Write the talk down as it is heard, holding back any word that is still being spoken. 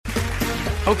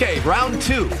Okay, round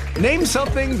two. Name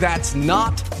something that's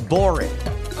not boring.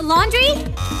 A laundry?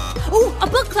 Ooh, a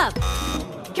book club.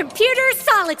 Computer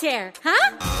solitaire,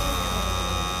 huh?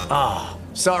 Ah,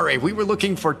 sorry, we were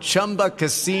looking for Chumba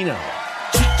Casino.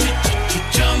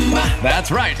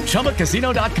 That's right,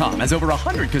 ChumbaCasino.com has over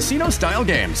 100 casino-style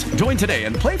games. Join today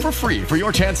and play for free for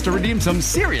your chance to redeem some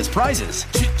serious prizes.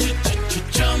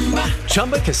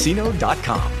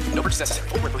 ChumbaCasino.com. No purchase necessary.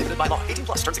 Void where prohibited by law. 18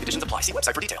 plus terms and conditions apply. See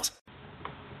website for details.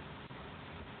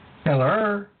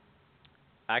 Hello.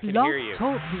 I can hear you.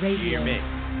 Talk You hear me?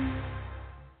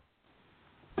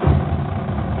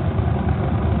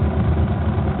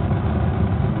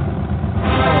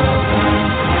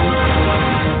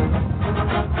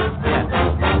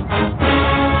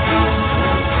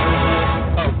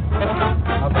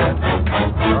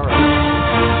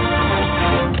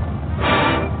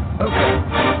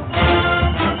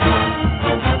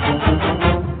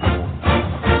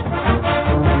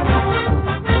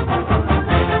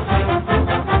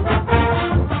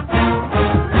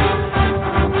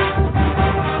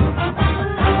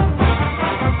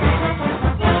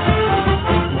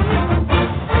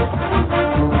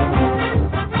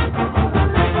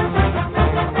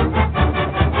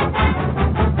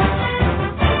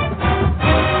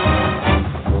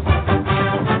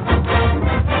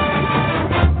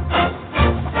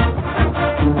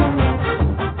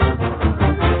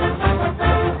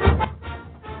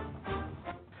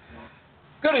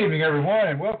 Good evening, everyone,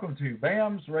 and welcome to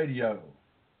BAMS Radio.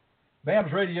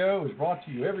 BAMS Radio is brought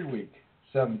to you every week,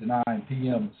 7 to 9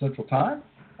 p.m. Central Time.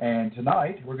 And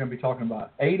tonight, we're going to be talking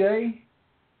about A-Day,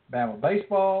 Bama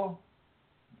baseball,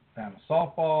 Bama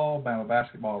softball, Bama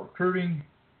basketball recruiting,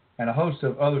 and a host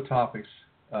of other topics,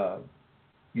 Bama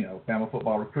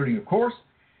football recruiting, of course.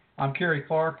 I'm Cary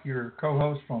Clark, your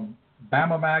co-host from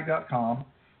BamaMag.com,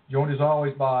 joined as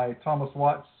always by Thomas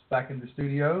Watts back in the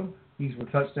studio. He's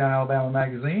with Touchdown Alabama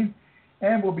Magazine.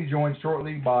 And we'll be joined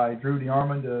shortly by Drew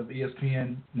DeArmond of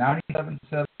ESPN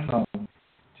 97.7.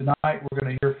 Tonight we're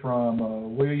going to hear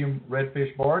from William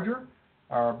Redfish Barger,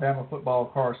 our Bama football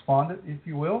correspondent, if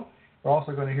you will. We're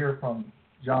also going to hear from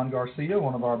John Garcia,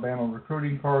 one of our Bama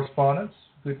recruiting correspondents,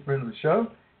 good friend of the show,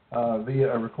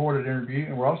 via a recorded interview.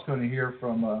 And we're also going to hear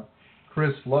from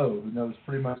Chris Lowe, who knows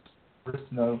pretty much what there is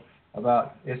to know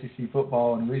about SEC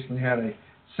football and recently had a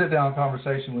sit-down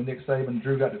conversation with Nick Saban.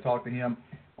 Drew got to talk to him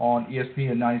on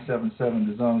ESPN 97.7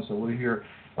 The Zone, so we'll hear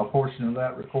a portion of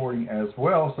that recording as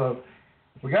well. So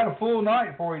we got a full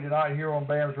night for you tonight here on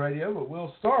BAMS Radio, but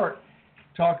we'll start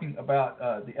talking about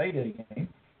the A-Day game.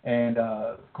 And,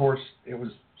 of course, it was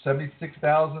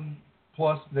 76,000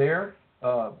 plus there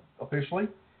officially,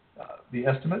 the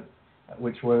estimate,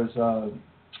 which was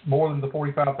more than the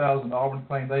 45,000 Auburn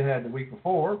claimed they had the week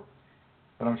before.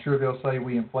 But I'm sure they'll say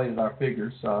we inflated our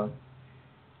figures.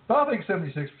 But I think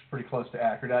 76 was pretty close to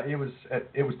accurate. It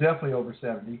was definitely over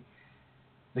 70.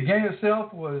 The game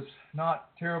itself was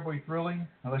not terribly thrilling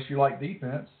unless you like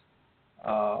defense.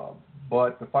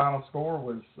 But the final score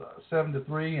was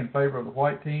 7-3 in favor of the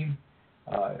white team.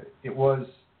 It was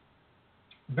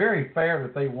very fair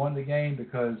that they won the game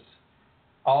because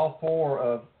all four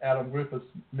of Adam Griffith's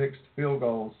missed field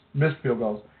goals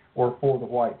were for the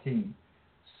white team.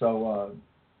 So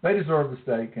they deserved the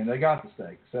stake, and they got the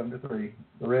stake, 7-3.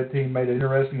 The red team made it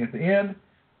interesting at the end.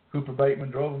 Cooper Bateman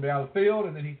drove him down the field,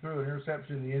 and then he threw an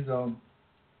interception in the end zone.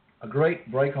 A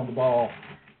great break on the ball,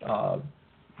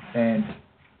 and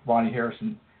Ronnie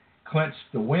Harrison clinched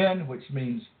the win, which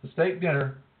means the steak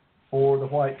dinner for the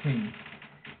white team.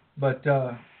 But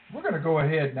we're going to go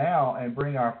ahead now and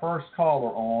bring our first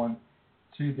caller on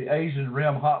to the Asian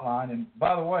Rim hotline. And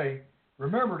by the way,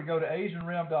 remember to go to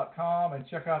AsianRim.com and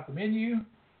check out the menu.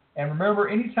 And remember,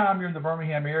 anytime you're in the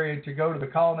Birmingham area, to go to the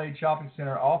Colonnade Shopping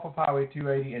Center off of Highway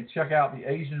 280 and check out the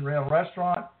Asian Rim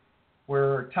restaurant,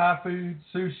 where Thai food,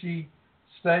 sushi,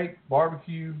 steak,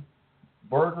 barbecue,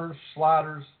 burgers,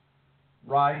 sliders,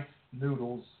 rice,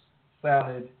 noodles,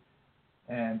 salad,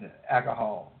 and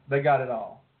alcohol. They got it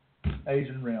all.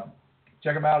 Asian Rim.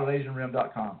 Check them out at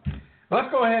AsianRim.com. Let's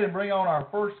go ahead and bring on our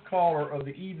first caller of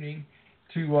the evening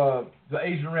to the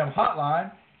Asian Rim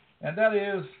hotline, and that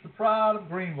is the pride of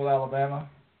Greenville, Alabama,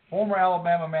 former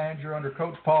Alabama manager under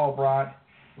Coach Paul Bryant,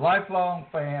 lifelong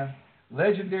fan,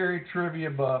 legendary trivia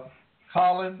buff,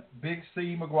 Colin Big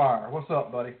C McGuire. What's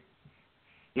up, buddy?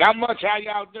 Not much. How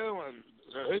y'all doing?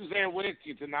 Who's there with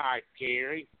you tonight,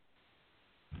 Cary?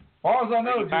 As far as I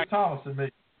know, just Thomas and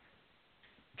me.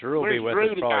 Drew will be with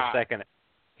Drew us for our tonight? second.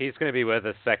 He's going to be with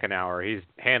us second hour. He's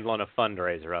handling a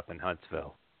fundraiser up in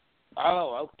Huntsville.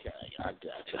 Oh, okay. I got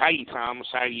you. Hey, Thomas,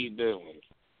 how you doing?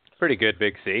 Pretty good,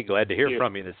 Big C. Glad to hear Yeah.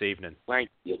 from you this evening. Thank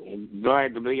you. I'm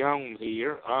glad to be on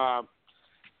here.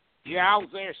 Yeah, I was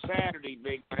there Saturday,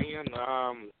 big man.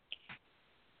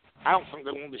 I don't think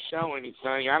they wanted to show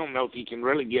anything. I don't know if you can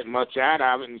really get much out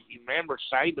of it. And if you remember,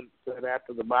 Saban said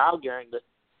after the ball game that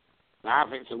the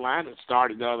offensive line that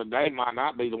started the other day might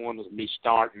not be the one that will be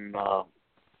starting on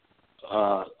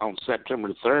September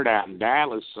the 3rd out in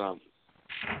Dallas.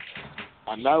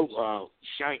 I know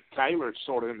Shank Taylor's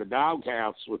sort of in the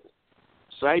doghouse with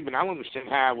Saban. I don't understand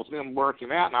how with them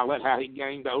working out, and I let how he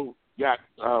got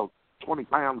 20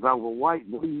 pounds overweight.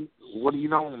 What do you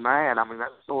know on that? I mean, that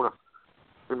sort of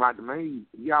seems like to me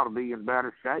you ought to be in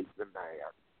better shape than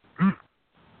that.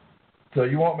 So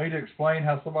you want me to explain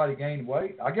how somebody gained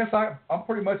weight? I guess I'm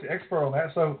pretty much an expert on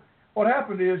that. So what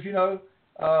happened is,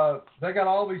 they got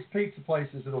all these pizza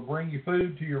places that'll bring you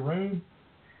food to your room.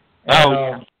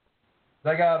 And,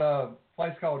 they got a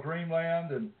place called Dreamland,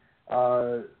 and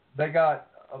they got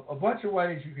a bunch of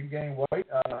ways you can gain weight.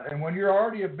 And when you're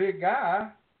already a big guy,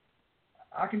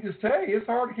 I can just tell you, it's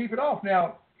hard to keep it off.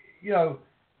 Now,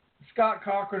 Scott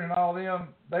Cochran and all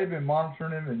them, they've been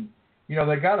monitoring him, and,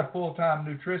 they got a full-time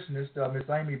nutritionist, Miss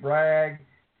Amy Bragg,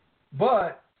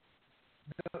 but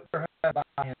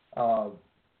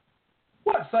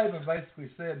what Saban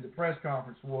basically said in the press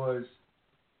conference was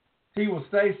he will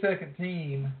stay second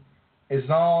team as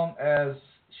long as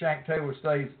Shank Taylor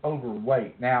stays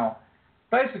overweight. Now,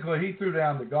 basically, he threw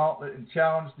down the gauntlet and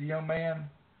challenged the young man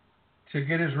to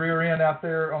get his rear end out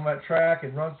there on that track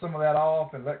and run some of that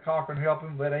off and let Cochran help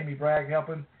him, let Amy Bragg help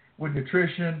him with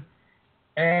nutrition.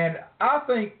 And I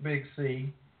think, Big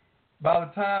C, by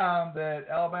the time that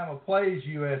Alabama plays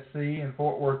USC in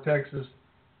Fort Worth, Texas,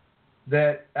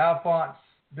 that Alphonse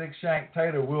Big Shank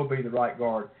Taylor will be the right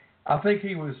guard. I think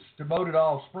he was demoted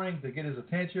all spring to get his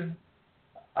attention.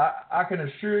 I can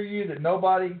assure you that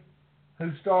nobody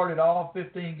who started all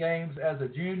 15 games as a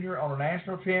junior on a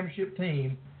national championship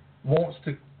team wants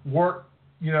to work,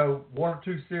 1 or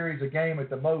 2 series a game at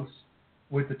the most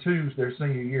with the twos their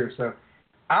senior year. So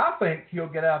I think he'll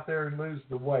get out there and lose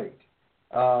the weight.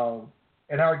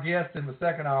 And our guest in the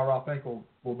second hour, I think,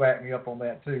 will back me up on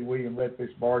that too, William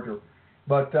Redfish Barger.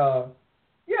 But,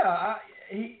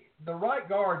 the right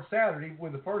guard Saturday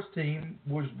with the first team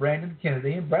was Brandon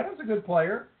Kennedy, and Brandon's a good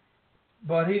player,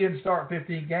 but he didn't start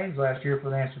 15 games last year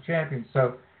for the national champions.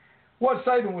 So what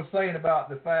Saban was saying about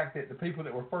the fact that the people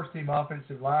that were first-team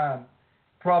offensive line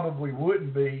probably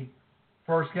wouldn't be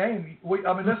first game,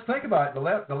 let's think about it.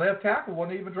 The left tackle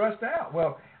wasn't even dressed out.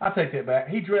 Well, I take that back.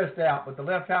 He dressed out, but the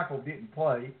left tackle didn't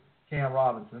play, Cam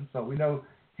Robinson, so we know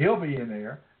he'll be in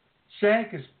there.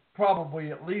 Shank is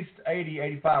probably at least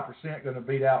 80-85% going to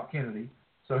beat out Kennedy,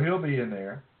 so he'll be in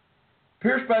there.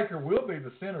 Pierce Baker will be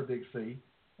the center, Big C,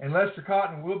 and Lester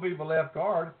Cotton will be the left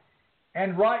guard.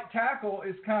 And right tackle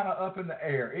is kind of up in the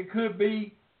air. It could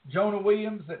be Jonah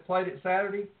Williams that played it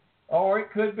Saturday, or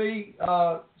it could be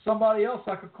somebody else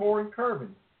like a Corey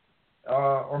Kirby,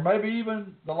 or maybe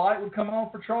even the light would come on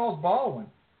for Charles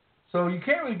Baldwin. So you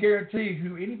can't really guarantee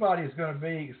who anybody is going to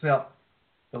be except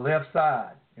the left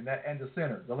side and the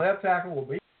center. The left tackle will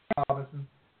be Robinson,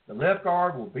 the left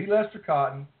guard will be Lester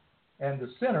Cotton, and the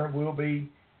center will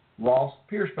be Ross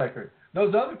Piercebaker.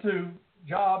 Those other two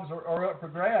jobs are up for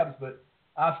grabs, but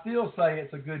I still say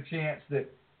it's a good chance that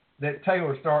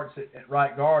Taylor starts at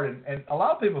right guard. And a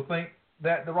lot of people think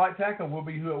that the right tackle will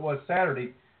be who it was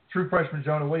Saturday, true freshman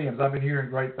Jonah Williams. I've been hearing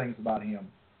great things about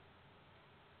him.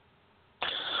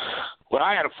 Well,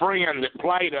 I had a friend that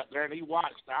played up there, and he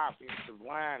watched the offensive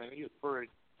line, and he was pretty,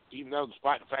 even though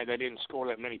despite the fact they didn't score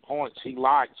that many points, he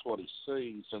likes what he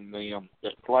sees in them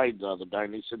that played the other day.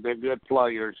 And he said they're good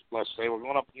players. Plus, they were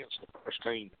going up against the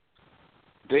first-team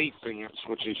defense,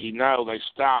 which, as you know, they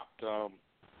stopped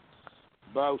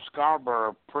Bo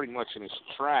Scarborough pretty much in his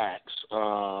tracks.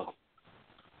 So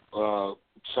it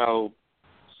sounds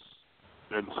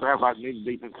like the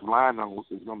defensive line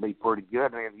is going to be pretty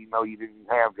good. And, you didn't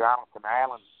have Jonathan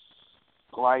Allen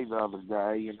play the other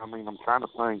day. And, I'm trying to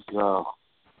think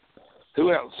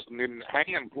who else. And then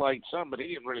Hand played some, but he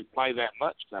didn't really play that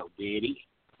much, though, did he?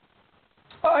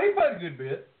 Oh, he played a good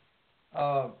bit.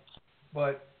 But,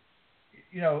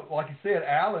 like you said,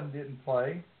 Allen didn't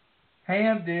play.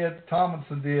 Hand did,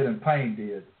 Tomlinson did, and Payne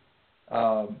did.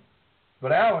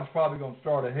 But Allen's probably going to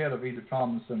start ahead of either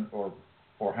Tomlinson or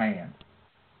Hand.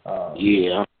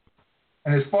 Yeah.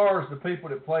 And as far as the people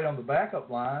that played on the backup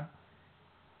line,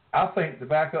 I think the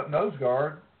backup nose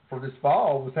guard for this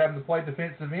fall was having to play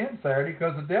defensive end Saturday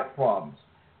because of depth problems.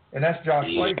 And that's Josh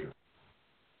Frazier.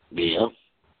 Yeah.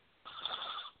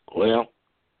 Well,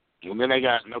 and then they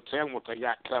got no telling what they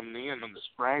got coming in this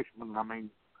freshman.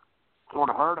 sort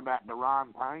of heard about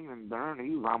Deron Payne and Durn.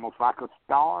 He was almost like a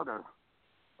starter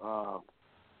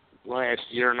last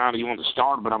year. Not he wasn't a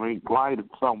starter, but I mean, he played it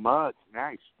so much.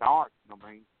 Now he's starting. I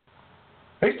mean,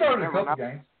 he started a couple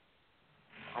games.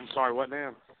 I'm sorry, what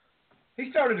now? He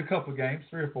started a couple of games,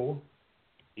 3 or 4.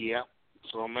 Yeah.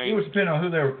 So I mean, it was depending on who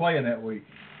they were playing that week.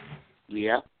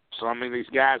 Yeah. So I mean, these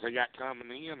guys they got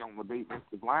coming in on the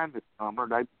defensive line this summer,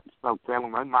 they so tell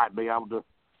them they might be able to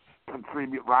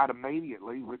contribute right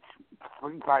immediately, which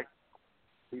seems like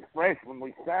these freshmen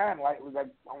we signed lately,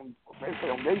 especially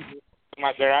on defense,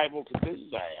 like they're able to do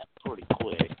that pretty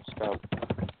quick. So,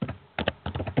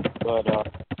 but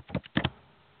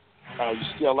you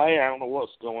still there? I don't know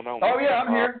what's going on. Oh yeah,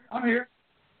 I'm here.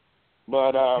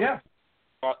 But yeah.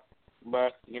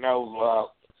 But you know,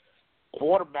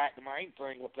 quarterback. The main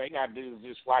thing what they got to do is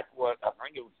just like what I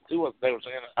think it was they was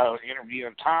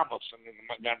interviewing Thomas in the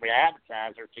Montgomery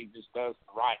Advertiser. If he just does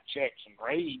the right checks and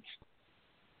reads,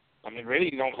 I mean, really,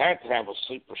 you don't have to have a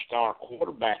superstar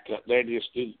quarterback up there.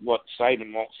 Just do what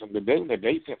Saban wants them to do. The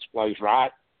defense plays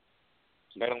right.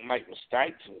 They don't make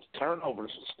mistakes and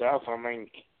turnovers and stuff. I mean,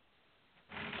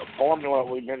 a formula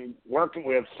we've been working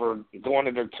with for going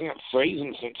into the 10th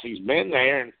season since he's been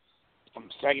there, and from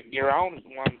second year on, he's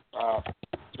won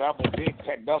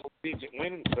double-digit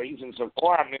winning seasons. So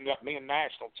far, ended up being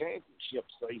national championship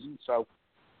season. So,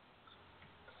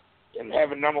 and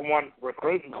having number one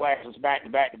recruiting classes back to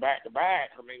back. I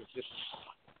mean, it's just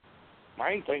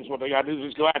main things. What they got to do is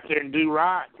just go out there and do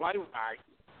right, play right,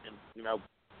 and you know,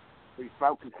 be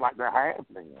focused like they have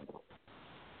been.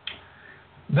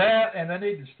 That, and they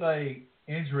need to stay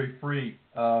injury-free,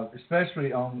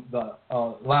 especially on the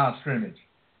line of scrimmage.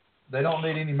 They don't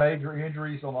need any major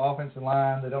injuries on the offensive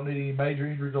line. They don't need any major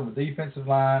injuries on the defensive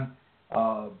line.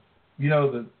 You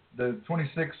know, the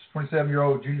 26,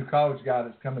 27-year-old junior college guy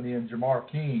that's coming in, Jamar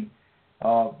King,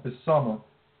 this summer,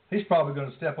 he's probably going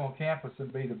to step on campus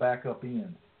and be the backup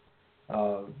end.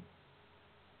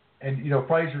 And, you know,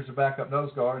 Frazier's the backup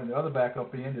nose guard, and the other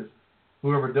backup end is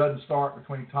whoever doesn't start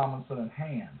between Tomlinson and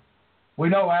Hand. We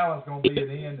know Allen's going to be at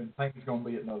end and Payne's going to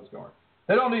be at nose guard.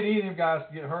 They don't need any of them guys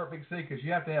to get hurt, Big C, because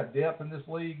you have to have depth in this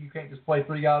league. You can't just play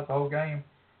 3 guys the whole game.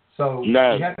 So you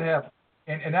have to have –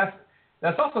 and that's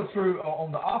also true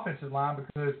on the offensive line,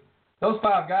 because those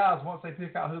 5 guys, once they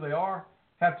pick out who they are,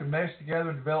 have to mesh together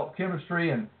and develop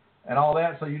chemistry and all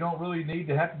that. So you don't really need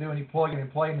to have to do any plugging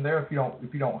and playing in there if you don't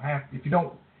want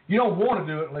to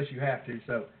do it unless you have to.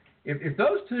 So if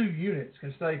those 2 units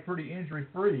can stay pretty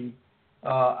injury-free,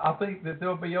 I think that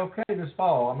they'll be okay this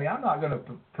fall. I mean, I'm not going to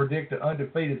predict an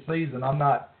undefeated season. I'm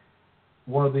not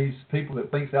one of these people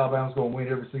that thinks Alabama's going to win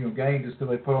every single game just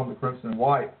because they put on the crimson and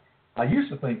white. I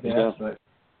used to think that, but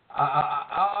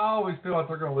I always feel like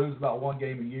they're going to lose about 1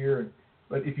 game a year.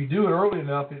 But if you do it early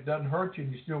enough, it doesn't hurt you,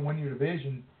 and you still win your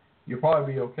division, you'll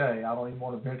probably be okay. I don't even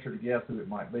want to venture to guess who it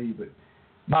might be. But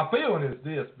my feeling is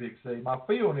this, Big C. My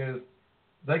feeling is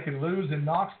they could lose in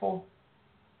Knoxville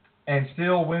and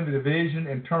still win the division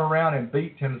and turn around and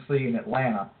beat Tennessee in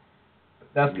Atlanta.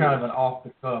 That's kind of an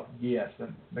off-the-cuff guess,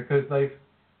 and because they've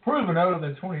proven other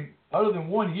than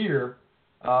 1 year,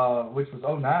 which was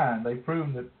 2009, they've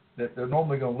proven that they're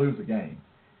normally going to lose a game.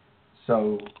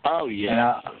 So,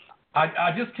 and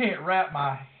I just can't wrap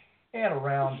my head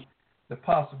around the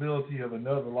possibility of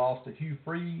another loss to Hugh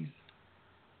Freeze.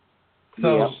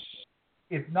 So,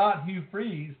 if not Hugh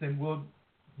Freeze, then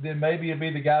maybe it'll be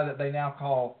the guy that they now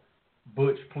call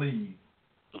Butch Please.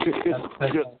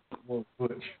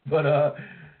 Butch, but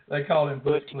they call him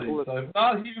Butch Please. So if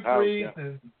not Hugh Freeze,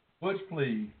 then Butch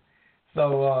Please.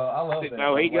 So I love that.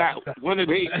 No, when did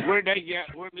he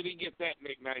get that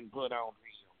nickname put on him?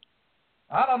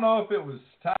 I don't know if it was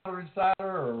Tyler Insider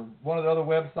or one of the other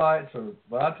websites,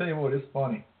 but I tell you what, it's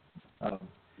funny.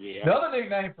 The other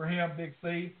nickname for him, Big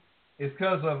C, is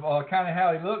because of kind of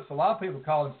how he looks. A lot of people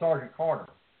call him Sergeant Carter.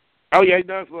 Oh yeah, he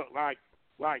does look like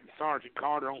Sergeant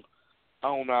Carter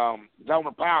on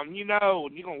Donor Powell. And you know,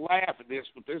 you're gonna laugh at this,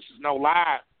 but this is no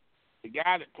lie. The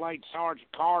guy that played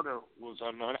Sergeant Carter was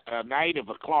a native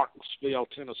of Clarksville,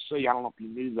 Tennessee. I don't know if you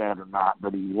knew that or not,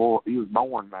 but he was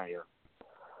born there.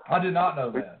 I did not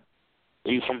know that.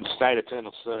 He's from the state of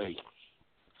Tennessee.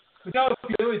 But if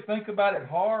you really think about it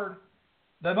hard,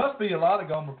 there must be a lot of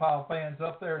Gomer Pyle fans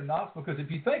up there in Knoxville, because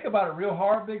if you think about it real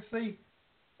hard, Big C,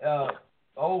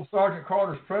 old Sergeant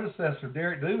Carter's predecessor,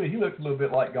 Derek Dooley, he looked a little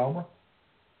bit like Gomer.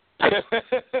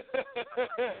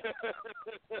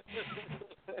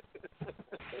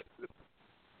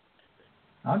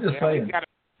 I'm just saying.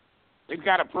 He's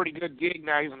got a pretty good gig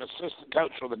now. He's an assistant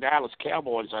coach for the Dallas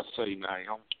Cowboys, I see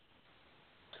now.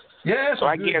 Yeah, it's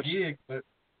a good gig, but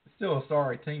still a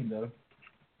sorry team, though.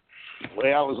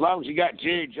 Well, as long as you got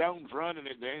Jerry Jones running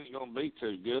it, they ain't going to be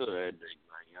too good, big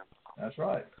man. That's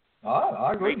right.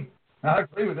 I agree. I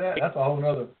agree with that. That's a whole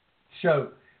other show.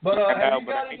 But have you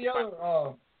got any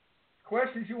other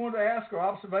questions you want to ask or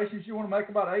observations you want to make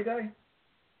about A-Day?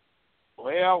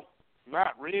 Well,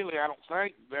 not really, I don't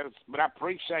think. But I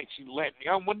appreciate you letting me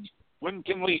on. When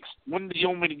do you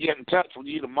want me to get in touch with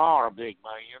you tomorrow, big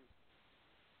man?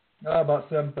 About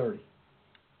 7:30.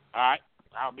 All right.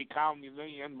 I'll be calling you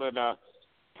then, but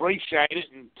appreciate it,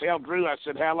 and tell Drew I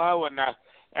said hello, and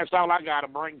that's all I got to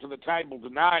bring to the table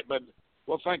tonight, but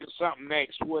we'll think of something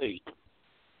next week.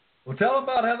 Well, tell them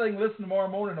about how they can listen tomorrow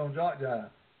morning on Jock Jive.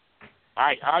 All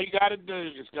right, all you got to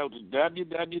do is go to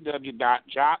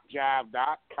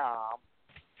www.jockjive.com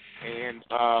and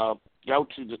go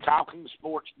to the Talking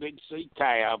Sports Big C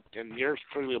tab, and yours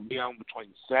truly will be on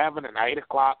between 7 and 8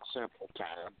 o'clock Central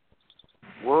Time.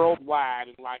 Worldwide,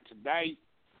 and like today,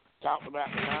 talking about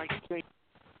the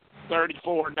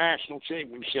 1934 National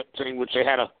Championship team, which they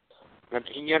had an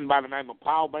end by the name of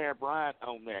Paul Bear Bryant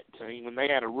on that team, and they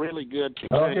had a really good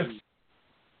team.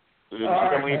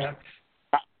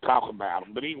 Talk about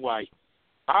them, but anyway,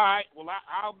 all right. Well,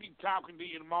 I'll be talking to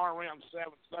you tomorrow around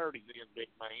 7:30, then, big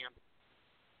man.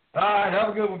 All right, have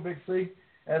a good one, Big C.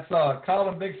 That's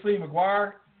Colin Big C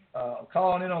McGuire.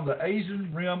 Calling in on the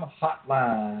Asian Rim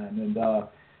Hotline. And,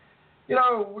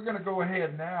 we're going to go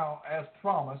ahead now, as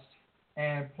promised,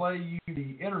 and play you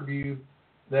the interview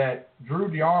that Drew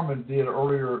DeArmond did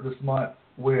earlier this month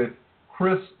with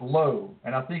Chris Lowe.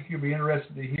 And I think you'll be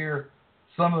interested to hear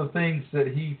some of the things that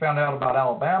he found out about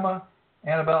Alabama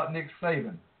and about Nick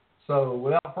Saban. So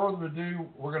without further ado,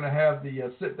 we're going to have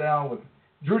the sit down with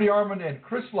Drew DeArmond and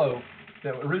Chris Lowe.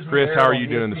 That originally Chris, how are you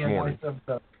doing this morning?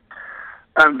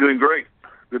 I'm doing great.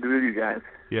 Good to be with you guys.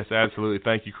 Yes, absolutely.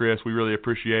 Thank you, Chris. We really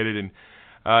appreciate it. And,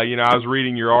 I was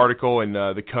reading your article and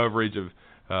the coverage of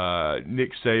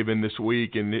Nick Saban this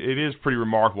week, and it is pretty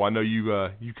remarkable. I know you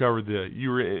covered the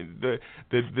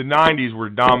 90s were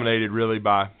dominated really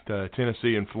by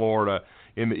Tennessee and Florida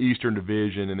in the Eastern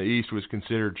Division, and the East was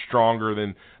considered stronger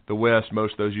than the West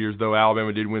most of those years, though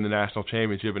Alabama did win the national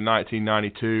championship in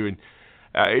 1992. And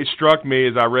it struck me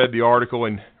as I read the article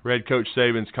and read Coach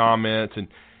Saban's comments, and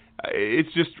it's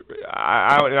just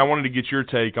I wanted to get your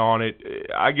take on it.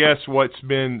 I guess what's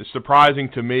been surprising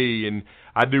to me, and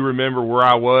I do remember where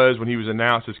I was when he was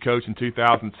announced as coach in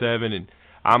 2007, and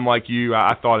I'm like you.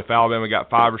 I thought if Alabama got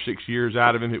 5 or 6 years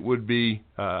out of him, it would be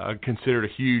considered a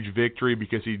huge victory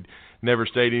because he'd never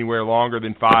stayed anywhere longer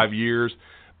than 5 years.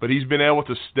 But he's been able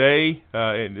to stay,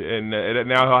 and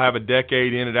now he'll have a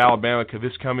decade in at Alabama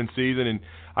this coming season. And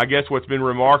I guess what's been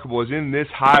remarkable is in this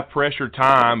high-pressure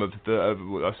time of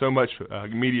so much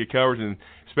media coverage, and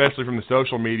especially from the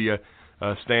social media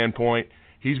standpoint,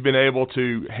 he's been able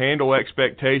to handle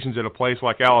expectations at a place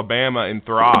like Alabama and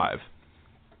thrive.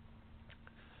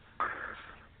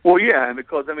 Well, yeah, and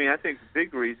because, I think the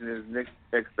big reason is Nick's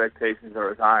expectations are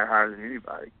as high or higher than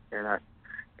anybody. And I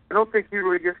don't think he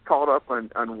really gets caught up on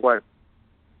what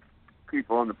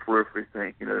people on the periphery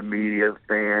think, the media,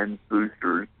 fans,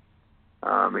 boosters.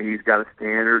 He's got a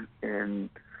standard and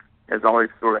has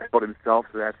always sort of held himself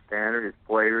to that standard, his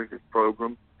players, his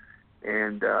program.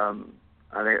 And I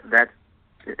think that's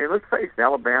 – and let's face it,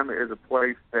 Alabama is a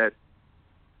place that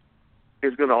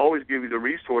is going to always give you the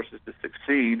resources to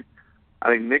succeed. I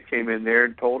think Nick came in there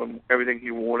and told him everything he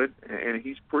wanted, and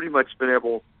he's pretty much been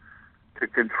able to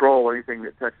control anything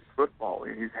that touches football.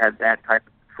 And he's had that type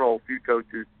of control. Few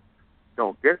coaches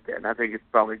don't get that, and I think it's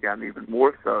probably gotten even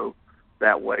more so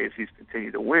that way as he's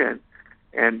continued to win.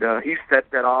 And he set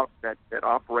that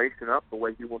operation up the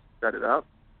way he wants to set it up.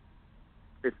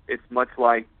 It's much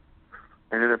like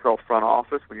an NFL front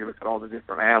office when you look at all the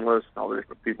different analysts and all the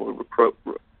different people who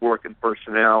work in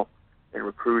personnel and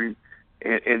recruiting.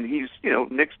 And he's,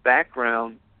 Nick's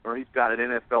background, or he's got an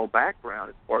NFL background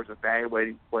as far as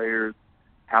evaluating players,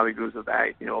 how he goes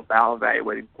about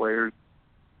evaluating players,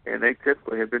 and they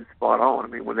typically have been spot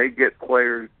on. When they get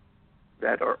players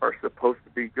that are supposed to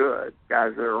be good,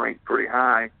 guys that are ranked pretty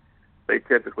high, they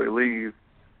typically leave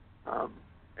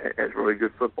as really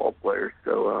good football players.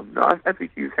 So, no, I think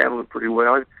he's handled it pretty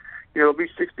well. He'll be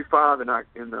 65 in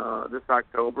this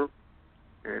October.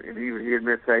 And he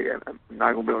admits, hey, I'm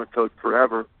not going to be on a coach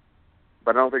forever.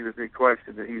 But I don't think there's any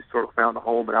question that he's sort of found a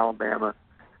home at Alabama.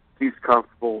 He's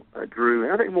comfortable, Drew.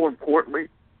 And I think more importantly,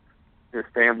 his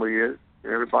family is.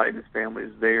 Everybody in his family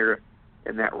is there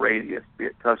in that radius, be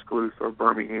it Tuscaloosa or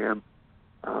Birmingham.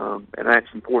 And that's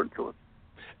important to him.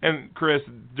 And, Chris,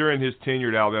 during his tenure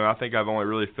at Alabama, I think I've only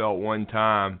really felt one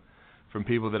time from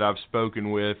people that I've spoken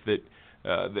with that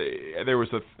there was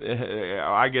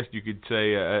I guess you could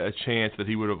say a chance that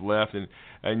he would have left,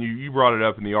 and you brought it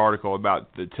up in the article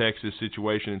about the Texas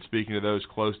situation and speaking to those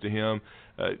close to him.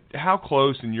 How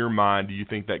close in your mind do you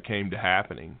think that came to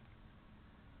happening?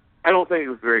 I don't think it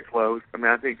was very close. I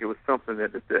mean, I think it was something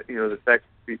that the Texas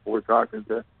people were talking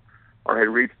to or had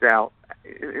reached out.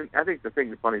 And I think the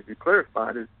thing that funny to be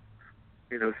clarified is,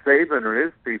 Saban or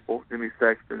his people, Jimmy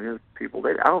Sexton and his people,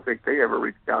 I don't think they ever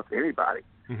reached out to anybody.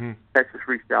 Mm-hmm. Texas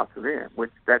reached out to them,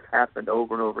 which that's happened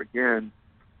over and over again,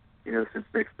 since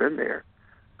Nick's been there.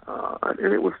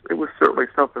 And it was certainly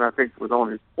something I think was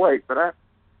on his plate. But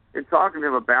in talking to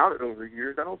him about it over the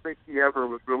years, I don't think he ever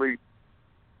was really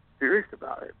serious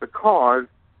about it, because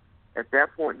at that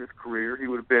point in his career, he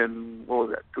would have been, what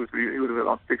was that, 2 or 3 years? He would have been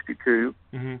on 62,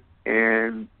 mm-hmm.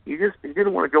 and he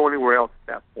didn't want to go anywhere else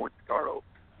at that point to start over.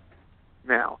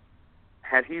 Now,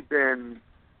 had he been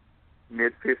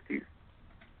mid-50s,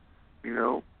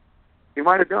 he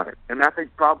might have done it, and I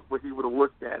think probably he would have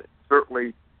looked at it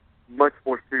certainly much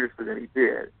more seriously than he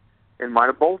did, and might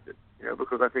have bolted,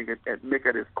 because I think Nick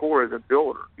at his core is a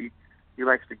builder. He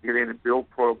likes to get in and build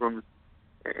programs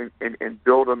and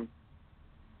build them,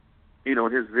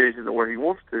 in his vision of where he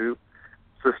wants to.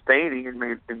 Sustaining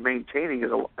and maintaining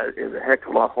is a heck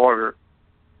of a lot harder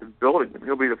than building them.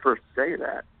 He'll be the first to say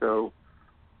that. So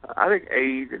I think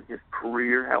age and his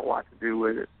career had a lot to do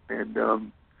with it. And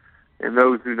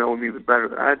those who know him even better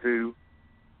than I do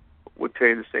would tell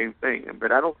you the same thing.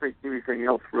 But I don't think anything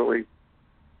else really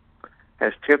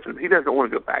has tempted him. He doesn't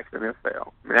want to go back to the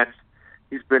NFL. I mean,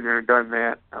 he's been there and done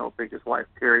that. I don't think his wife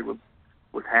Cary was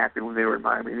happy when they were in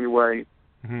Miami anyway.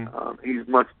 Mm-hmm. He's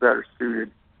much better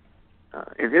suited,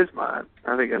 in his mind,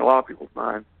 I think in a lot of people's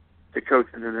mind, to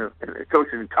coaching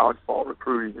in college ball,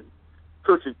 recruiting, and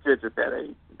coaching kids at that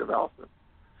age and development.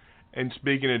 And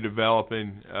speaking of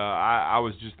developing, I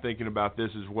was just thinking about this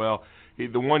as well.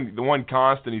 The one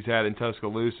constant he's had in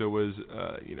Tuscaloosa was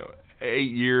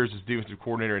 8 years as defensive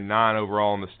coordinator and 9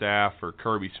 overall on the staff for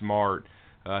Kirby Smart,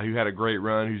 who had a great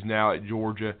run, who's now at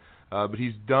Georgia. But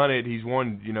he's done it. He's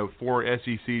won, 4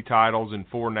 SEC titles and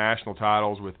 4 national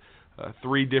titles with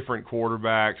 3 different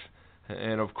quarterbacks,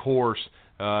 and of course,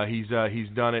 he's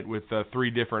done it with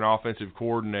 3 different offensive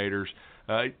coordinators.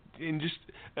 And just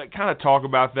kind of talk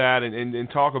about that, and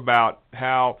talk about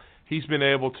how he's been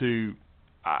able to,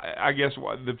 I guess,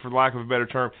 for lack of a better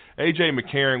term, A.J.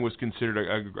 McCarron was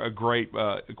considered a great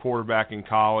quarterback in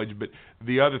college, but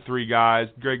the other 3 guys,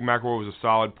 Greg McElroy was a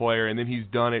solid player, and then he's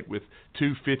done it with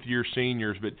 2 fifth-year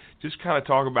seniors. But just kind of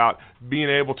talk about being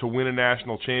able to win a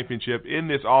national championship in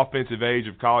this offensive age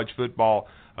of college football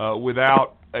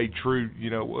without a true,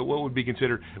 what would be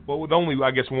considered, with only,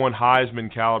 I guess, one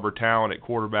Heisman caliber talent at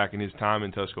quarterback in his time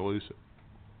in Tuscaloosa.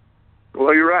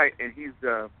 Well, you're right, and he's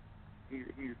the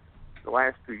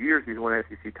last 2 years he's won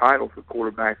SEC titles with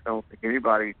quarterbacks I don't think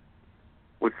anybody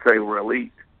would say were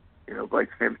elite. Blake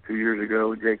Sims 2 years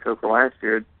ago, Jake Hooker last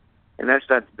year, and that's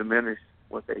not to diminish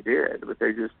what they did, but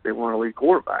they weren't elite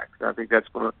quarterbacks. I think that's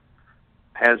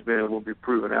has been and will be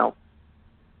proven out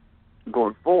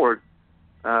going forward.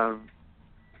 But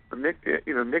Nick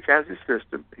has his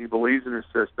system. He believes in his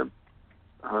system.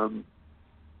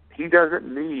 He doesn't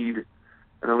need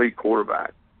an elite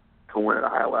quarterback to win at a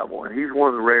high level, and he's one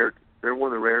of the rare. They're one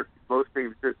of the rare. Most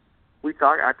teams that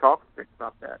I talked to Nick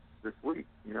about that this week.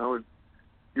 And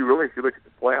if you look at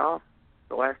the playoffs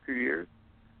the last 2 years,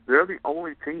 they're the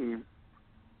only team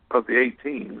of the 8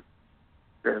 teams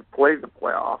that have played in the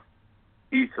playoffs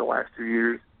each of the last 2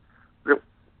 years that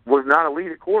was not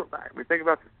elite at quarterback. I mean, think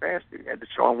about this past year. You had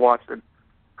Deshaun Watson,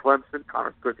 Clemson,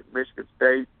 Connor Cook at Michigan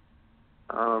State.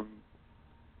 I'm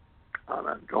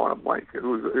drawing a blank. Who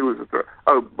was the third?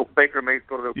 Oh, Baker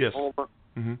Mayfield at Oklahoma. Yes.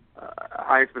 Mm-hmm.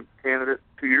 Heisman candidate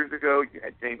 2 years ago. You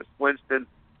had Jameis Winston,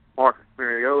 Marcus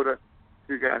Mariota,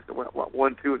 2 guys that went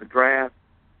 1-2 in the draft.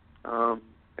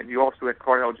 And you also had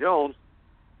Cardale Jones,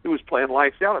 who was playing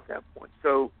lights out at that point.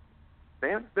 So they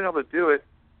haven't been able to do it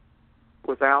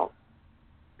without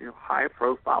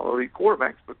high-profile elite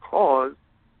quarterbacks because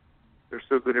they're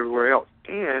so good everywhere else.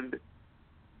 And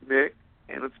Nick,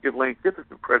 and let's give Lane Kiffin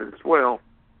some credit as well,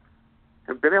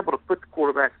 have been able to put the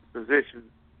quarterbacks in position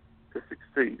to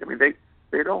succeed. I mean,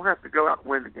 they don't have to go out and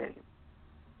win the game.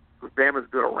 Because Bama's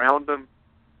good around them.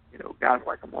 Guys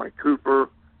like Amari Cooper,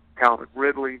 Calvin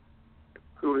Ridley,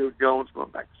 Julio Jones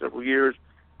going back several years.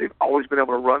 They've always been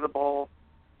able to run the ball,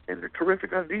 and they're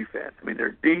terrific on defense. I mean,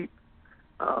 they're deep.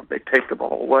 They take the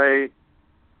ball away.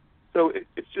 So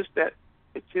it's just that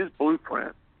it's his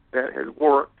blueprint that has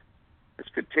worked, has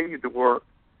continued to work,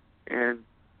 and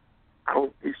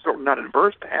he's certainly not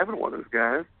adverse to having one of those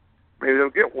guys. Maybe they'll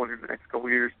get one in the next couple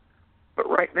of years But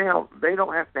right now, they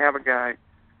don't have to have a guy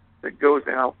that goes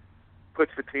out,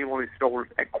 puts the team on his shoulders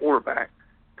at quarterback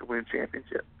to win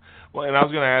championships. Well, and I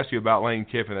was going to ask you about Lane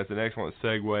Kiffin. That's an excellent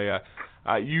segue.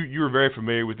 You were very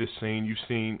familiar with this scene. You've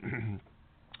seen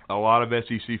a lot of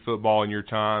SEC football in your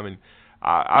time, and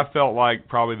I felt like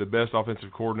probably the best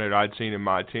offensive coordinator I'd seen in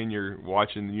my tenure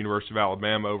watching the University of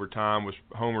Alabama over time was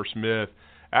Homer Smith.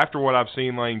 After what I've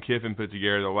seen Lane Kiffin put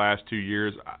together the last 2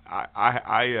 years,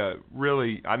 I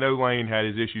know Lane had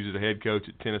his issues as a head coach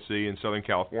at Tennessee and Southern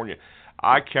California.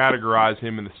 I categorize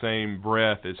him in the same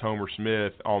breath as Homer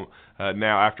Smith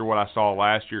now after what I saw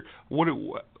last year.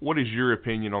 What is your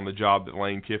opinion on the job that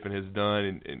Lane Kiffin has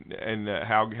done and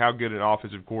how good an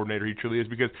offensive coordinator he truly is?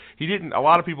 Because a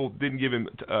lot of people didn't give him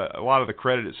a lot of the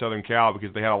credit at Southern Cal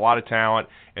because they had a lot of talent,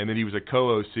 and then he was a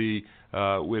co-OC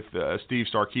with Steve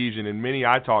Sarkisian, and many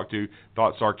I talked to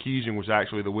thought Sarkisian was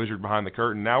actually the wizard behind the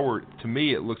curtain. Now, to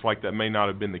me, it looks like that may not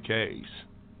have been the case.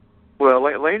 Well,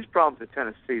 Lane's problems at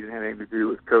Tennessee didn't have anything to do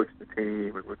with coaching the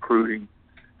team and recruiting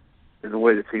and the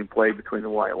way the team played between the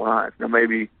white lines. Now,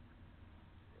 maybe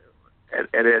at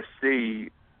SC,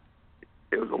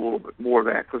 it was a little bit more of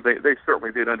that because they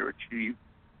certainly did underachieve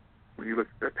when you look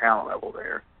at their talent level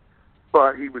there.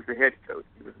 But he was the head coach.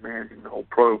 He was managing the whole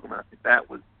program. I think that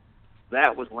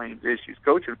was Lane's issues.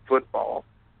 Coaching football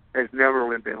has never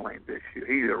really been Lane's issue.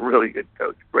 He's a really good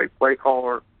coach, great play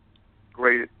caller,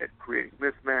 great at creating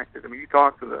mismatches. I mean, you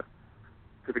talk to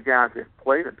the guys that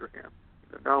played under him,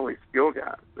 not only skill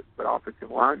guys, but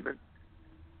offensive linemen,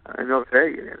 and they'll tell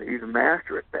you he's a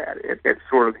master at that. At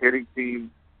sort of hitting teams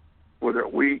where they're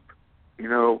weak,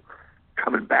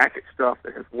 coming back at stuff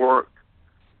that has worked,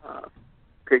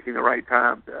 picking the right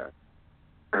time to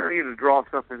draw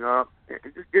something up, and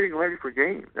just getting ready for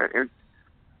games. And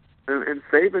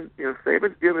Saban,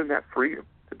 Saban's given that freedom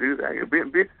to do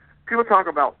that. People talk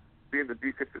about being the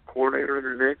defensive coordinator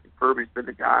under Nick, and Kirby's been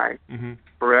the guy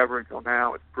forever until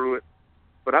now. It's Pruitt.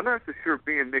 But I'm not so sure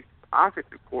being Nick's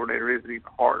offensive coordinator isn't even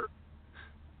harder,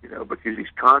 because he's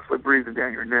constantly breathing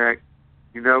down your neck.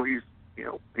 He's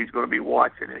going to be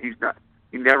watching, and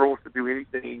he never wants to do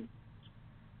anything,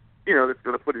 that's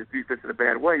going to put his defense in a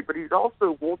bad way. But he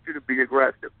also wants you to be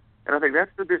aggressive. And I think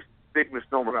that's the big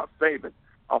misnomer about Saban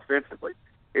offensively,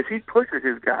 is he pushes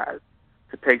his guys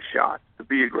to take shots, to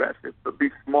be aggressive, but be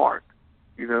smart,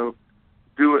 do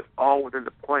it all within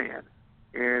the plan.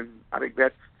 And I think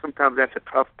sometimes that's a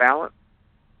tough balance,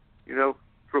 sort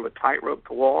of a tightrope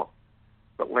to walk.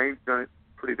 But Lane's done it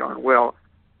pretty darn well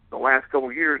the last couple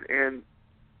of years, and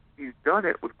he's done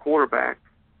it with quarterbacks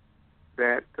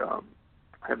that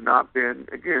have not been,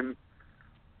 again,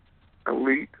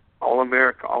 elite,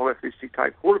 All-America, All-SEC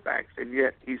type quarterbacks, and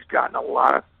yet he's gotten a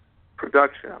lot of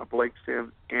production out of Blake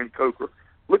Sims and Coker.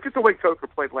 Look at the way Coker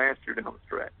played last year down the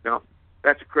stretch. Now,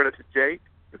 that's a credit to Jake.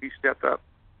 He stepped up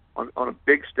on a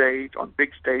big stage, on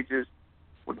big stages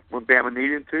when Bama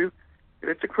needed to. And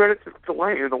it's a credit to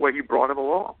Lane and the way he brought him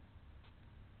along.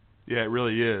 Yeah, it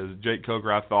really is. Jake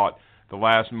Coker, I thought, the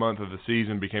last month of the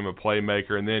season became a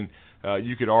playmaker, and then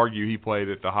you could argue he played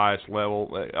at the highest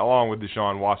level, along with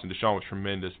Deshaun Watson. Deshaun was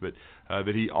tremendous, but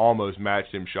that he almost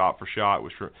matched him shot for shot.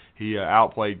 He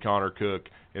outplayed Connor Cook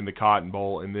in the Cotton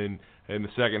Bowl, and then in the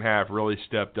second half really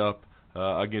stepped up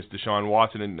against Deshaun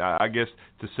Watson. And I guess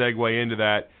to segue into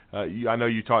that, I know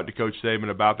you talked to Coach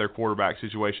Saban about their quarterback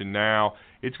situation now.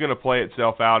 It's going to play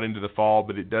itself out into the fall,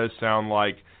 but it does sound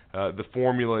like the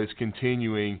formula is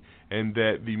continuing, and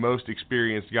that the most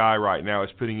experienced guy right now is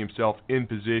putting himself in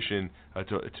position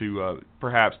to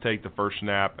perhaps take the first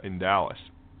snap in Dallas.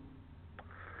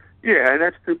 Yeah, and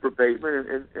that's Cooper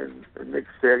Bateman, and Nick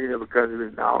said, because of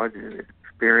his knowledge and his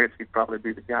experience, he'd probably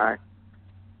be the guy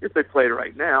if they played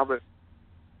right now, but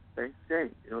things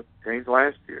changed. Changed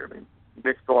last year. I mean,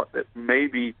 Nick thought that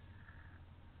maybe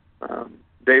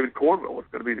David Cornwell was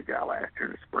going to be the guy last year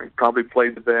in the spring. Probably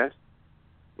played the best,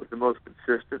 was the most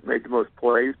consistent, made the most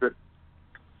plays, but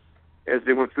as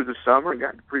they went through the summer and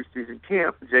got into preseason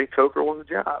camp, Jay Coker won the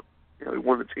job. He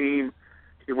won the team,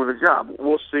 he won the job.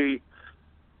 We'll see,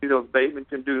 if Bateman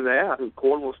can do that.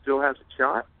 Cornwell still has a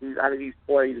shot. I think he's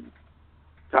played,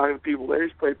 talking to people there,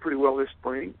 he's played pretty well this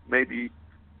spring. Maybe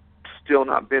still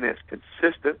not been as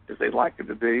consistent as they'd like him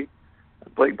to be.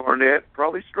 Blake Barnett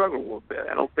probably struggled a little bit.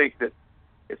 I don't think that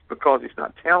it's because he's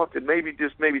not talented. Maybe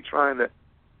trying to,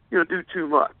 do too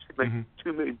much, make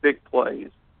too many big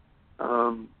plays.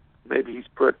 Maybe he's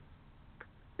put,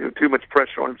 too much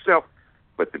pressure on himself.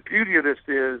 But the beauty of this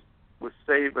is, with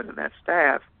Saban and that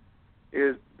staff,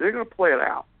 is they're going to play it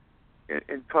out.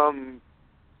 And come,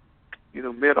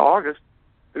 mid-August,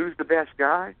 who's the best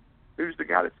guy? Who's the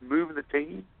guy that's moving the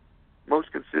team most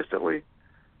consistently?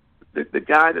 the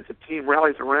guy that the team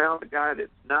rallies around, the guy that's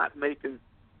not making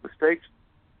mistakes,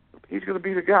 he's going to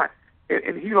be the guy.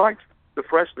 And he likes the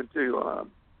freshman too.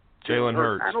 Jalen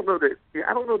Hurts. I don't know that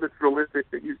it's realistic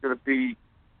that he's going to be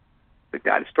the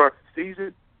guy to start the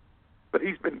season, but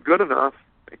he's been good enough,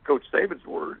 in Coach Saban's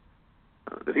word,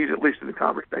 that he's at least in the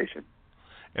conversation.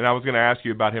 And I was going to ask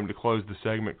you about him to close the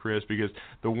segment, Chris, because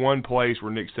the one place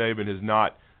where Nick Saban has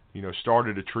not,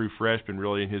 started a true freshman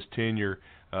really in his tenure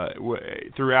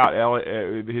throughout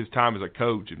his time as a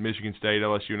coach at Michigan State,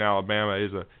 LSU, and Alabama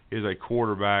is a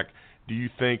quarterback. Do you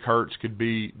think Hurts could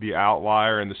be the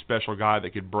outlier and the special guy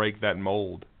that could break that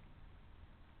mold?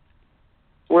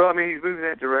 Well, I mean, he's moving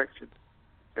that direction,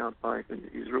 John Pike, and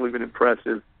he's really been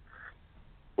impressive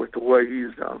with the way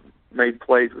he's made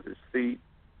plays with his feet.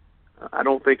 I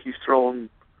don't think he's thrown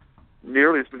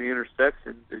nearly as many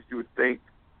interceptions as you would think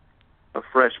a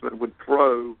freshman would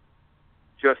throw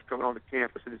just coming onto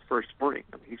campus in his first spring.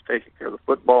 I mean, he's taking care of the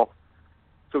football.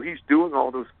 So he's doing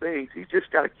all those things. He's just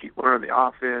got to keep learning the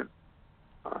offense.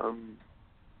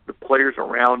 The players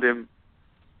around him,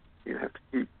 have to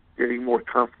keep getting more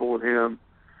comfortable with him.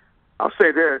 I'll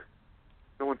say this,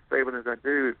 knowing Saban as I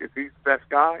do, if he's the best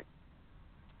guy,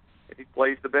 and he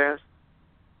plays the best,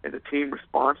 and the team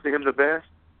responds to him the best,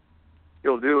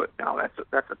 he'll do it. Now,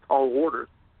 that's a tall order,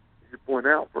 as you point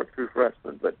out, for a true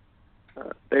freshman, but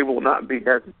they will not be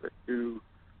hesitant to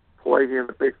play him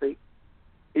if they think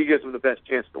he gives them the best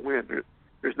chance to win.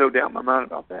 There's no doubt in my mind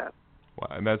about that. Wow,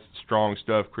 and that's strong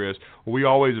stuff, Chris. Well, we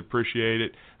always appreciate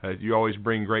it. You always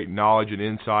bring great knowledge and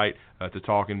insight to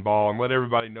Talking Ball, and let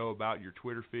everybody know about your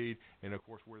Twitter feed and, of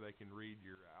course, where they can read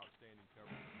your outstanding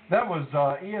coverage. That was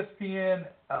ESPN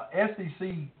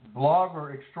SEC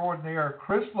blogger extraordinaire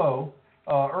Chris Lowe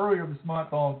earlier this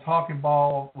month on Talking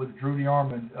Ball with Drew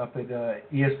DeArmond up at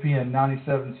ESPN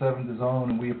 97.7 The Zone,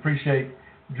 and we appreciate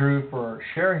Drew for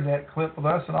sharing that clip with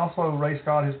us, and also Ray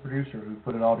Scott, his producer, who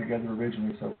put it all together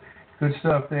originally. So good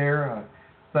stuff there.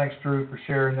 Thanks, Drew, for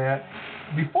sharing that.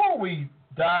 Before we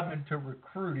dive into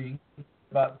recruiting,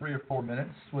 about 3 or 4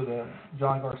 minutes with a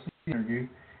John Garcia interview,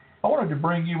 I wanted to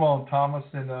bring you on, Thomas,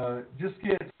 and just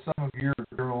get some of your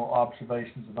general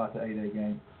observations about the 8A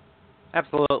game.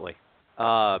 Absolutely.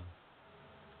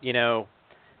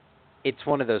 It's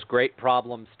one of those great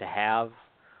problems to have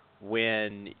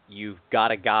when you've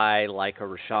got a guy like a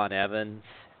Rashaan Evans,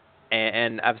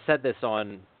 and I've said this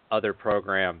on other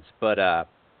programs, but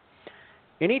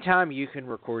anytime you can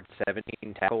record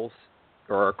 17 tackles,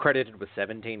 or are credited with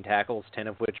 17 tackles, 10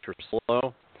 of which are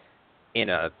solo, in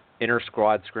a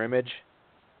inter-squad scrimmage,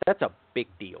 that's a big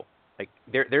deal. Like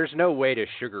there's no way to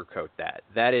sugarcoat that.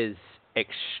 That is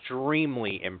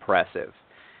extremely impressive,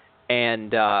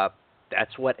 and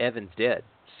that's what Evans did.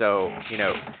 So,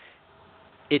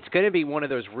 it's going to be one of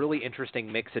those really interesting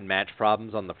mix and match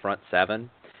problems on the front seven.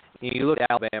 You look at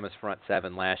Alabama's front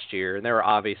seven last year, and there were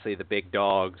obviously the big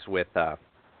dogs with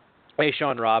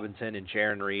Ashawn Robinson and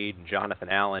Jaron Reed and Jonathan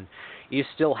Allen. You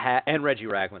still have, and Reggie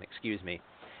Ragland, excuse me.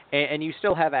 And you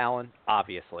still have Allen,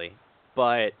 obviously,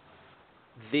 but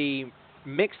the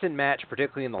mix and match,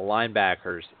 particularly in the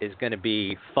linebackers, is going to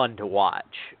be fun to watch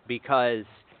because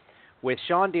with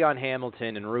Sean Dion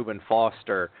Hamilton and Reuben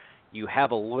Foster, you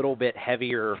have a little bit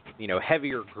heavier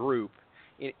group.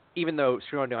 Even though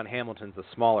Sean Dion Hamilton's a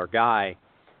smaller guy,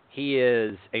 he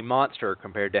is a monster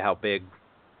compared to how big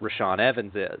Rashaan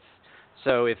Evans is.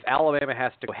 So if Alabama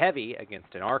has to go heavy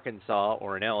against an Arkansas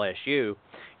or an LSU,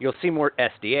 you'll see more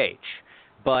SDH.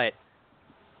 But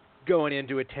going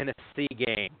into a Tennessee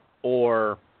game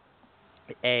or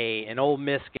an Ole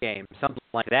Miss game, something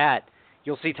like that,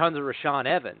 you'll see tons of Rashaan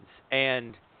Evans.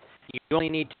 And you only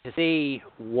need to see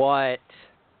what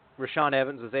Rashaan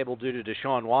Evans was able to do to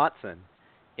Deshaun Watson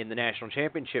in the national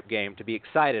championship game to be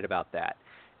excited about that.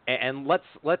 And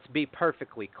let's be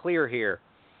perfectly clear here.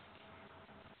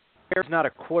 There's not a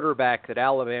quarterback that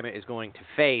Alabama is going to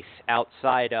face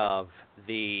outside of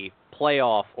the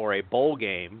playoff or a bowl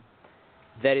game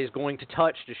that is going to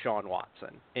touch Deshaun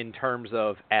Watson in terms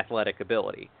of athletic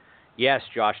ability. Yes,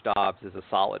 Josh Dobbs is a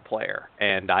solid player,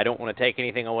 and I don't want to take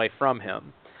anything away from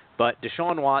him, but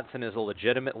Deshaun Watson is a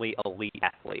legitimately elite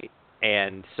athlete.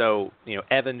 And so,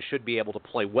 Evans should be able to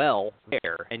play well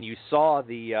there. And you saw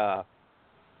the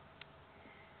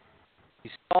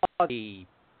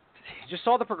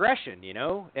progression,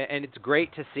 and it's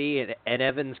great to see an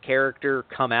Evans character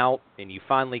come out, and you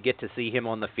finally get to see him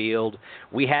on the field.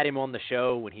 We had him on the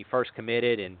show when he first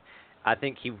committed, and I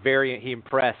think he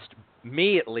impressed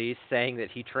me at least, saying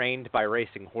that he trained by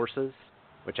racing horses,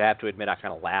 which I have to admit I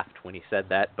kind of laughed when he said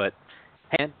that. But,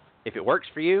 man, if it works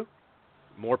for you,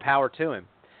 more power to him.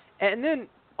 And then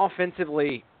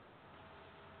offensively,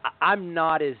 I'm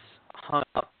not as hung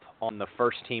up on the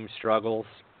first-team struggles.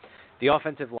 The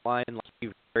offensive line, like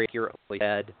you very accurately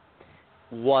said,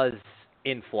 was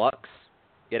in flux.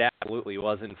 It absolutely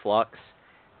was in flux.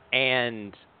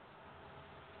 And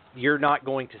you're not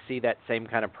going to see that same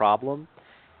kind of problem.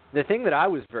 The thing that I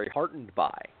was very heartened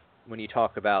by when you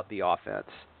talk about the offense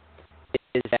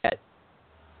is that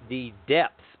the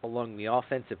depth along the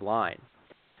offensive line,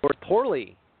 as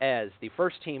poorly as the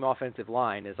first-team offensive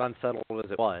line, as unsettled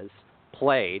as it was,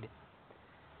 played,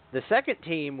 the second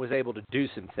team was able to do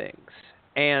some things.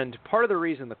 And part of the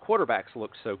reason the quarterbacks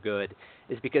looked so good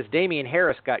is because Damian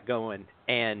Harris got going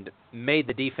and made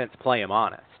the defense play him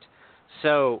honest.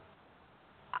 So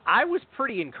I was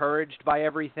pretty encouraged by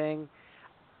everything.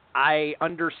 I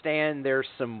understand there's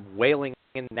some wailing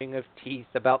and gnashing of teeth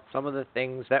about some of the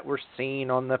things that were seen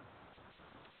on the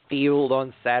field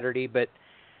on Saturday, but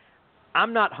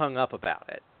I'm not hung up about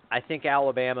it. I think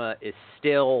Alabama is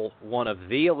still one of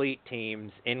the elite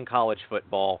teams in college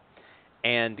football,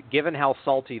 and given how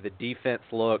salty the defense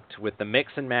looked with the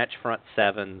mix and match front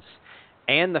sevens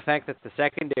and the fact that the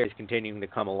secondary is continuing to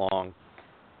come along,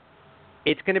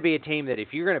 it's going to be a team that if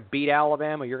you're going to beat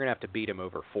Alabama, you're going to have to beat them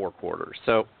over 4 quarters.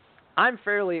 So I'm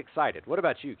fairly excited. What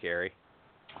about you, Cary?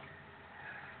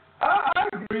 I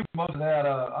agree with most of that.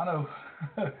 I know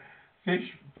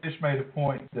Fish made a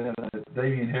point that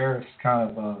Damian Harris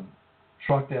kind of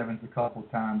trucked Evans a couple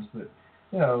of times, but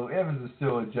you know, Evans is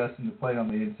still adjusting to play on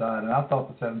the inside, and I thought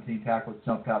the 17 tackles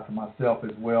jumped out to myself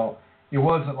as well. It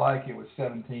wasn't like it was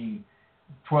 17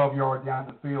 12-yard down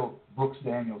the field Brooks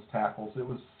Daniels tackles. It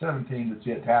was 17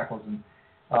 legit tackles, and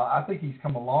I think he's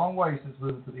come a long way since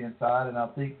moving to the inside, and I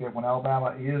think that when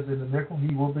Alabama is in the nickel,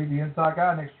 he will be the inside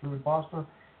guy next to Reuben Foster.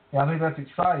 And I think that's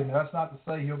exciting. Now, that's not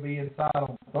to say he'll be inside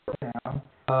on third down.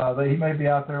 That he may be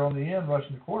out there on the end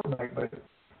rushing the quarterback, but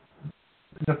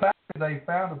the fact that they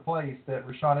found a place that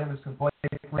Rashaan Evans can play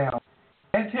around,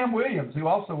 and Tim Williams, who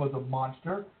also was a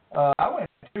monster. I went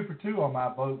 2 for 2 on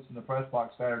my votes in the press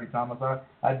box Saturday, Thomas.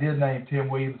 I did name Tim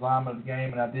Williams lineman of the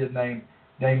game, and I did name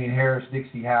Damian Harris,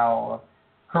 Dixie Howell.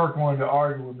 Kirk wanted to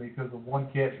argue with me because of one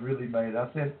catch really made. I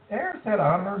said, Harris had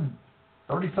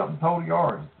 130-something total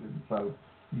yards, and so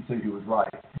you see he was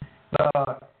right.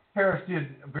 Harris did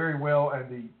very well, and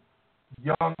the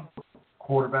young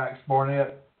quarterbacks,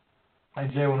 Barnett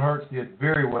and Jalen Hurts, did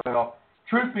very well.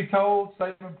 Truth be told,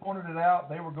 Saban pointed it out,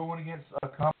 they were going against a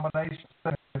combination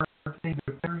of 13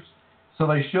 defenders, so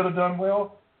they should have done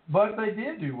well, but they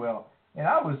did do well. And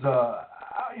I was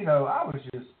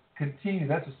just continued.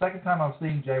 That's the second time I've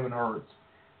seen Jalen Hurts.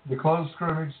 The close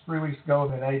scrimmage 3 weeks ago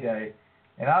and then A-Day,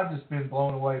 and I've just been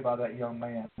blown away by that young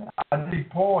man. I think he's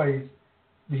poised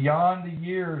beyond the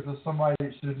years of somebody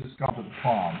that should have just gone to the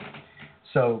prom.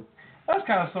 So that's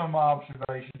kind of some of my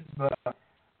observations. But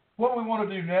what we want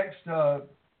to do next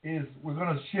is we're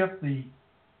going to shift the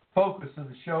focus of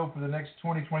the show for the next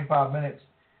 20, 25 minutes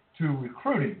to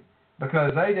recruiting,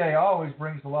 because A-Day always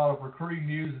brings a lot of recruiting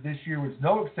news. This year was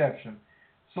no exception.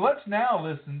 So let's now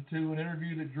listen to an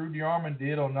interview that Drew DeArmond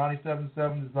did on 97.7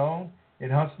 The Zone in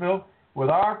Huntsville with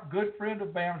our good friend of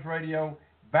BAMS Radio,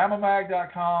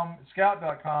 BamaMag.com,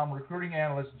 Scout.com recruiting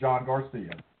analyst John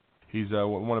Garcia. He's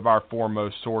one of our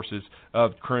foremost sources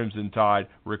of Crimson Tide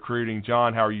recruiting.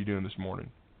 John, how are you doing this morning?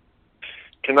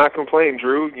 Cannot complain,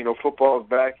 Drew. You know, football is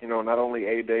back. You know, not only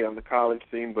A-Day on the college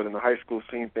scene, but in the high school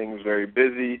scene, things very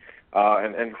busy.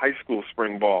 And high school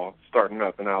spring ball starting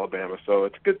up in Alabama. So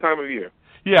it's a good time of year.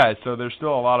 Yeah, so there's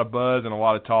still a lot of buzz and a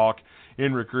lot of talk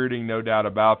in recruiting, no doubt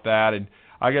about that. And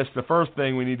I guess the first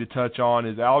thing we need to touch on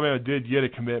is Alabama did get a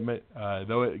commitment,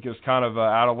 though it was kind of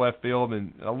out of left field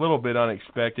and a little bit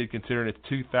unexpected considering it's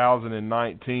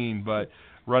 2019. But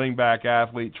running back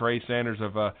athlete Trey Sanders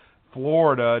of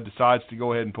Florida decides to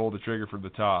go ahead and pull the trigger for the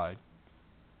Tide.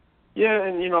 Yeah,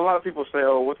 and, you know, a lot of people say,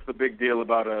 oh, what's the big deal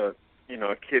about a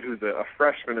kid who's a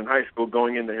freshman in high school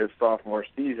going into his sophomore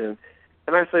season?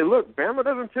 And I say, look, Bama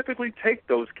doesn't typically take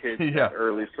those kids that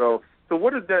early. So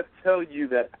what does that tell you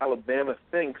that Alabama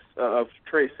thinks of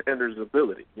Trey Sanders'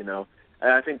 ability, you know?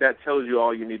 And I think that tells you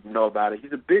all you need to know about it.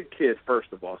 He's a big kid, first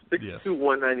of all, 6'2",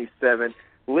 197,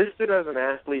 listed as an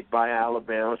athlete by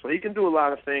Alabama. So he can do a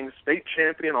lot of things, state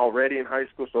champion already in high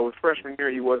school. So his freshman year,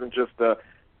 he wasn't just a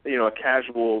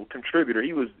casual contributor.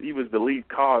 He was the lead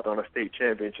cause on a state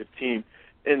championship team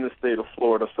in the state of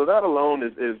Florida. So that alone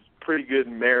is pretty good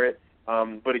merit.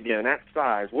 But again, at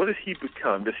size, what does he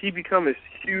become? Does he become this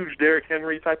huge Derrick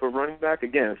Henry type of running back?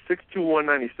 Again, 6'2",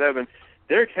 197.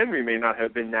 Derrick Henry may not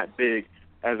have been that big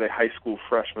as a high school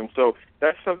freshman. So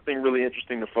that's something really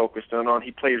interesting to focus on.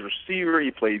 He plays receiver.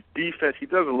 He plays defense. He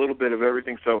does a little bit of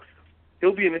everything. So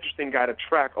he'll be an interesting guy to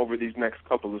track over these next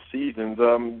couple of seasons.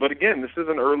 But again, this is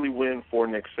an early win for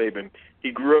Nick Saban.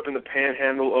 He grew up in the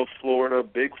panhandle of Florida,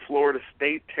 big Florida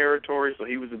State territory, so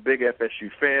he was a big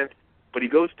FSU fan. But he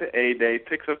goes to A-Day,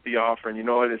 picks up the offer, and you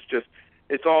know what?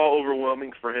 It's all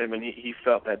overwhelming for him, and he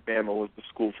felt that Bama was the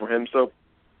school for him. So,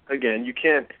 again, you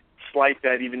can't slight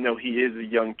that even though he is a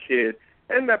young kid,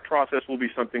 and that process will be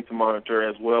something to monitor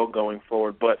as well going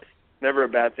forward. But never a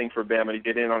bad thing for Bama to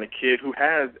get in on a kid who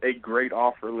has a great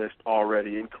offer list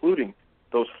already, including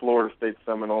those Florida State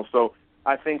Seminoles. So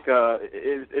I think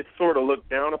it's sort of looked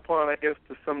down upon, I guess,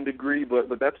 to some degree, but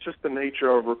that's just the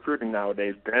nature of recruiting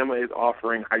nowadays. Bama is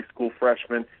offering high school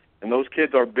freshmen, and those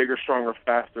kids are bigger, stronger,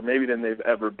 faster, maybe than they've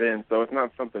ever been. So it's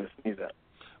not something to sneeze at.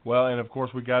 Well, and, of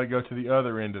course, we got to go to the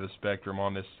other end of the spectrum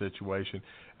on this situation.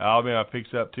 Alabama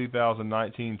picks up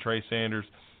 2019 Trey Sanders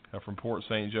from Port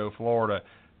St. Joe, Florida,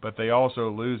 but they also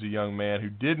lose a young man who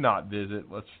did not visit.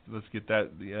 Let's get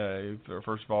that,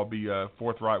 first of all, be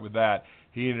forthright with that.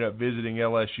 He ended up visiting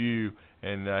LSU,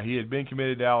 and he had been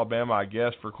committed to Alabama, I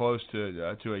guess, for close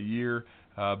to a year,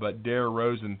 but Dare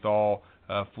Rosenthal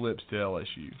flips to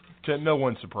LSU. To no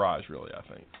one's surprise, really, I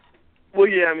think. Well,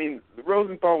 yeah, I mean,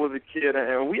 Rosenthal was a kid,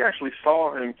 and we actually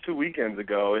saw him 2 weekends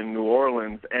ago in New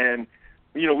Orleans, and,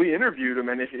 you know, we interviewed him,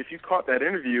 and if you caught that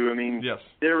interview, I mean, yes,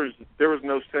 there was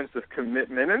no sense of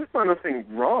commitment, and it's not nothing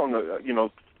wrong, you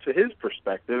know, to his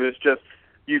perspective. It's just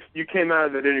you came out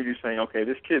of that interview saying, okay,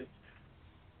 this kid's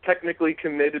technically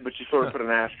committed, but you sort of put an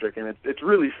asterisk, and it's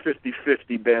really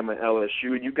 50-50 Bama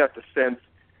LSU, and you got the sense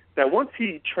that once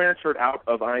he transferred out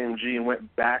of IMG and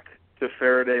went back to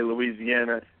Faraday,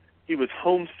 Louisiana, he was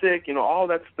homesick, you know, all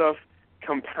that stuff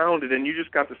compounded, and you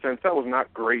just got the sense that was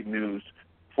not great news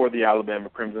for the Alabama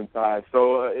Crimson Tide.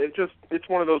 So it's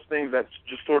one of those things that's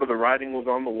just sort of the writing was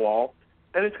on the wall,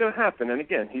 and it's going to happen. And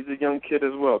again, he's a young kid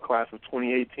as well, class of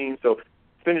 2018, so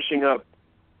finishing up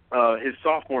his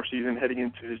sophomore season, heading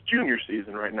into his junior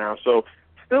season right now. So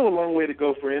still a long way to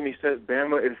go for him. He says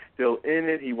Bama is still in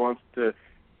it. He wants to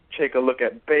take a look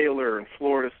at Baylor and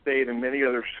Florida State and many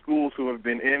other schools who have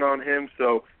been in on him.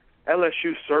 So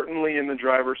LSU certainly in the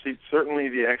driver's seat, certainly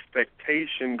the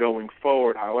expectation going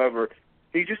forward. However,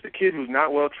 he's just a kid who's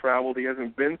not well-traveled. He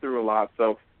hasn't been through a lot,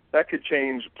 so that could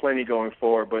change plenty going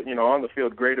forward. But, you know, on the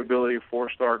field, great ability,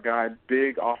 four-star guy,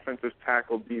 big offensive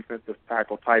tackle, defensive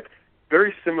tackle type,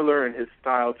 very similar in his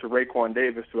style to Raekwon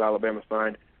Davis, who Alabama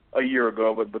signed a year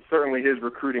ago. But certainly his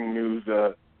recruiting news,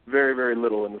 very, very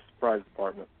little in the surprise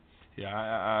department. Yeah,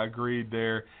 I agreed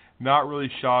there. Not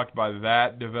really shocked by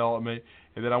that development.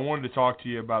 And then I wanted to talk to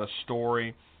you about a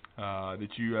story that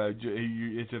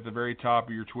it's at the very top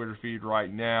of your Twitter feed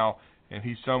right now, and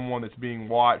he's someone that's being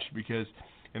watched because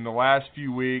in the last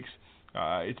few weeks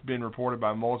it's been reported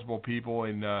by multiple people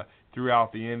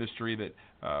throughout the industry that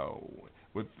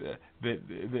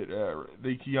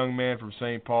the young man from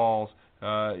St. Paul's,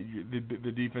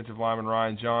 the defensive lineman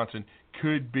Ryan Johnson,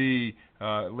 could be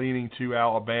leaning to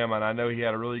Alabama, and I know he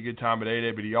had a really good time at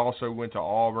A-Day, but he also went to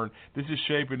Auburn. This is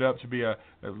shaping up to be it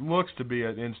looks to be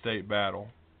an in-state battle.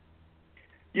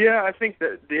 Yeah, I think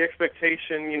that the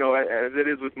expectation, you know, as it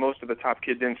is with most of the top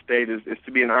kids in state, is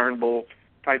to be an Iron Bowl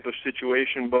type of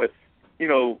situation. But, you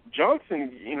know,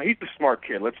 Johnson, you know, he's a smart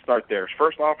kid. Let's start there. His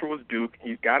first offer was Duke.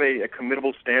 He's got a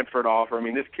committable Stanford offer. I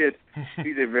mean, this kid,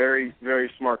 he's a very, very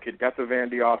smart kid. Got the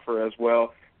Vandy offer as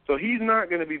well. So he's not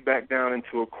going to be backed down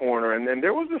into a corner. And then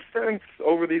there was a sense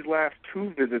over these last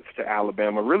two visits to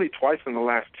Alabama, really twice in the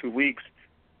last 2 weeks,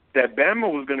 that Bama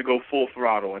was going to go full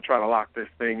throttle and try to lock this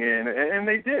thing in, and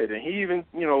they did. And he even,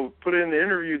 you know, put it in the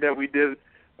interview that we did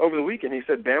over the weekend. He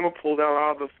said Bama pulled out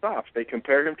all the stops. They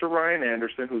compared him to Ryan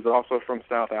Anderson, who's also from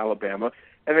South Alabama,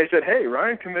 and they said, hey,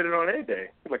 Ryan committed on A-Day.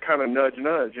 Like kind of nudge, you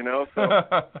know. So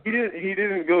he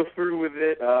didn't go through with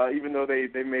it, even though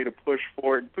they made a push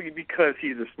for it, because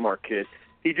he's a smart kid.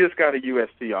 He just got a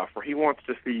USC offer. He wants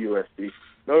to see USC.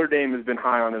 Notre Dame has been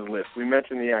high on his list. We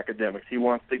mentioned the academics. He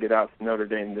wants to get out to Notre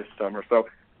Dame this summer. So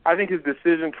I think his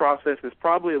decision process is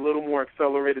probably a little more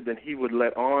accelerated than he would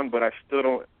let on, but I still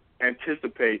don't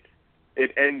anticipate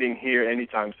it ending here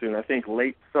anytime soon. I think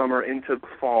late summer into the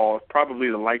fall is probably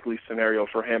the likely scenario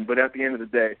for him. But at the end of the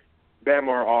day, Bama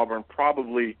or Auburn,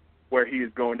 probably where he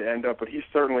is going to end up. But he's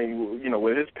certainly, you know,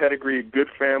 with his pedigree, good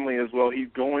family as well, he's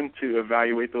going to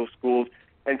evaluate those schools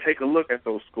and take a look at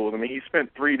those schools. I mean, he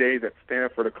spent 3 days at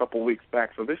Stanford a couple weeks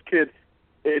back. So this kid,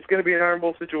 it's going to be an Iron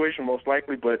Bowl situation most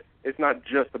likely, but it's not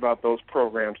just about those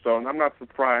programs. So I'm not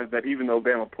surprised that even though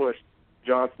Bama pushed,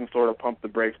 Johnson sort of pumped the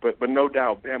brakes. But no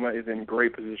doubt, Bama is in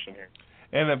great position here.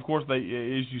 And, of course, they,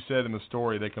 as you said in the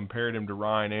story, they compared him to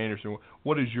Ryan Anderson.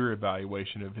 What is your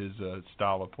evaluation of his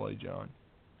style of play, John?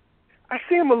 I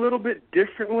see him a little bit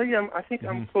differently. I think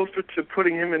I'm closer to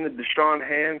putting him in the Deshaun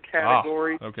Hand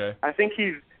category. Okay. I think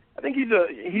he's a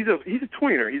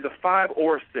tweener. He's a 5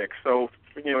 or a 6. So,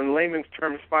 in layman's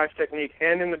terms, 5 technique,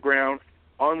 hand in the ground,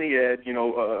 on the edge,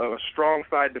 a strong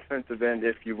side defensive end,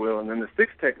 if you will. And then the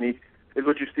 6 technique is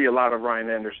what you see a lot of Ryan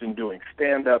Anderson doing,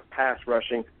 stand-up, pass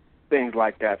rushing, things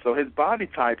like that. So his body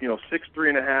type,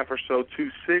 6'3.5" or so,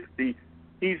 260,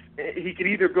 he could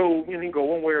either go, he can go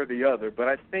one way or the other. But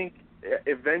I think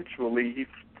eventually he's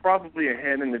probably a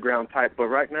hand-in-the-ground type. But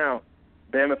right now,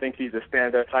 Bama thinks he's a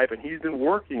stand-up type, and he's been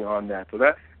working on that. So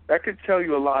that could tell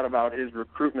you a lot about his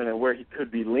recruitment and where he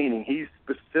could be leaning. He's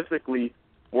specifically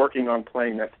working on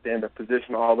playing that stand-up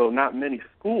position, although not many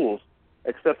schools,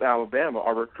 except Alabama,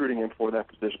 are recruiting him for that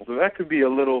position. So that could be a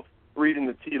little reading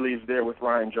the tea leaves there with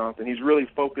Ryan Johnson. He's really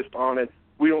focused on it.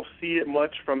 We don't see it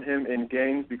much from him in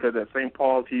games because at St.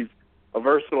 Paul's he's a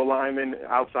versatile lineman,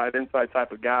 outside, inside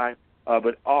type of guy.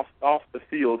 But off the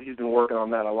field, he's been working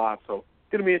on that a lot. So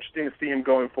it's going to be interesting to see him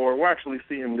going forward. We'll actually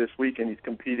see him this weekend. He's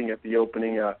competing at the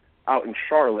opening out in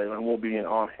Charlotte, and we'll be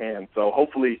on hand. So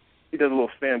hopefully he does a little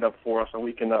stand-up for us, and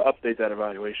we can update that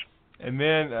evaluation. And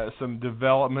then some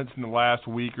developments in the last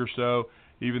week or so,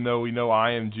 even though we know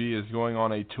IMG is going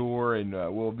on a tour and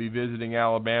will be visiting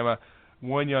Alabama.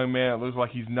 One young man, it looks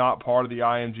like he's not part of the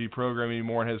IMG program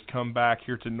anymore and has come back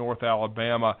here to North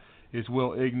Alabama, is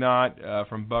Will Ignont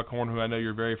from Buckhorn, who I know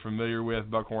you're very familiar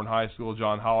with, Buckhorn High School.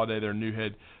 John Holliday, their new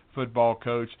head football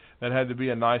coach. That had to be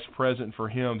a nice present for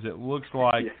him. It looks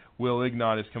like Will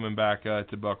Ignont is coming back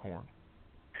to Buckhorn.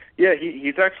 Yeah,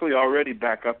 he's actually already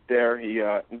back up there.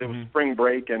 There was spring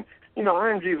break, and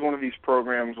IMG is one of these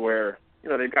programs where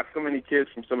they've got so many kids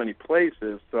from so many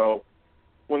places. So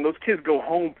when those kids go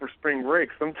home for spring break,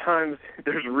 sometimes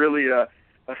there's really a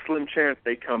slim chance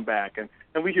they come back, and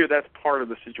we hear that's part of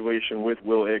the situation with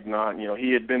Will Ignont.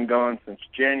 He had been gone since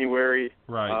January.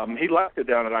 Right. He left it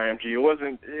down at IMG.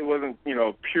 It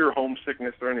wasn't pure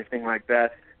homesickness or anything like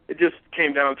that. It just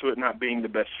came down to it not being the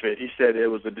best fit. He said it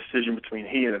was a decision between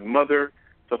he and his mother,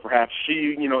 so perhaps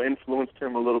she, influenced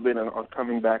him a little bit on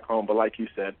coming back home. But like you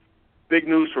said, big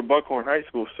news for Buckhorn High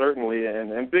School, certainly,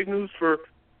 and big news for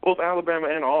both Alabama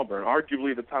and Auburn,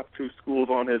 arguably the top 2 schools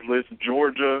on his list.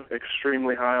 Georgia,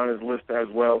 extremely high on his list as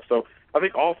well. So I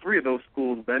think all 3 of those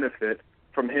schools benefit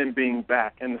from him being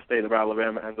back in the state of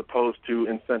Alabama as opposed to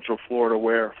in Central Florida,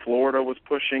 where Florida was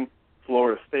pushing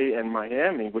Florida State and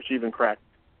Miami, which even cracked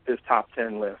his top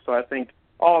 10 list. So I think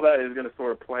all that is going to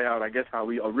sort of play out, I guess, how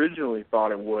we originally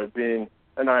thought it would, being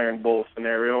an Iron Bowl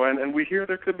scenario. And we hear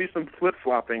there could be some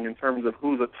flip-flopping in terms of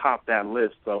who's atop that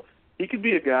list. So he could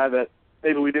be a guy that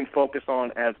maybe we didn't focus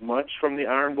on as much from the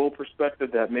Iron Bowl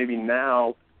perspective, that maybe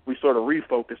now we sort of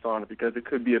refocus on it because it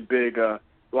could be a big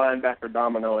linebacker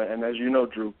domino. And as you know,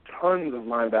 Drew, tons of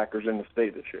linebackers in the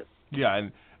state this year. Yeah,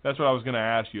 and that's what I was going to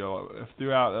ask you.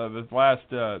 Throughout the last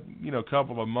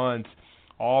couple of months,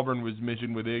 Auburn was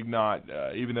mentioned with Ignont,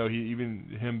 even though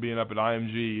him being up at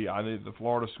IMG, I think the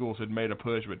Florida schools had made a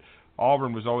push, but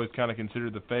Auburn was always kind of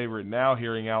considered the favorite. Now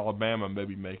hearing Alabama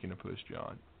maybe making a push,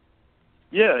 John.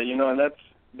 Yeah, and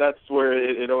that's where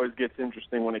it always gets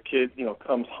interesting when a kid,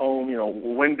 comes home.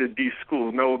 When did these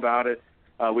schools know about it?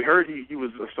 We heard he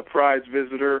was a surprise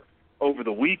visitor over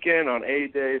the weekend on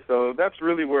A-Day, so that's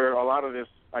really where a lot of this,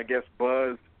 I guess,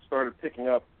 buzz started picking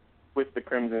up with the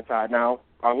Crimson Tide. Now,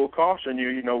 I will caution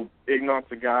you,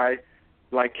 Ignont's a guy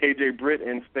like KJ Britt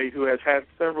in state who has had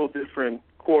several different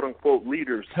quote-unquote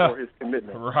leaders for his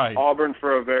commitment. Right. Auburn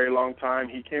for a very long time.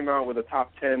 He came out with a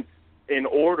top 10 in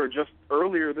order just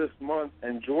earlier this month,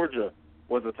 and Georgia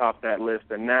was atop that list.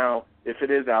 And now, if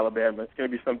it is Alabama, it's going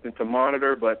to be something to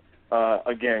monitor. But,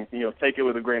 again, take it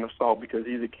with a grain of salt because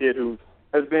he's a kid who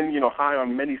has been, high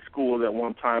on many schools at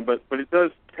one time. But it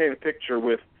does paint a picture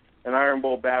with an Iron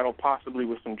Bowl battle, possibly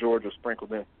with some Georgia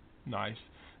sprinkled in. Nice.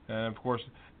 And, of course,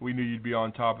 we knew you'd be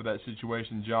on top of that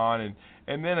situation, John.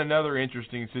 And then another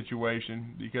interesting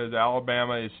situation because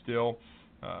Alabama is still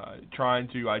trying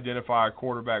to identify a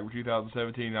quarterback for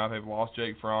 2017. Now they've lost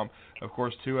Jake Fromm. Of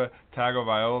course, Tua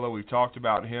Tagovailoa, we've talked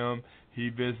about him. He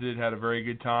visited, had a very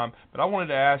good time. But I wanted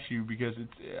to ask you because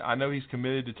I know he's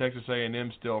committed to Texas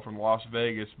A&M still from Las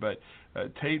Vegas, but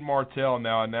Tate Martell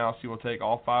now announced he will take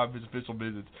all 5 of his official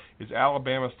visits. Is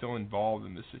Alabama still involved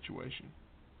in this situation?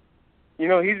 He's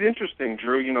interesting,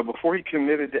 Drew. Before he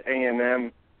committed to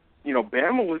A&M,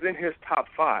 Bama was in his top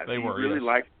 5. They were,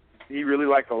 He really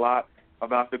liked a lot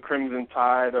about the Crimson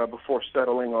Tide before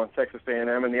settling on Texas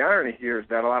A&M. And the irony here is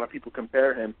that a lot of people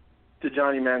compare him to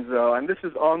Johnny Manziel, and this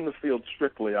is on the field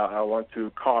strictly. I want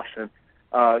to caution,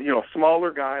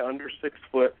 smaller guy, under 6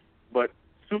 foot, but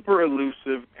super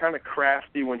elusive, kind of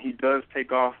crafty when he does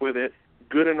take off with it,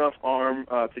 good enough arm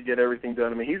to get everything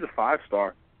done. I mean, he's a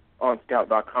 5-star on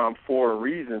Scout.com for a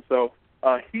reason. So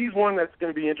he's one that's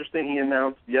going to be interesting. He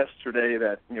announced yesterday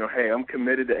that, hey, I'm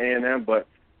committed to A&M, but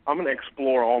I'm going to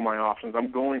explore all my options.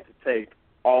 I'm going to take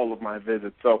all of my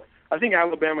visits. So I think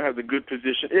Alabama has a good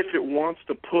position if it wants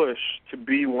to push to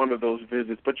be one of those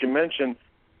visits. But you mentioned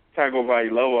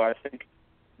Tagovailoa. I think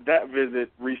that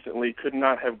visit recently could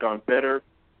not have gone better.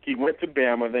 He went to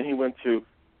Bama, then he went to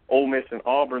Ole Miss and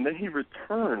Auburn, then he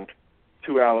returned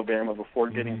to Alabama before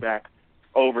getting back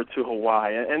over to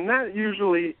Hawaii. And that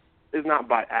usually is not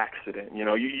by accident.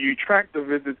 You track the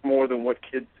visits more than what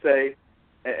kids say.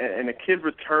 And a kid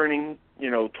returning,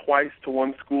 twice to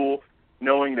one school,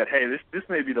 knowing that, hey, this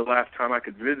may be the last time I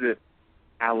could visit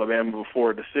Alabama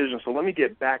before a decision, so let me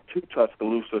get back to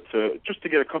Tuscaloosa just to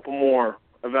get a couple more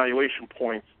evaluation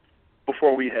points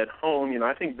before we head home.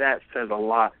 I think that says a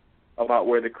lot about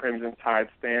where the Crimson Tide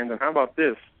stands. And how about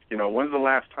this? When's the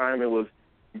last time it was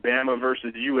Bama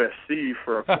versus USC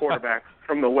for a quarterback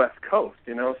from the West Coast?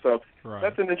 So right.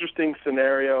 That's an interesting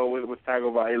scenario with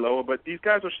Tagovailoa. But these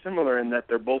guys are similar in that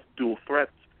they're both dual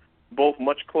threats, both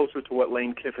much closer to what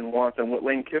Lane Kiffin wants and what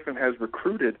Lane Kiffin has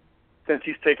recruited since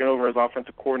he's taken over as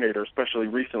offensive coordinator, especially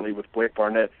recently with Blake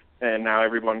Barnett, and now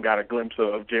everyone got a glimpse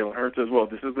of Jalen Hurts as well.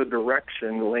 This is the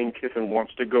direction Lane Kiffin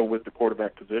wants to go with the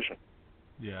quarterback position.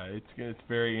 Yeah, it's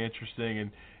very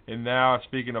interesting. And now,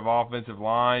 speaking of offensive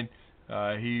line,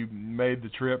 he made the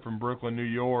trip from Brooklyn, New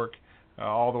York,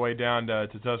 all the way down to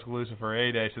Tuscaloosa for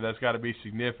A-Day, so that's got to be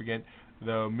significant,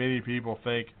 though many people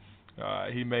think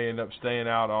he may end up staying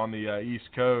out on the East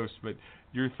Coast. But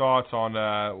your thoughts on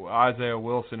Isaiah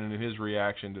Wilson and his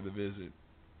reaction to the visit?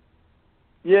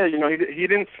 Yeah, he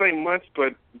didn't say much,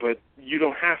 but you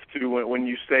don't have to when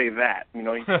you say that. He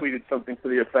tweeted something to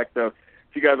the effect of,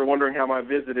 if you guys are wondering how my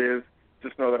visit is,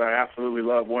 just know that I absolutely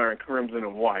love wearing crimson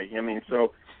and white.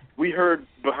 So we heard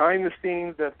behind the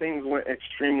scenes that things went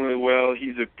extremely well.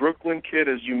 He's a Brooklyn kid,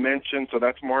 as you mentioned, so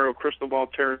that's Mario Cristobal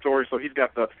territory. So he's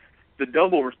got the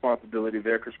double responsibility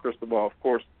there, because Cristobal, of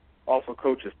course, also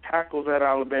coaches tackles at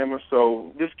Alabama.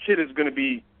 So this kid is going to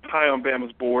be high on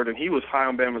Bama's board, and he was high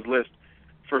on Bama's list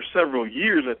for several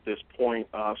years at this point.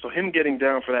 So him getting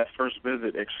down for that first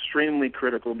visit, extremely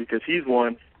critical, because he's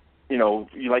one,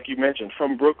 like you mentioned,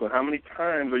 from Brooklyn. How many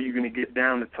times are you going to get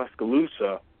down to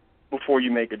Tuscaloosa before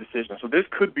you make a decision? So this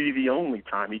could be the only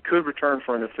time. He could return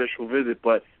for an official visit,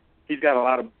 but he's got a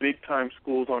lot of big-time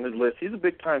schools on his list. He's a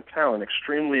big-time talent,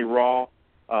 extremely raw,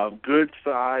 good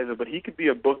size, but he could be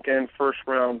a bookend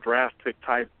first-round draft pick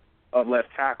type of left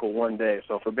tackle one day.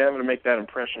 So for Bama to make that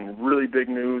impression, really big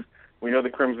news. We know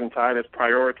the Crimson Tide has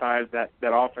prioritized that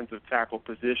offensive tackle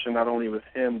position, not only with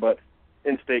him, but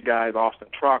in-state guys, Austin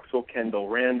Troxell, Kendall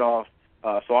Randolph.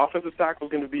 So offensive tackle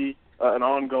is going to be an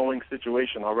ongoing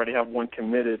situation. Already have one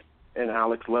committed in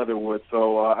Alex Leatherwood.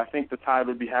 So I think the Tide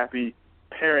would be happy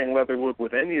pairing Leatherwood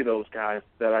with any of those guys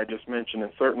that I just mentioned,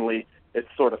 and certainly it's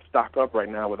sort of stocked up right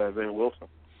now with Isaiah Wilson.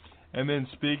 And then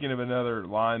speaking of another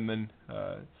lineman,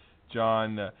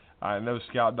 John, I know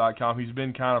Scout.com, he's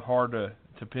been kind of hard to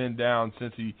pin down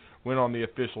since he went on the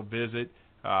official visit.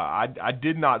 I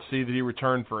did not see that he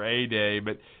returned for A-Day,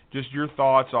 but just your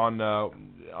thoughts on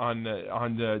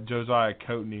Josiah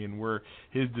Coatney and where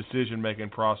his decision-making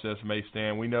process may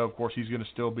stand. We know, of course, he's going to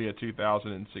still be a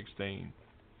 2016.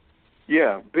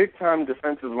 Yeah, big-time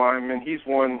defensive lineman. He's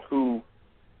one who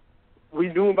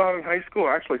we knew about in high school.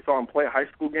 I actually saw him play a high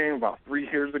school game about 3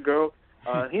 years ago.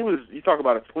 You talk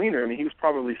about a tweener. I mean, he was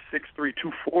probably 6'3",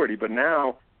 240, but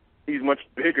now he's much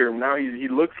bigger. Now he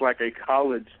looks like a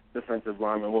college defensive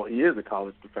lineman. Well, he is a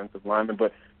college defensive lineman,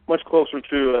 but much closer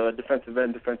to a defensive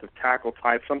end, defensive tackle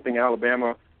type, something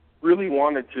Alabama really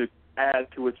wanted to add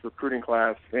to its recruiting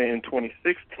class in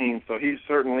 2016. So he's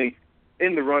certainly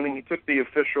in the running. He took the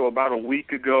official about a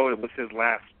week ago. It was his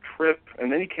last trip,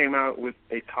 and then he came out with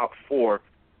a top 4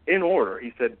 in order.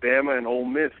 He said Bama and Ole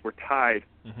Miss were tied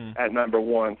at number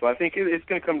 1. So I think it's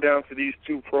going to come down to these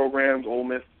two programs. Ole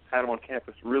Miss had him on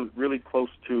campus really close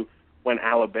to when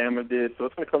Alabama did. So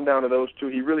it's going to come down to those two.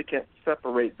 He really can't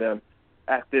separate them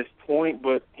at this point,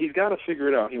 but he's got to figure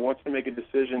it out. He wants to make a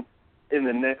decision in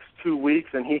the next 2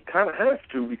 weeks, and he kind of has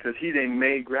to because he's a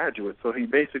May graduate. So he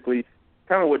basically,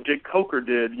 kind of what Jake Coker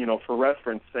did, for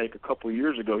reference sake, a couple of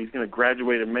years ago. He's going to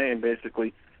graduate in May and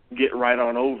basically get right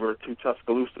on over to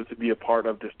Tuscaloosa to be a part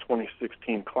of this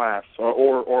 2016 class,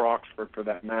 or Oxford for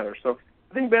that matter. So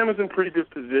I think Bama's in pretty good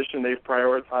position. They've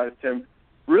prioritized him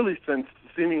really since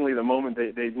seemingly the moment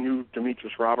they knew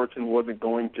Demetrius Robertson wasn't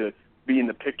going to be in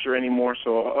the picture anymore.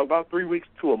 So about 3 weeks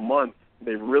to a month,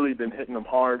 they've really been hitting him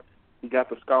hard. He got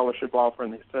the scholarship offer,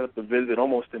 and they set up the visit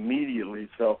almost immediately.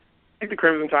 So I think the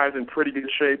Crimson Tide's in pretty good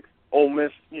shape. Ole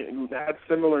Miss had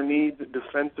similar needs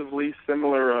defensively,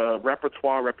 similar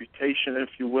repertoire, reputation, if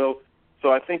you will.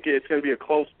 So I think it's going to be a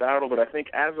close battle, but I think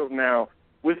as of now,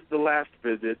 with the last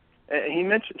visit, and he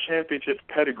mentioned championship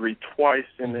pedigree twice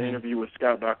in the interview with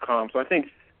Scout.com, so I think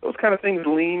those kind of things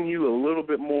lean you a little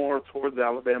bit more towards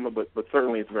Alabama, but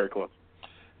certainly it's very close.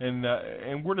 And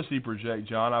where does he project,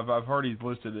 John? I've heard he's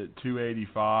listed at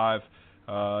 285.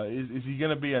 Is he going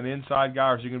to be an inside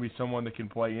guy, or is he going to be someone that can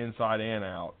play inside and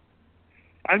out?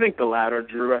 I think the latter,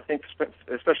 Drew. I think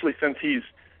especially since he's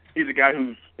a guy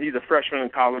he's a freshman in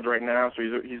college right now, so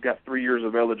he's got 3 years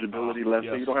of eligibility left.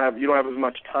 Yes. So you don't have as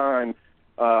much time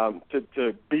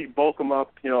to bulk him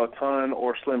up, a ton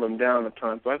or slim him down a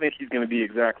ton. So I think he's going to be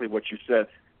exactly what you said,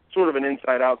 sort of an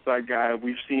inside-outside guy.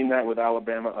 We've seen that with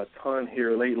Alabama a ton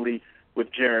here lately with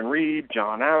Jaron Reed,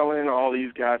 John Allen, all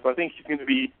these guys. So I think he's going to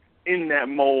be in that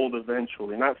mold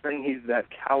eventually. Not saying he's that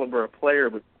caliber of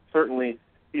player, but certainly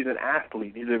he's an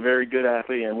athlete. He's a very good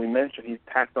athlete, and we mentioned he's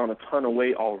packed on a ton of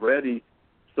weight already.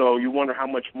 So you wonder how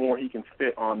much more he can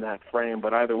fit on that frame.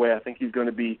 But either way, I think he's going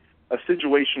to be a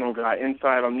situational guy,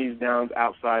 inside on these downs,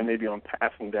 outside maybe on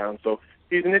passing downs. So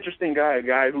he's an interesting guy, a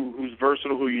guy who's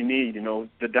versatile, who you need.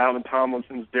 The Dalvin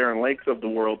Tomlinsons, Darren Lakes of the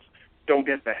world don't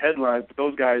get the headlines, but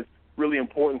those guys really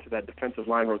important to that defensive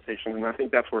line rotation, and I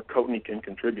think that's where Coatney can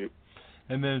contribute.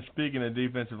 And then speaking of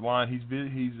defensive line, he's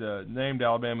named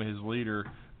Alabama his leader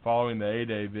following the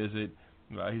A-Day visit.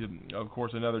 He's, of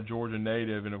course, another Georgia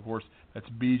native, and, of course, that's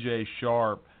B.J.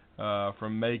 Sharp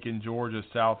from Macon, Georgia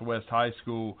Southwest High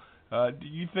School. Do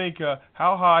you think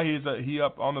how high is he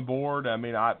up on the board? I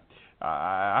mean, I've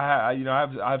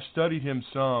studied him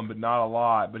some, but not a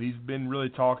lot. But he's been really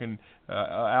talking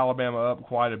Alabama up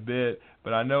quite a bit.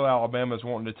 But I know Alabama's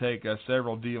wanting to take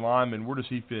several D linemen. Where does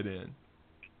he fit in?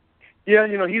 Yeah,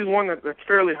 he's one that's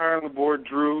fairly high on the board,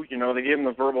 Drew. They gave him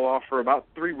the verbal offer about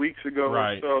 3 weeks ago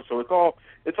right. or so. So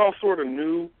it's all sort of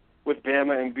new with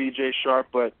Bama and B.J. Sharp,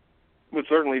 but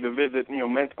certainly the visit,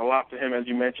 meant a lot to him. As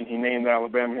you mentioned, he named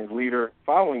Alabama his leader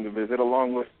following the visit,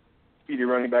 along with speedy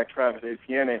running back Travis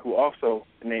Etienne, who also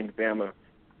named Bama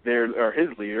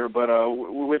his leader. But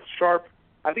with Sharp,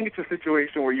 I think it's a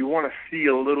situation where you want to see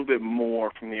a little bit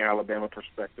more from the Alabama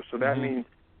perspective. So that means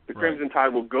the Crimson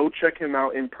Tide will go check him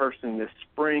out in person this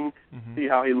spring, see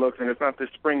how he looks. And if not this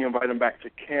spring, invite him back to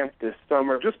camp this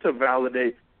summer just to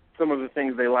validate some of the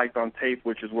things they liked on tape,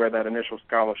 which is where that initial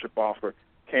scholarship offer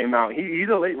came out. He's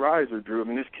a late riser, Drew. I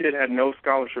mean, this kid had no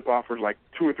scholarship offers like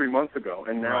 2 or 3 months ago,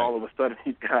 and now all of a sudden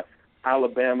he's got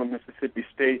Alabama, Mississippi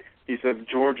State. He says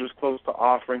Georgia's close to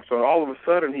offering. So all of a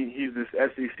sudden he's this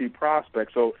SEC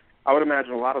prospect. So I would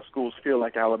imagine a lot of schools feel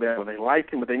like Alabama. They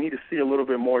like him, but they need to see a little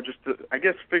bit more just to, I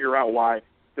guess, figure out why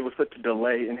there was such a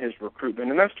delay in his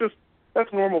recruitment. And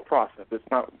that's normal process. It's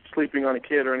not sleeping on a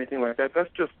kid or anything like that.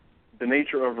 That's just the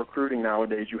nature of recruiting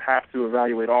nowadays. You have to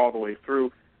evaluate all the way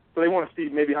through. So they want to see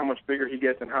maybe how much bigger he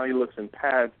gets and how he looks in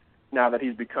pads now that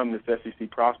he's become this SEC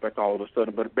prospect all of a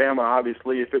sudden. But Bama,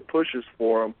 obviously, if it pushes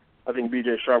for him, I think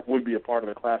B.J. Sharp would be a part of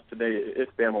the class today if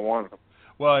Bama wanted him.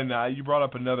 Well, and you brought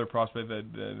up another prospect,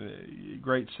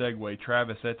 great segue,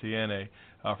 Travis Etienne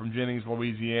from Jennings,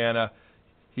 Louisiana.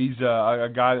 He's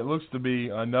a guy that looks to be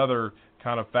another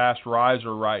kind of fast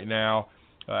riser right now.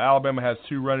 Alabama has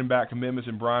 2 running back commitments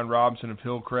in Brian Robinson of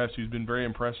Hillcrest, who's been very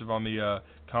impressive on the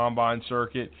combine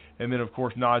circuit. And then, of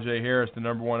course, Najee Harris, the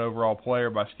number 1 overall player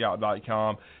by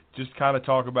Scout.com. Just kind of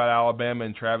talk about Alabama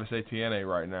and Travis Etienne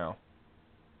right now.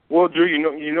 Well, Drew,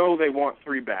 you know they want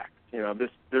 3 backs.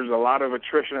 There's a lot of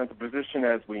attrition at the position,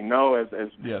 as we know, as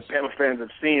yes. Bama fans have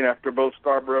seen after both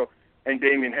Scarborough and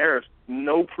Damian Harris.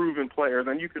 No proven players,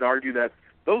 and you could argue that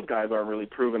those guys aren't really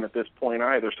proven at this point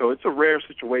either. So it's a rare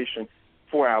situation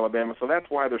for Alabama. So that's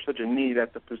why there's such a need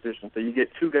at the position. So you get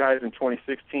 2 guys in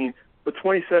 2016, but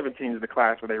 2017 is the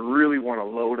class where they really want to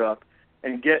load up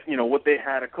and get, what they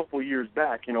had a couple years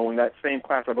back. In that same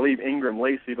class, I believe Ingram,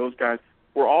 Lacey, those guys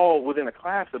were all within a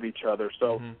class of each other.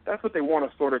 So that's what they want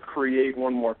to sort of create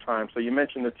one more time. So you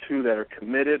mentioned the 2 that are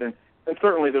committed, and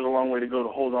certainly there's a long way to go to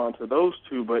hold on to those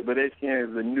 2, but Etienne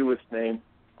is the newest name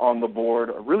on the board,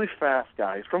 a really fast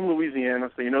guy. He's from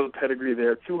Louisiana, so you know the pedigree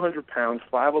there, 200 pounds,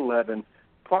 5'11",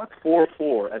 clocked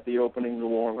 4.4 at the opening New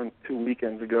Orleans 2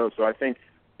 weekends ago. So I think,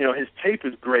 his tape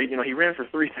is great. He ran for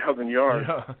 3,000 yards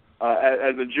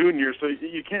as a junior, so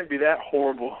you can't be that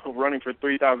horrible running for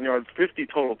 3,000 yards, 50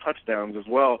 total touchdowns as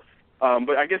well.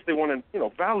 But I guess they want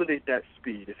to, validate that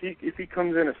speed. If he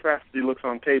comes in as fast as he looks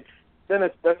on tape, then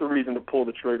that's a reason to pull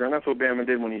the trigger, and that's what Bama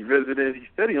did when he visited. He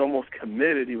said he almost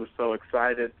committed. He was so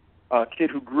excited. a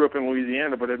kid who grew up in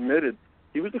Louisiana but admitted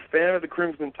he was a fan of the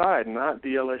Crimson Tide, not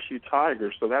the LSU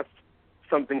Tigers. So that's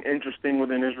something interesting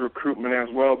within his recruitment as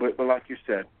well. But like you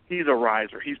said, he's a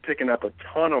riser. He's picking up a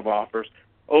ton of offers,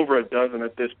 over a dozen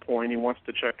at this point. He wants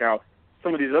to check out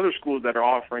some of these other schools that are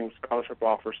offering scholarship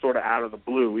offers sort of out of the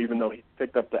blue, even though he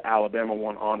picked up the Alabama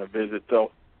one on a visit.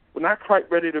 So we're not quite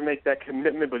ready to make that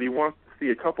commitment, but he wants to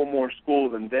see a couple more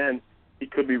schools, and then he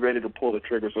could be ready to pull the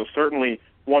trigger. So certainly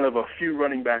one of a few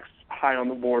running backs high on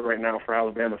the board right now for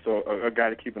Alabama, so a guy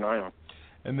to keep an eye on.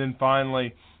 And then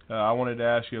finally, I wanted to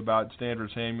ask you about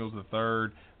Stanford Samuels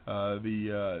III,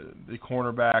 the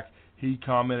cornerback. He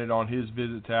commented on his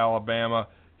visit to Alabama.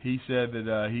 He said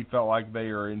that he felt like they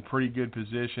are in pretty good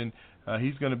position.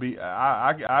 He's going to be.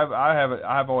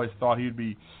 I've always thought he'd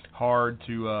be hard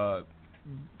to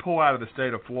pull out of the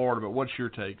state of Florida. But what's your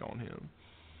take on him?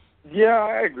 Yeah,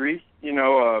 I agree. You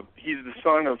know, he's the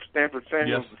son of Stanford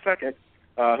Samuels II,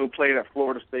 who played at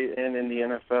Florida State and in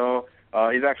the NFL.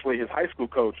 He's actually his high school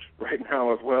coach right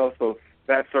now as well, so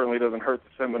that certainly doesn't hurt the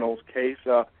Seminoles' case.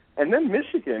 And then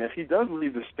Michigan, if he does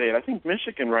leave the state, I think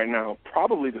Michigan right now,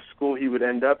 probably the school he would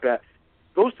end up at,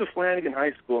 goes to Flanagan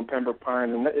High School in Pembroke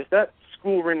Pines. And if that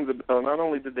school rings the bell, not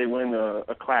only did they win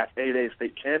a Class 8A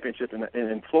state championship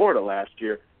in Florida last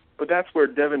year, but that's where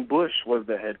Devin Bush was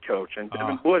the head coach. And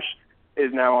Devin Bush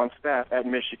is now on staff at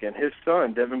Michigan. His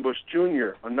son, Devin Bush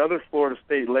Jr., another Florida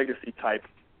State legacy type,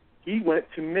 he went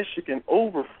to Michigan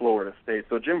over Florida State.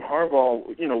 So Jim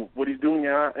Harbaugh, you know, what he's doing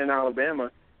in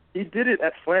Alabama, he did it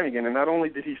at Flanagan. And not only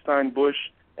did he sign Bush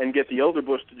and get the elder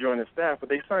Bush to join his staff, but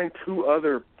they signed two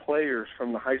other players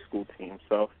from the high school team.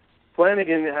 So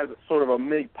Flanagan has sort of a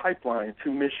big pipeline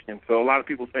to Michigan. So a lot of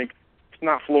people think it's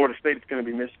not Florida State, it's going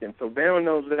to be Michigan. So Bama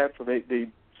knows that, so they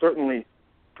certainly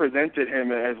presented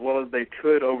him as well as they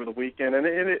could over the weekend, and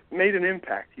it made an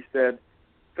impact. He said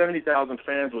 70,000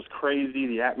 fans was crazy,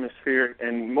 the atmosphere,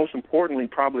 and most importantly,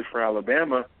 probably for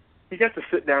Alabama, he got to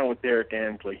sit down with Derek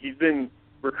Ansley. He's been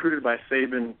recruited by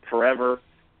Saban forever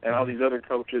and all these other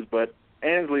coaches, but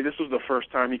Ansley, this was the first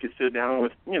time he could sit down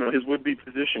with, you know, his would-be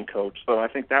position coach. So I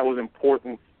think that was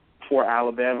important for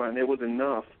Alabama, and it was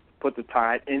enough to put the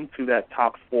Tide into that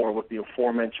top four with the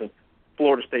aforementioned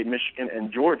Florida State, Michigan,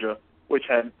 and Georgia, which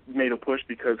had made a push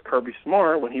because Kirby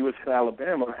Smart, when he was at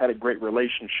Alabama, had a great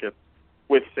relationship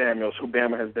with Samuels, who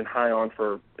Bama has been high on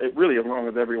for really as long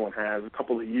as everyone has, a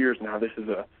couple of years now. This is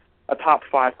a top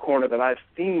five corner that I've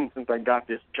seen since I got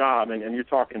this job, and you're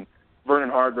talking Vernon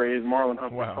Hargraves, Marlon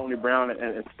Humphrey, Tony Brown,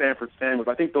 and Stanford Samuels.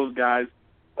 I think those guys,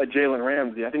 Jalen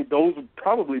Ramsey, I think those would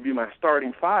probably be my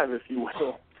starting five, if you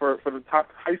will, for the top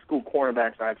high school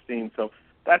cornerbacks I've seen. So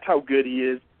that's how good he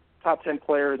is. Top 10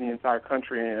 player in the entire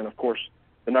country, and, of course,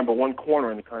 the number one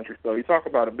corner in the country. So you talk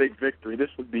about a big victory. This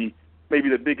would be maybe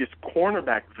the biggest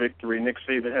cornerback victory Nick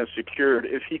Saban has secured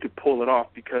if he could pull it off,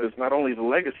 because not only the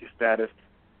legacy status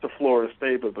to Florida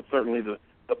State, but certainly the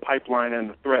pipeline and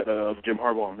the threat of Jim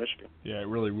Harbaugh in Michigan. Yeah, it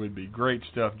really would be. Great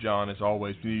stuff, John, as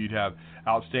always. You'd have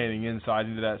outstanding insight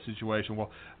into that situation. Well,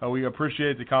 we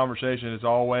appreciate the conversation, as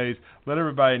always. Let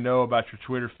everybody know about your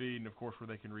Twitter feed and, of course, where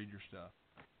they can read your stuff.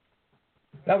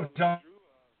 That was John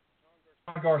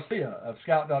Garcia of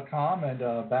Scout.com and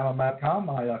BamaMag.com,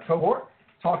 my cohort,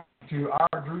 talking to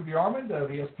our Drew DeArmond of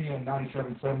ESPN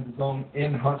 97.7 Zone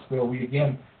in Huntsville. We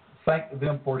again thank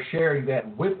them for sharing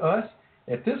that with us.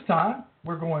 At this time,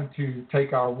 we're going to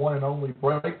take our one and only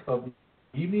break of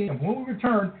the evening, and when we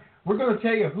return, we're going to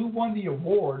tell you who won the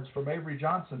awards from Avery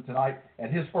Johnson tonight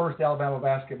at his first Alabama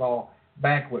basketball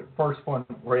banquet, first one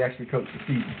where he actually coached the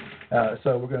season.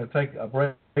 So we're going to take a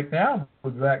break now.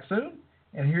 We'll be back soon.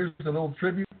 And here's a little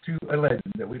tribute to a legend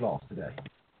that we lost today.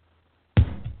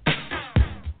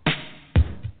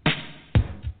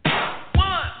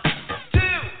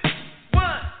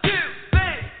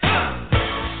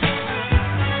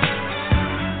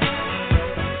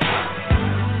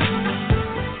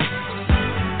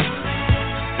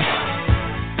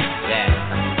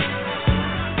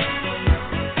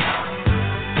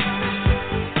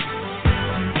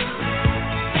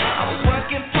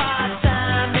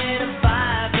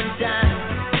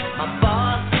 My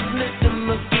boss is Mr.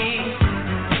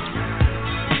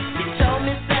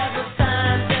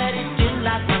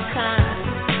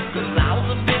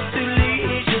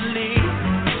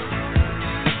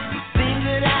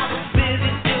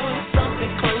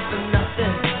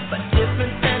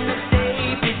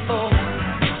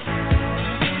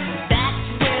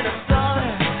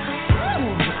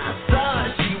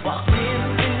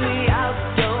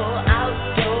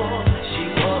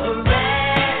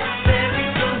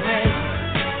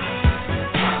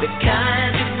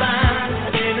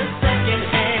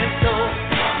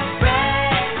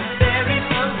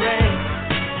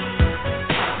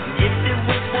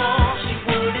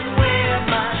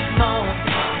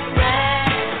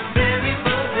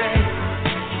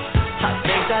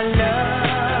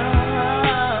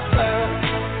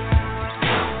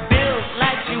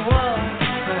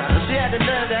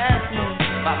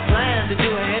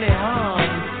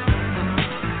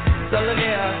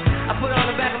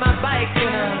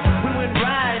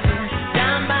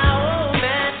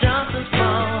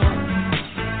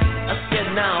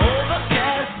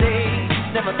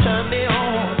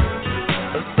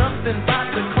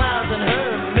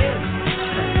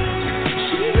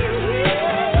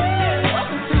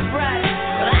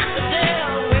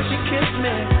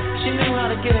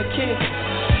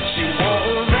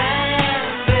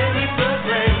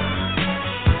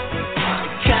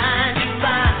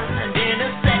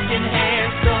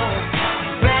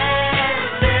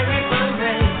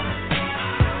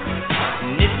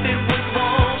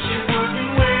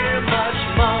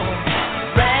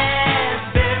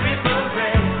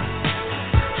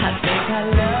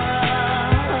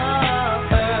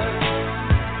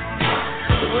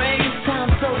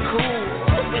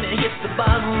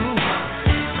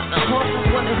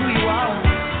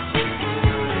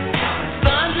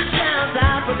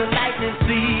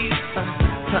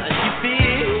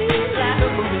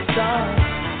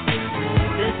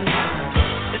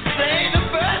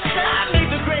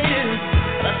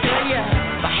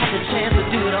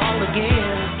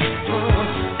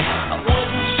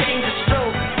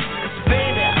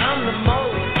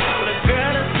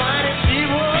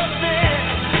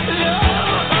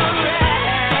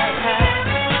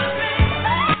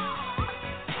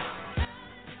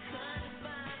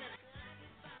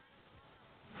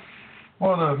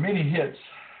 one of the many hits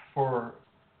for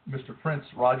Mr. Prince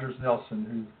Rogers Nelson,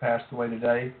 who passed away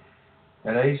today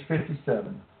at age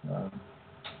 57.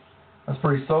 That's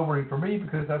pretty sobering for me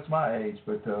because that's my age,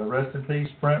 but rest in peace,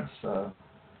 Prince.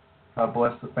 God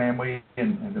bless the family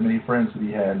and the many friends that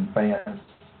he had and fans.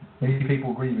 Many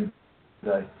people grieving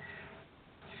today.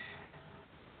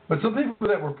 But some people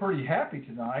that were pretty happy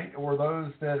tonight were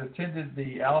those that attended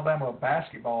the Alabama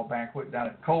basketball banquet down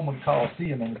at Coleman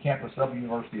Coliseum on the campus of the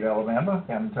University of Alabama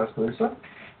down in Tuscaloosa.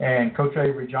 And Coach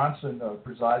Avery Johnson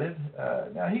presided.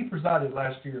 Now, he presided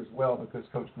last year as well because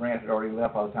Coach Grant had already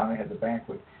left by the time they had the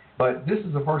banquet. But this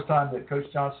is the first time that Coach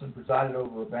Johnson presided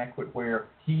over a banquet where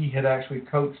he had actually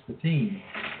coached the team.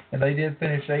 And they did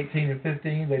finish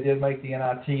 18-15. They did make the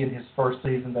NIT in his first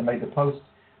season. They made the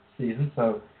postseason.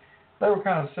 So they were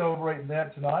kind of celebrating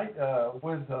that tonight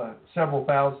with several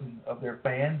thousand of their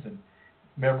fans and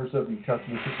members of the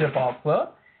Tuscaloosa Tip-Off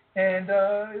Club. And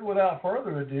without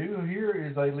further ado, here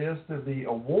is a list of the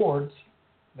awards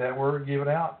that were given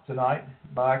out tonight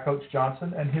by Coach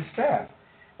Johnson and his staff.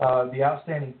 The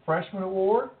Outstanding Freshman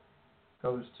Award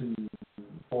goes to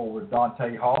forward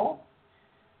Dante Hall.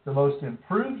 The Most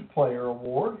Improved Player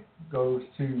Award goes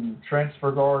to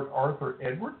transfer guard Arthur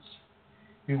Edwards,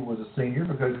 who was a senior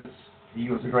because he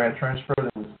was a grad transfer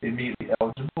that was immediately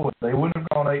eligible. They wouldn't have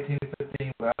gone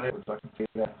 18-15 without Edwards. I can say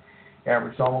that.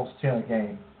 Averaged almost 10 a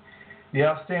game. The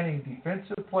Outstanding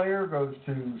Defensive Player goes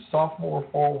to sophomore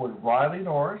forward Riley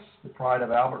Norris, the pride of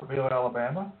Albertville,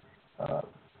 Alabama.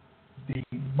 The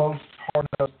most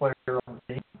hard-nosed player on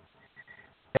the team.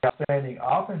 The Outstanding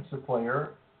Offensive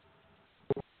Player,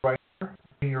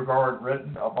 senior guard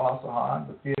Retin Abasahan,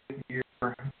 the fifth-year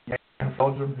young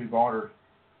Belgium, who garnered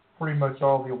pretty much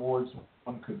all the awards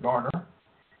one could garner.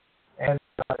 And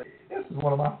this is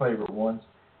one of my favorite ones,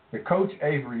 the Coach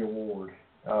Avery Award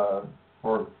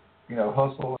for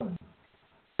hustle and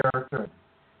character and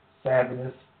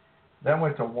savviness. That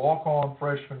went to walk-on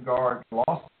freshman guard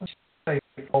Lawson State.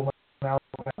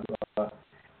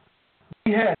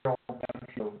 He had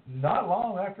not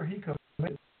long after he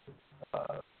committed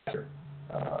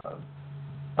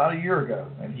about a year ago,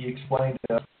 and he explained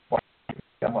to us why he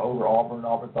came over Auburn.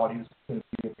 Auburn thought he was going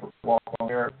to be a walk on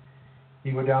there.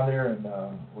 He went down there and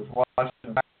was watching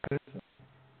the practice. And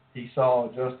he saw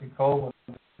Justin Coleman.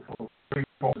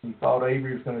 He thought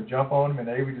Avery was going to jump on him, and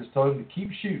Avery just told him to keep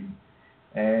shooting.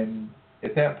 And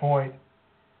at that point,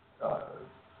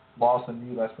 Lawson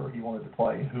knew that's where he wanted to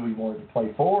play and who he wanted to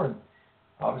play for. And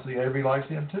obviously, Avery likes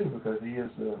him too because he is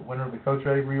the winner of the Coach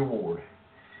Avery Award.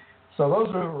 So those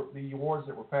are the awards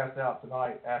that were passed out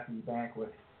tonight at the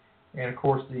banquet. And, of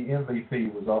course, the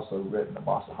MVP was also Retin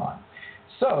Abasahan.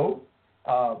 So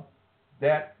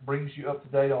that brings you up to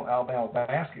date on Alabama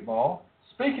basketball.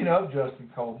 Speaking of Justin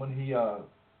Coleman, he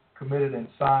committed and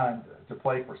signed to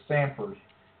play for Sanford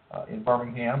in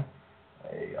Birmingham,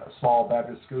 a small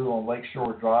Baptist school on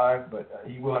Lakeshore Drive, but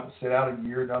he will have to sit out a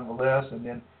year nonetheless, and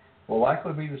then will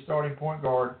likely be the starting point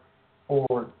guard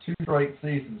for 2 straight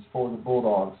seasons for the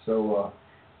Bulldogs. So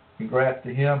congrats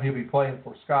to him. He'll be playing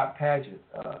for Scott Padgett,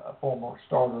 a former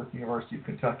starter at the University of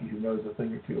Kentucky who knows a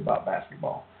thing or two about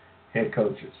basketball, head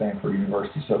coach at Sanford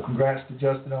University. So congrats to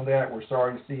Justin on that. We're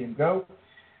sorry to see him go,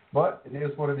 but it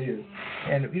is what it is.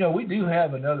 And, we do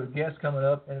have another guest coming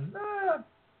up in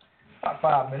about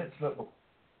 5 minutes, but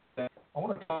I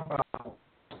want to talk about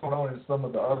what's going on in some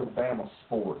of the other Bama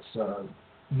sports,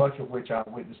 much of which I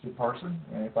witnessed in person.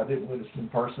 And if I didn't witness it in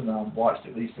person, I watched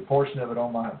at least a portion of it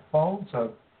on my phone.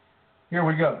 So here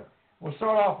we go. We'll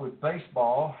start off with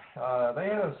baseball. They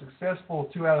had a successful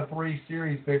 2-out-of-3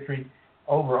 series victory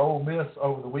over Ole Miss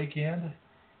over the weekend.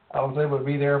 I was able to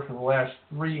be there for the last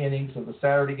 3 innings of the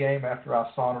Saturday game after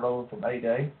I sauntered over from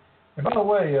A-Day. And by the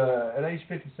way, at age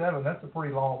 57, that's a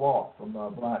pretty long walk from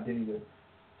Bryant Denny to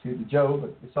the Joe,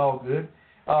 but it's all good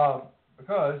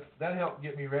because that helped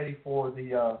get me ready for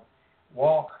the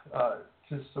walk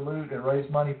to salute and raise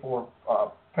money for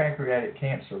pancreatic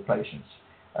cancer patients,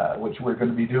 which we're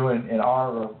going to be doing in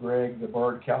honor of Greg the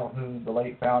Bird Calhoun, the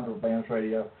late founder of BAMS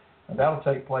Radio. And that'll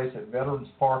take place at Veterans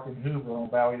Park in Hoover on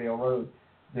Valleydale Road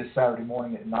this Saturday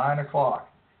morning at 9 o'clock.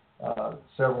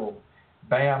 Several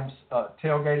BAMS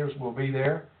tailgaters will be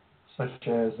there, such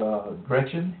as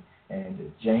Gretchen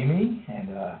and Jamie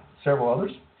and several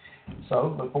others.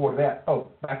 So look forward to that. Oh,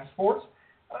 back to sports.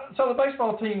 So the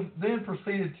baseball team then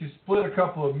proceeded to split a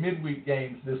couple of midweek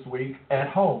games this week at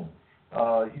home.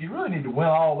 You really need to win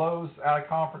all those out of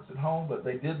conference at home, but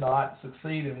they did not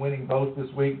succeed in winning both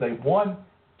this week. They won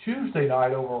Tuesday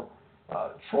night over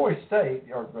Troy State,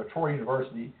 or Troy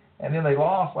University, and then they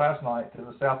lost last night to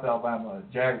the South Alabama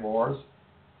Jaguars.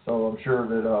 So I'm sure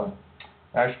that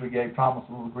Actually gave Thomas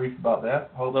a little grief about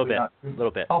that. Hopefully a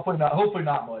little bit. Hopefully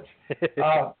not much.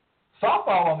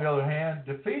 Softball, on the other hand,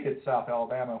 defeated South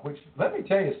Alabama, which, let me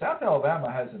tell you, South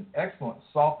Alabama has an excellent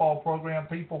softball program,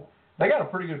 people. They got a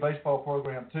pretty good baseball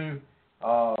program, too,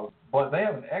 but they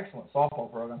have an excellent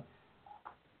softball program.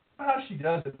 I don't know how she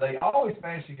does it. They always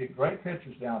manage to get great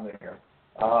pitchers down there.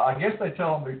 I guess they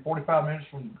tell them to be 45 minutes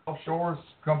from the Gulf Shores,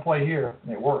 come play here,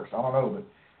 and it works. I don't know,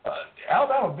 but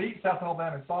Alabama beat South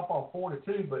Alabama in softball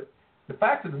 4-2, but the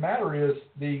fact of the matter is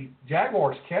the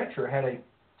Jaguars catcher had a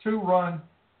 2-run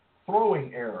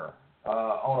throwing error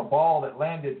on a ball that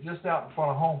landed just out in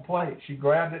front of home plate. She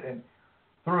grabbed it and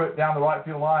threw it down the right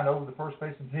field line over the first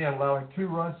baseman's head, allowing 2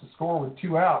 runs to score with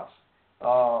 2 outs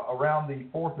around the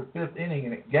 4th or 5th inning,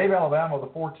 and it gave Alabama the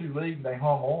 4-2 lead, and they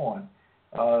hung on.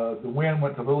 The win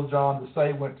went to Little John. The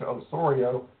save went to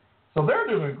Osorio. So they're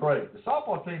doing great. The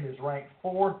softball team is ranked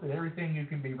 4th in everything you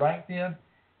can be ranked in,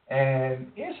 and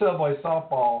NCAA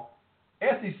softball,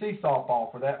 SEC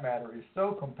softball for that matter, is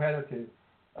so competitive.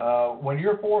 When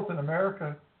you're 4th in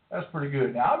America, that's pretty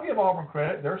good. Now, I'll give Auburn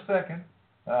credit. They're 2nd.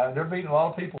 They're beating a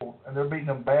lot of people, and they're beating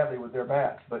them badly with their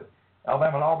bats. But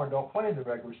Alabama and Auburn don't play in the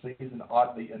regular season,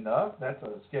 oddly enough. That's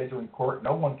a scheduling quirk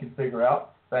no one can figure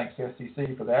out. Thanks,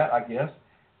 SEC, for that, I guess.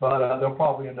 But they'll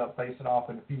probably end up facing off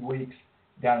in a few weeks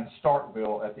down in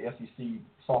Starkville at the SEC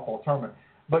softball tournament.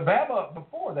 But Bama,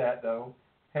 before that, though,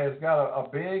 has got a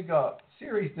big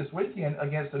series this weekend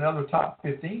against another top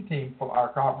 15 team from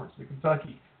our conference, the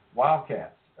Kentucky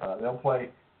Wildcats. They'll play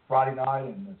Friday night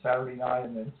and then Saturday night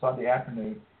and then Sunday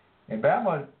afternoon. And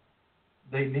Bama,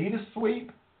 they need a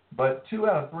sweep, but 2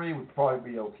 out of 3 would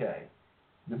probably be okay.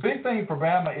 The big thing for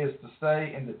Bama is to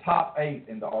stay in the top 8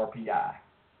 in the RPI.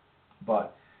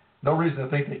 But no reason to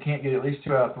think they can't get at least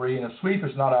 2 out of 3, and a sweep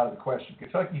is not out of the question.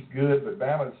 Kentucky's good, but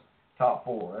Bama's top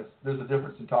 4. There's a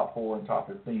difference in top 4 and top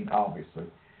 15, obviously.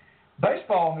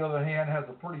 Baseball, on the other hand, has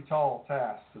a pretty tall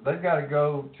task. So they've got to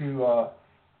go to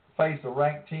face a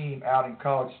ranked team out in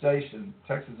College Station,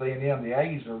 Texas A&M. The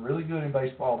Aggies are really good in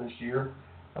baseball this year.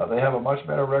 They have a much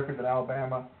better record than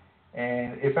Alabama.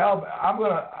 And if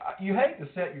you hate to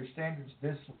set your standards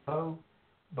this low,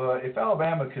 but if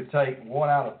Alabama could take 1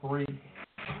 out of 3,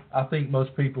 I think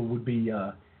most people would be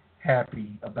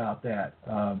happy about that.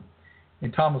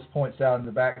 And Thomas points out in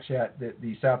the back chat that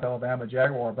the South Alabama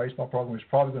Jaguar baseball program is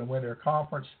probably going to win their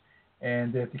conference,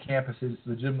 and that the campus is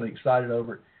legitimately excited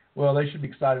over it. Well, they should be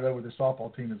excited over the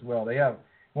softball team as well. They have,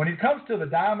 when it comes to the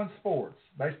diamond sports,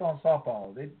 baseball and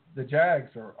softball, the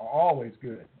Jags are always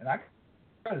good. And I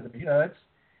credit them. You know,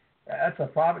 that's a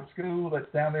private school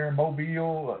that's down there in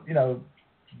Mobile. You know,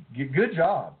 good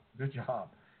job.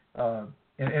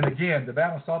 And again, the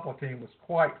Bama softball team was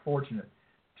quite fortunate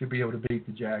to be able to beat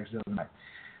the Jags the other night.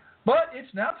 But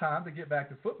it's now time to get back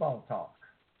to football talk.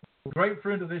 A great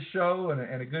friend of this show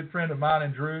and a good friend of mine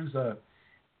and Drew's. Of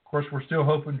course, we're still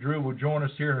hoping Drew will join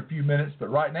us here in a few minutes. But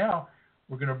right now,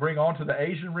 we're going to bring on to the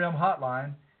Asian Rim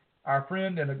Hotline our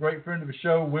friend and a great friend of the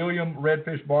show, William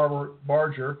Redfish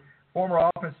Barger, former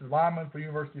offensive lineman for the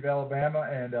University of Alabama.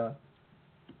 And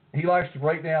he likes to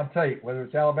break down tape, whether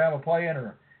it's Alabama playing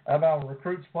or Alabama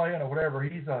recruits playing or whatever.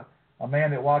 He's a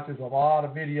man that watches a lot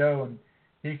of video, and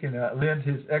he can lend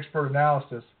his expert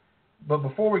analysis. But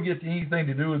before we get to anything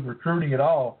to do with recruiting at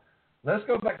all, let's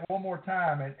go back one more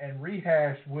time and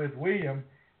rehash with William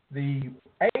the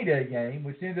A-Day game,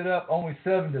 which ended up only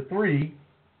 7-3,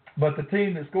 but the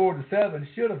team that scored the 7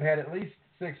 should have had at least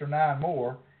 6 or 9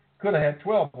 more. Could have had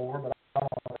 12 more, but I don't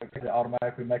know if they could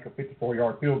automatically make a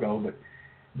 54-yard field goal. But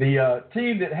the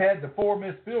team that had the 4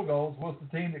 missed field goals was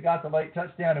the team that got the late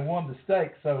touchdown and won the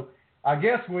stake. So I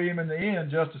guess, William, in the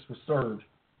end, justice was served.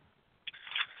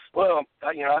 Well,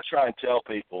 I try and tell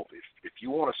people, if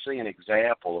you want to see an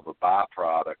example of a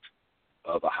byproduct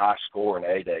of a high-scoring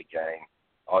A-Day game,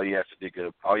 all you have to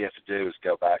do is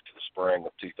go back to the spring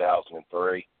of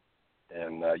 2003,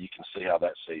 and you can see how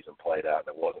that season played out,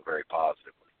 and it wasn't very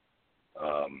positively.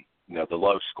 The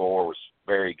low score was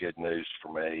very good news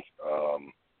for me.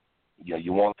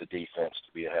 You want the defense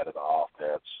to be ahead of the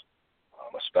offense,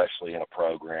 especially in a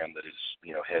program that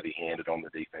is, heavy-handed on the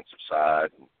defensive side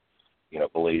and,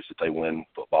 believes that they win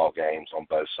football games on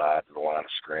both sides of the line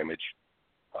of scrimmage.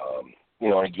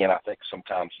 And again, I think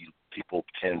sometimes people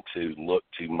tend to look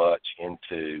too much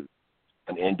into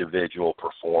an individual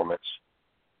performance,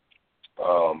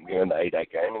 in the A-Day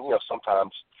game. And,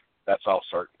 sometimes that's all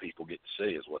certain people get to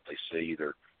see is what they see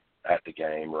either at the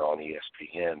game or on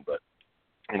ESPN. But,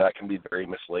 it can be very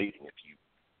misleading. If you,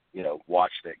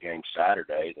 watch that game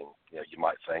Saturday, then, you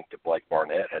might think that Blake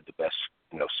Barnett had the best,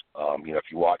 if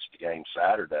you watch the game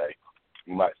Saturday,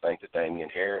 you might think that Damian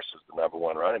Harris is the number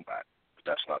 1 running back.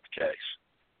 but that's not the case.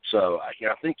 So I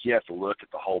think you have to look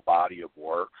at the whole body of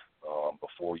work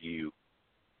before you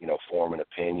form an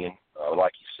opinion.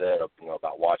 Like you said,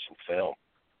 about watching film.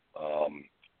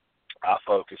 I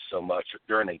focus so much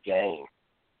during a game,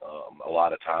 a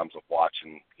lot of times of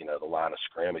watching, the line of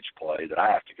scrimmage play that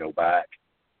I have to go back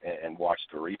and watch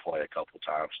the replay a couple of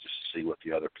times just to see what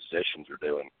the other positions are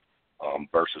doing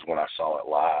versus when I saw it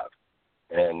live.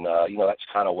 And,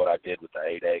 that's kind of what I did with the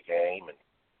 8A game and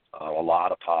a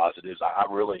lot of positives. I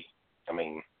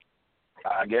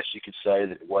guess you could say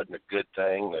that it wasn't a good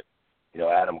thing that,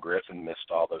 Adam Griffin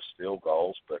missed all those field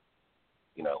goals, but,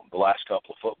 the last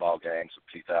couple of football games of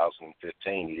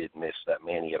 2015, he didn't miss that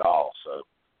many at all. So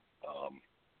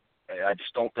I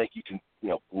just don't think you can,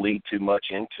 lead too much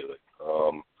into it.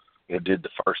 Did the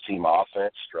first-team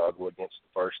offense struggle against the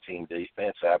first-team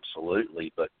defense?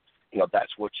 Absolutely, but,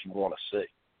 that's what you want to see.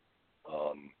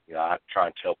 I try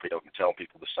and tell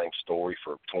people the same story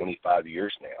for 25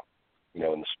 years now.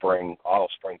 In the spring, all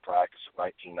spring practice of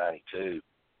 1992,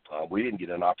 we didn't get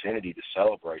an opportunity to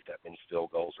celebrate that many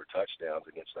field goals or touchdowns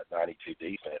against that 92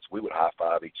 defense. We would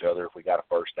high-five each other if we got a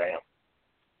first down.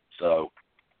 So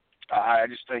I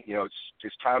just think,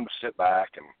 it's time to sit back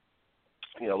and,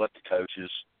 let the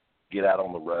coaches get out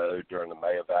on the road during the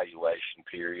May evaluation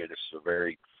period. It's a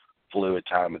very fluid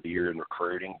time of the year in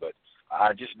recruiting, but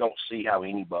I just don't see how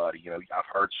anybody, I've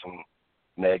heard some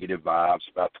negative vibes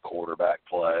about the quarterback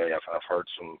play. I've heard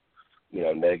some,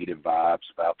 negative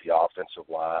vibes about the offensive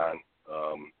line.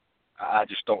 I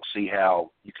just don't see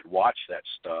how you could watch that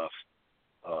stuff,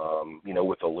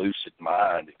 with a lucid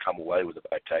mind and come away with a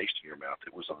bad taste in your mouth.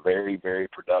 It was a very, very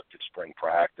productive spring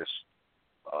practice.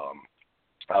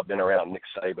 I've been around Nick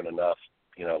Saban enough,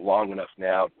 long enough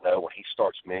now to know when he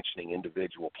starts mentioning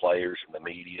individual players in the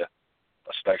media,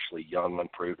 especially young,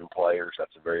 unproven players,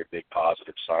 that's a very big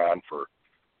positive sign for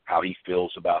how he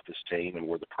feels about this team and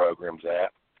where the program's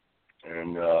at.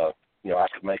 And, I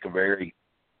could make a very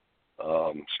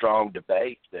strong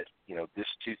debate that, this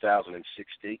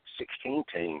 2016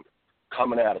 team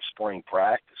coming out of spring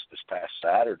practice this past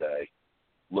Saturday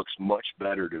looks much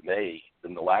better to me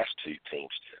than the last two teams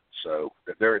did. So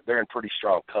they're in pretty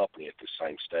strong company at the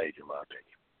same stage, in my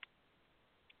opinion.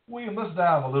 William, let's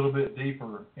dive a little bit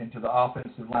deeper into the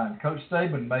offensive line. Coach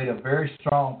Saban made a very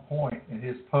strong point in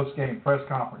his post-game press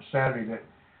conference Saturday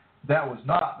that was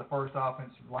not the first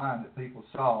offensive line that people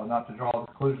saw, not to draw the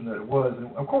conclusion that it was. And,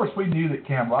 of course, we knew that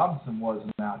Cam Robinson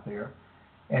wasn't out there.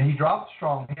 And he dropped a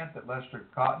strong hint that Lester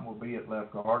Cotton will be at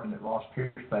left guard and that Ross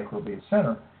Pierceback will be at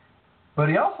center. But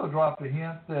he also dropped a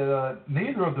hint that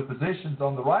neither of the positions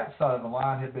on the right side of the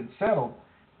line had been settled.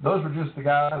 Those were just the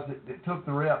guys that took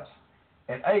the reps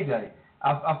at A-Day.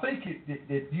 I think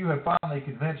that you have finally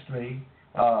convinced me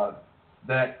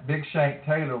that Big Shank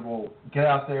Taylor will get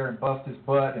out there and bust his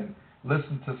butt and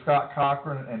listen to Scott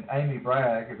Cochran and Amy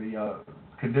Bragg, the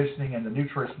conditioning and the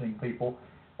nutritioning people,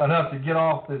 enough to get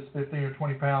off this 15 or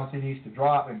 20 pounds he needs to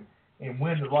drop and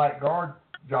win the right guard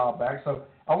job back. So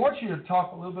I want you to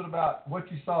talk a little bit about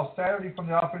what you saw Saturday from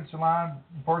the offensive line,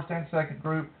 first and second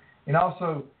group, and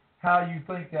also how you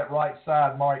think that right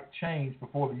side might change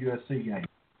before the USC game.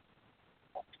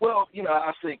 Well,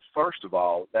 I think, first of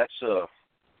all,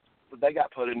 they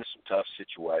got put into some tough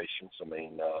situations. I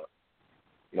mean,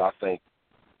 I think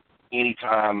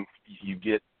anytime you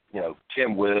get,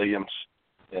 Tim Williams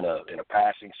in a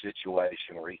passing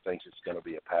situation where he thinks it's going to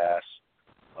be a pass,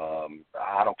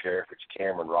 I don't care if it's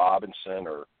Cameron Robinson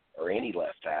or any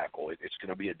left tackle, it's going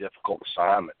to be a difficult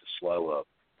assignment to slow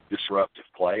a disruptive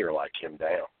player like him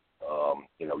down.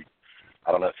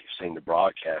 I don't know if you've seen the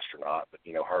broadcast or not, but,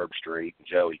 Herb Street and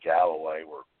Joey Galloway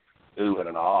were oohing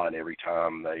and ahhing every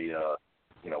time the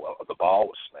ball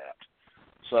was snapped.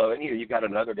 So, and you got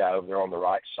another guy over there on the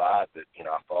right side that,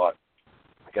 I thought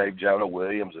gave Jonah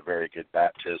Williams a very good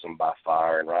baptism by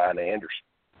fire, and Ryan Anderson.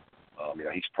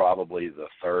 He's probably the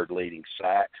third leading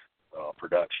sack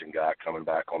production guy coming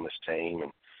back on this team.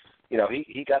 And,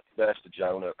 he got the best of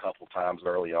Jonah a couple times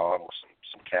early on with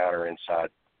some counter inside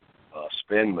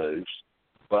spin moves.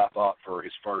 But I thought for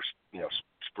his first,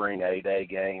 spring A-Day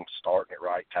game, starting at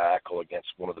right tackle against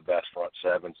one of the best front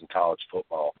sevens in college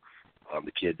football,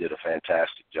 the kid did a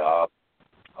fantastic job.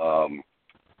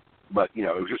 But, it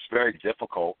was just very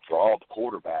difficult for all the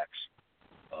quarterbacks,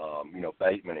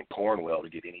 Bateman and Cornwell, to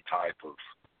get any type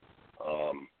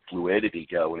of fluidity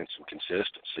going and some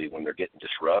consistency when they're getting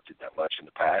disrupted that much in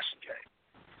the passing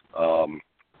game.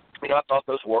 I thought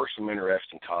those were some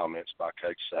interesting comments by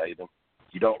Coach Saban.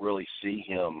 You don't really see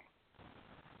him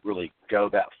really go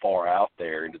that far out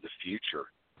there into the future,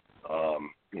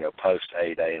 post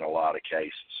A-Day in a lot of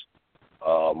cases.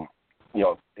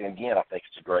 And again, I think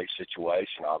it's a great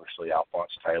situation. Obviously,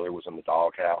 Alphonse Taylor was in the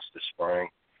doghouse this spring.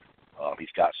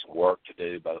 He's got some work to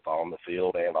do both on the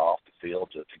field and off the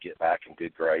field to get back in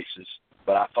good graces.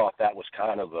 But I thought that was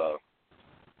kind of a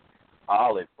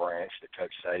olive branch that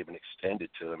Coach Saban extended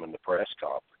to him in the press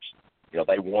conference.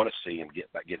 They want to see him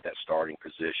get that starting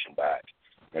position back.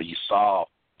 You saw,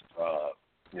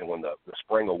 when the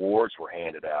spring awards were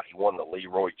handed out, he won the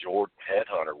Leroy Jordan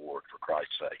Headhunter Award, for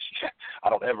Christ's sake. I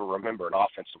don't ever remember an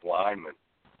offensive lineman,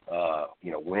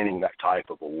 winning that type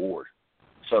of award.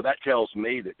 So that tells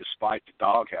me that despite the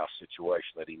doghouse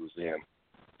situation that he was in,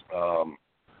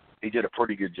 he did a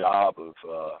pretty good job of,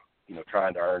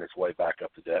 trying to earn his way back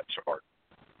up the depth chart.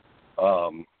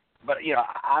 But,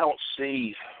 I don't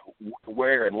see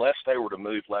where, unless they were to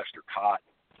move Lester Cotton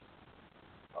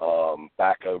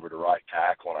back over to right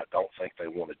tackle, and I don't think they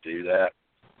want to do that.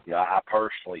 I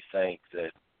personally think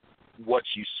that what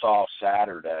you saw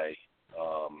Saturday,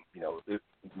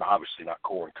 obviously not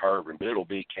Corin Kirby, but it'll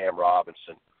be Cam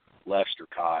Robinson, Lester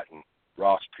Cotton,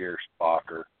 Ross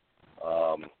Pierce-Bacher,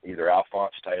 either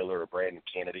Alphonse Taylor or Brandon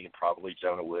Kennedy, and probably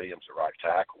Jonah Williams at right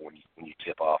tackle when you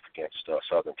tip off against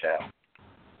Southern Cal.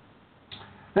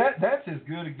 That's as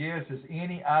good a guess as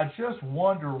any. I just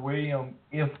wonder, William,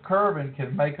 if Kirby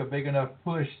can make a big enough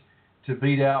push to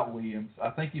beat out Williams.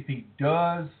 I think if he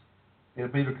does, it'll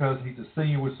be because he's a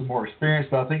senior with some more experience.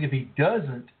 But I think if he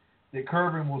doesn't, that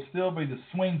Kirby will still be the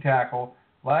swing tackle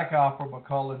like Alfred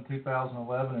McCullough in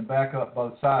 2011 and back up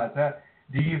both sides.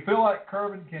 Do you feel like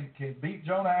Kirby can beat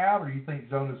Jonah out, or do you think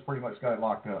Jonah's pretty much got it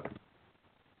locked up?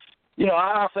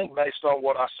 I think based on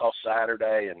what I saw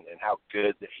Saturday and how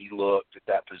good that he looked at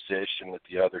that position with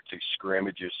the other two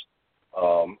scrimmages,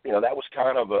 that was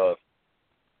kind of I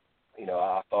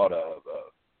thought a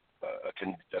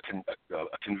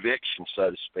conviction,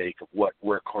 so to speak, of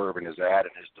where Kirby is at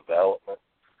in his development.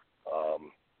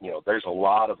 There's a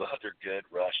lot of other good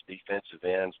rush defensive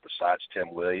ends besides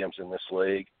Tim Williams in this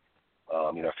league.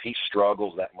 If he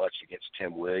struggles that much against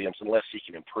Tim Williams, unless he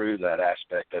can improve that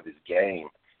aspect of his game,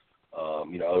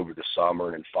 over the summer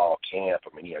and in fall camp,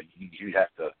 you'd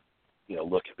have to,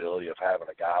 look at the ability of having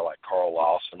a guy like Carl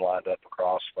Lawson lined up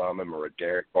across from him, or a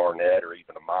Derek Barnett, or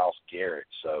even a Myles Garrett.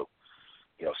 So,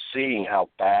 seeing how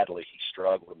badly he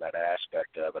struggled in that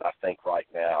aspect of it, I think right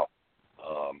now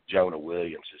Jonah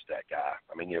Williams is that guy.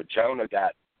 Jonah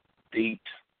got beat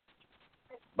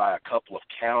by a couple of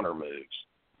counter moves.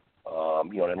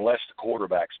 Unless the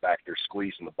quarterback's back there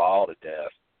squeezing the ball to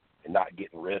death and not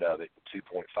getting rid of it in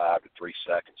 2.5 to 3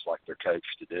 seconds like they're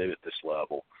coached to do at this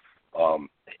level,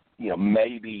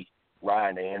 maybe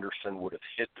Ryan Anderson would have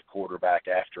hit the quarterback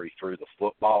after he threw the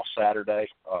football Saturday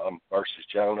versus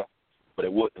Jonah, but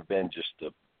it wouldn't have been just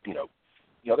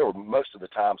there were most of the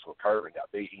times when Kirby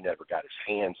got beat, he never got his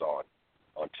hands on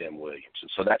Tim Williams.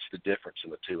 And so that's the difference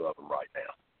in the two of them right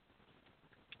now.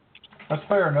 That's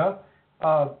fair enough.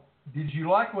 Did you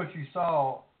like what you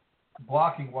saw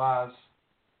blocking-wise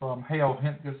from Hale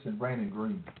Hentges and Brandon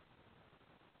Green?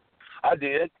 I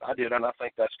did, and I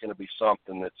think that's going to be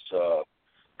something that's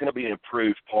going to be an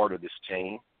improved part of this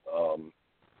team.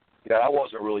 I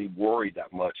wasn't really worried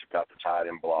that much about the tight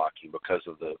end blocking because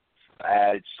of the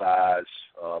added size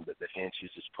that the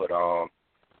Hentges has put on.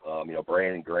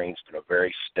 Brandon Green's been a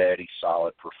very steady,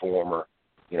 solid performer,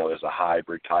 as a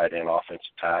hybrid tight end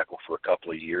offensive tackle for a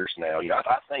couple of years now.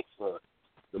 I think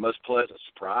the most pleasant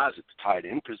surprise at the tight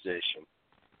end position,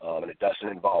 and it doesn't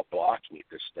involve blocking at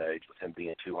this stage with him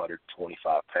being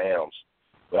 225 pounds,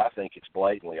 but I think it's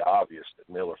blatantly obvious that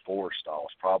Miller Forrestall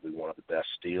is probably one of the best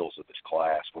steals of this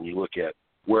class. When you look at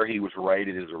where he was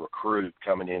rated as a recruit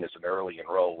coming in as an early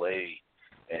enrollee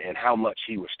and how much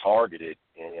he was targeted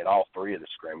in all three of the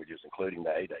scrimmages, including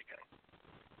the A-Day game.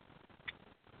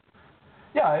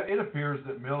 Yeah, it appears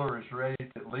that Miller is ready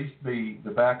to at least be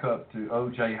the backup to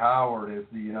O.J. Howard as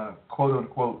the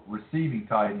quote-unquote receiving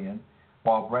tight end,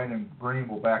 while Brandon Green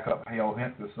will back up Hale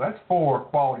Hentges. So that's 4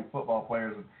 quality football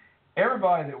players. And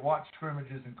everybody that watched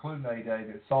scrimmages, including A-Day,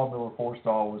 that saw Miller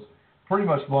Forrestall was pretty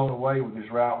much blown away with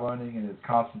his route running and his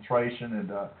concentration.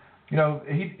 And,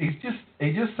 he just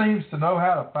seems to know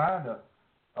how to find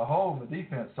a hole in the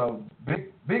defense. So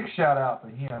big shout-out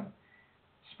to him.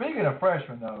 Speaking of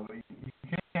freshmen, though, you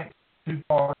can't too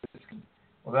far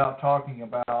without talking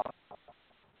about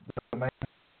the man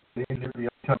the game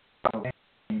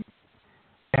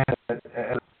and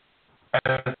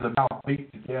as the mouth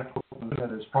beat to death at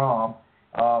his prom.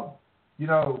 And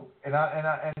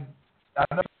I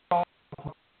know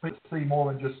you see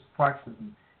more than just practices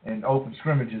and open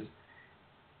scrimmages.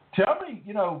 Tell me,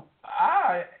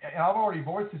 I've already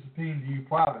voiced this opinion to you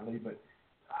privately, but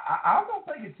I don't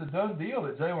think it's a done deal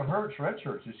that Jalen Hurts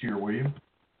redshirts this year, William.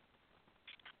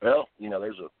 Well,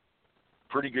 there's a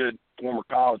pretty good former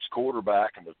college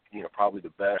quarterback and probably the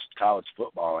best college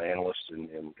football analyst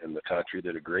in the country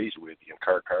that agrees with you,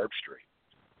 Kirk Herbstreit.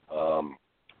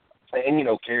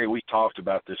 And Cary, we talked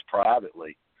about this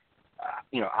privately.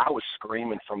 I was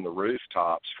screaming from the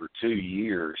rooftops for 2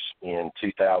 years in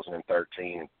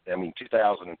 2013.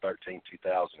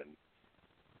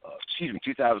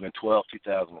 2012,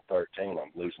 2013.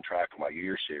 I'm losing track of my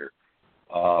years here.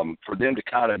 For them to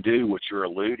kind of do what you're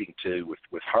alluding to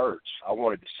with Hurts, I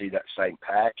wanted to see that same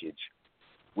package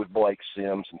with Blake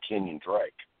Sims and Kenyon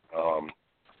Drake.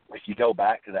 If you go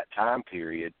back to that time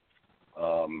period,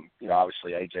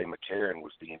 obviously A.J. McCarron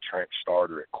was the entrenched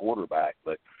starter at quarterback,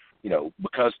 but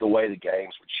because the way the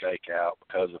games would shake out,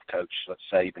 because of Coach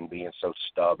Saban being so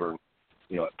stubborn,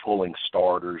 at pulling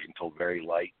starters until very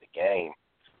late in the game,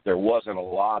 there wasn't a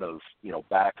lot of,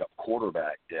 backup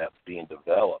quarterback depth being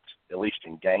developed, at least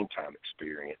in game time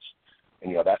experience.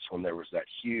 And, that's when there was that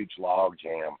huge log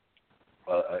jam,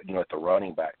 at the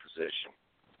running back position.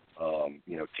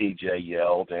 T.J.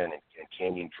 Yeldon and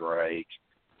Kenyon Drake,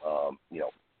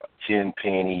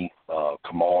 Tenpenny,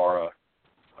 Kamara,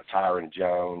 Tyron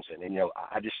Jones. And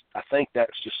I think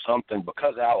that's just something,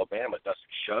 because Alabama doesn't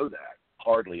show that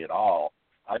hardly at all.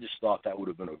 I just thought that would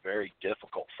have been a very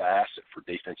difficult facet for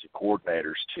defensive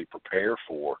coordinators to prepare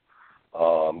for.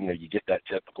 You get that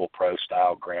typical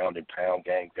pro-style ground and pound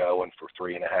game going for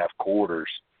 3.5 quarters,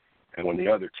 and when the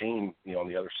other team, on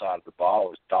the other side of the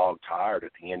ball is dog-tired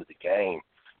at the end of the game,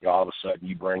 all of a sudden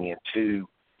you bring in two,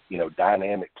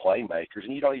 dynamic playmakers,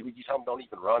 and you tell them don't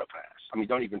even run a pass.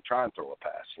 Don't even try and throw a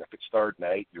pass. If it's 3rd and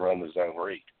 8, you run the zone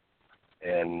read.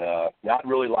 And I'd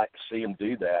really like to see them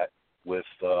do that with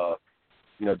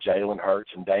Jalen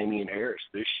Hurts and Damian Harris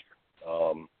this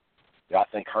year. I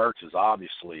think Hurts is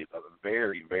obviously a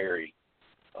very, very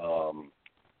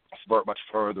much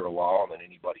further along than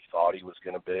anybody thought he was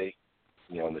going to be.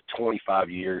 In the 25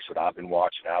 years that I've been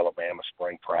watching Alabama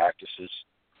spring practices,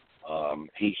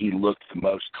 he looked the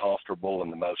most comfortable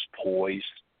and the most poised,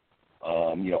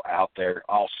 out there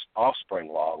all spring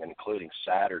long, and including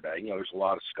Saturday. There's a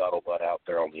lot of scuttlebutt out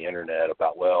there on the internet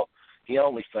about, he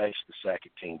only faced the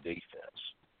second-team defense.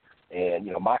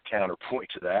 And, my counterpoint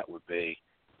to that would be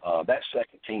that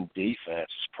second-team defense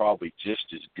is probably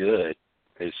just as good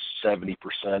as 70%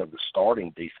 of the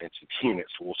starting defensive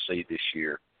units we'll see this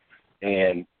year.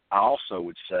 And I also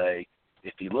would say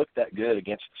if he looked that good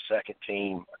against the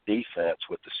second-team defense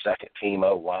with the second-team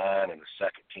O-line and the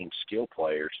second-team skill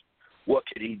players, what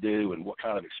could he do and what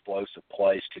kind of explosive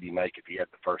plays could he make if he had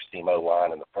the first-team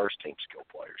O-line and the first-team skill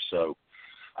players? So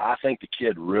I think the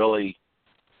kid really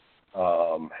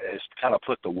has kind of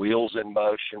put the wheels in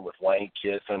motion with Lane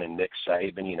Kiffin and Nick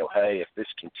Saban. Hey, if this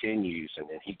continues and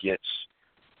he gets,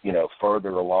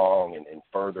 further along and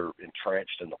further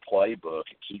entrenched in the playbook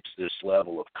and keeps this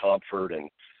level of comfort. And,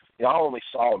 I only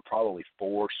saw him probably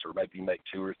force or maybe make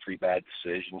 2 or 3 bad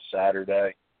decisions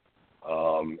Saturday.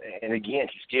 And again,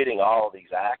 he's getting all of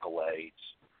these accolades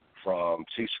from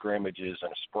 2 scrimmages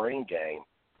and a spring game.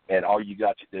 And all you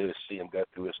got to do is see him go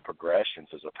through his progressions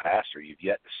as a passer. You've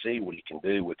yet to see what he can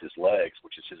do with his legs,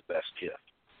 which is his best gift.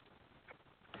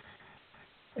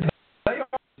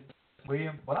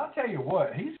 William, but I'll tell you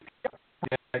what, he's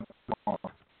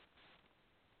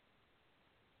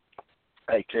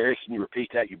Hey, Cary, can you repeat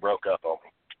that? You broke up on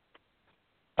me.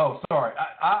 Oh, sorry.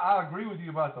 I agree with you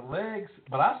about the legs,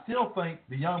 but I still think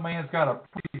the young man's got a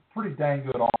pretty dang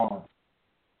good arm.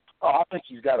 Oh, I think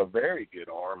he's got a very good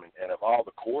arm, and of all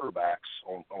the quarterbacks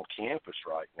on campus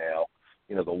right now,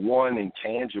 the one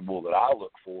intangible that I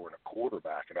look for in a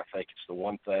quarterback, and I think it's the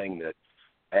one thing that,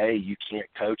 you can't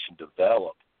coach and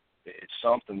develop. It's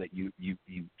something that you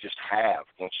just have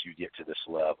once you get to this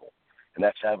level, and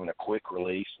that's having a quick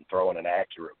release and throwing an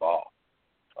accurate ball.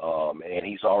 And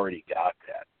he's already got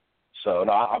that. So,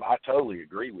 no, I totally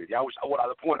agree with you.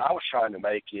 The point I was trying to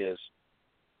make is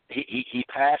he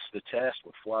passed the test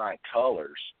with flying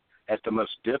colors at the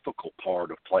most difficult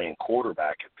part of playing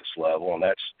quarterback at this level, and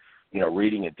that's,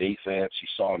 reading a defense. You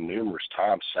saw him numerous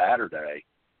times Saturday,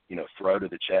 throw to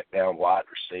the check down wide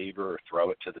receiver or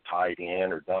throw it to the tight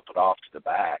end or dump it off to the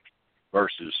back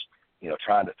versus,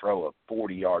 trying to throw a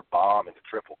 40-yard bomb into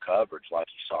triple coverage like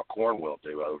you saw Cornwell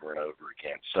do over and over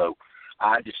again. So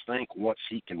I just think once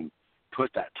he can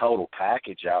put that total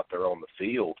package out there on the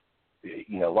field,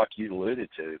 like you alluded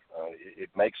to, it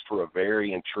makes for a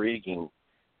very intriguing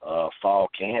fall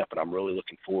camp, and I'm really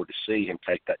looking forward to see him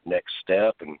take that next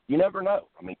step. And you never know.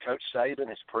 Coach Saban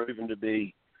has proven to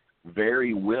be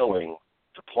very willing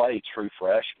to to play true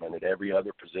freshmen at every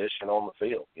other position on the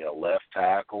field. You know, left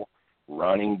tackle,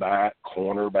 running back,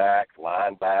 cornerback,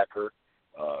 linebacker,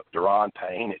 Deron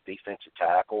Payne at defensive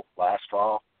tackle last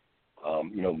fall.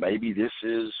 You know, maybe this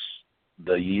is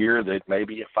the year that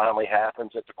maybe it finally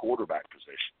happens at the quarterback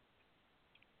position.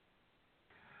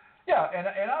 Yeah,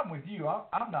 and I'm with you.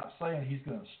 I'm not saying he's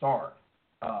going to start,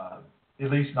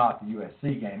 at least not the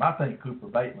USC game. I think Cooper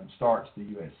Bateman starts the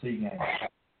USC game.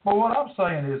 But what I'm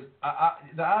saying is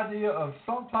the idea of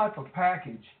some type of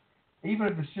package, even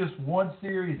if it's just one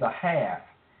series a half,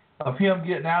 of him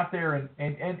getting out there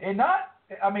and not,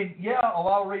 I mean, yeah, a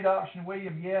lot of read option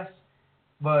William, yes,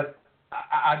 but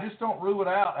I just don't rule it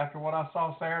out after what I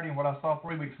saw Saturday and what I saw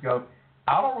 3 weeks ago.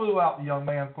 I don't rule out the young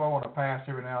man throwing a pass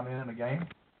every now and then in a game.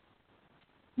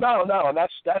 No, and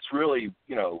that's really,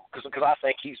 you know, because I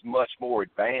think he's much more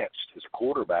advanced as a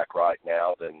quarterback right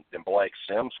now than Blake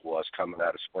Sims was coming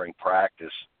out of spring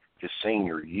practice his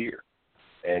senior year.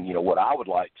 And, you know, what I would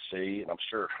like to see, and I'm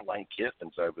sure Lane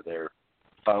Kiffin's over there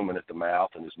foaming at the mouth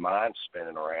and his mind's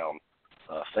spinning around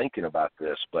thinking about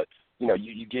this, but, you know,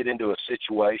 you get into a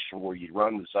situation where you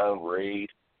run the zone read,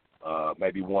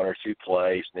 maybe one or two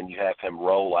plays, and then you have him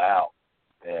roll out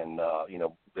and, you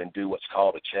know, then do what's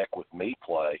called a check with me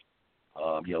play.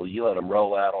 You know, you let him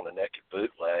roll out on the naked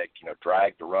bootleg, you know,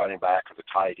 drag the running back or the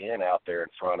tight end out there in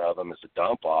front of him as a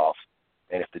dump off.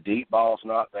 And if the deep ball's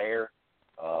not there,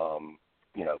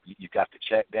 you know, you've got the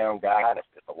check down guy, and if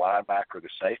the linebacker or the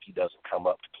safety doesn't come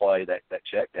up to play that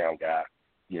check down guy,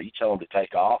 you know, you tell him to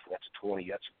take off, and that's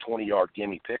a 20-yard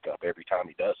gimme pickup every time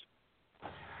he does it.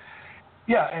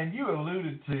 Yeah, and you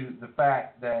alluded to the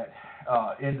fact that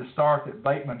in the start that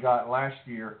Bateman got last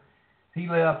year, he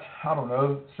left,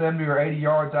 70 or 80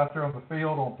 yards out there on the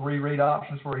field on 3 read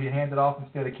options where he handed off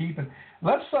instead of keeping.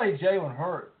 Let's say Jalen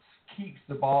Hurts keeps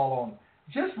the ball on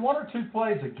just 1 or 2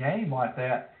 plays a game like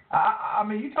that. I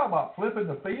mean, you talk about flipping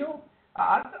the field.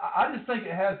 I just think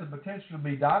it has the potential to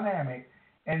be dynamic,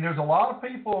 and there's a lot of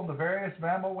people on the various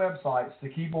Bama websites, the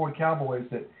Keyboard Cowboys,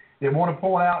 that want to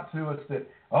point out to us that,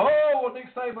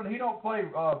 Nick Saban, he don't play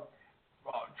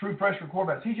true freshman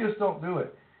quarterbacks. He just don't do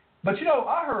it. But, you know,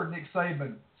 I heard Nick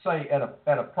Saban say at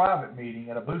a private meeting,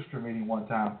 at a booster meeting one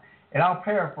time, and I'll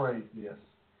paraphrase this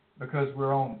because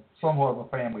we're on somewhat of a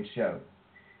family show.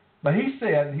 But he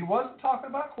said he wasn't talking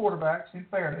about quarterbacks, in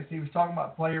fairness. He was talking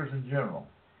about players in general.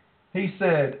 He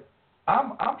said,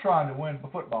 I'm trying to win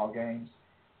football games,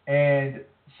 and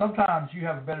sometimes you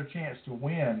have a better chance to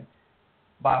win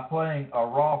by playing a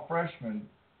raw freshman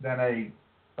than a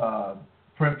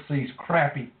parentheses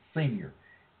crappy senior.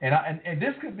 And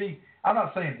this could be, I'm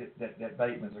not saying that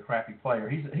Bateman's a crappy player.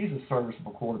 He's a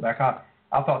serviceable quarterback.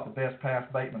 I thought the best pass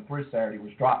Bateman threw Saturday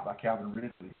was dropped by Calvin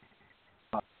Ridley.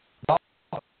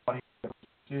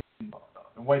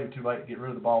 And waited too late to get rid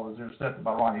of the ball. It was intercepted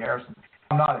by Ronnie Harrison.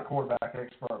 I'm not a quarterback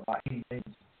expert by any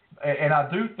means. And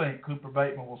I do think Cooper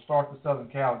Bateman will start the Southern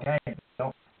Cal game.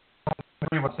 Don't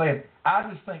believe what I'm saying.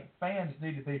 I just think fans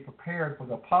need to be prepared for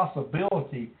the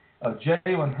possibility of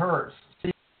Jalen Hurts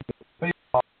seeing the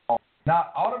field,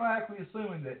 not automatically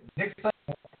assuming that Nick Saban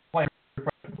will play.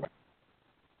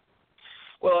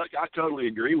 Well, I totally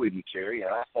agree with you, Cary,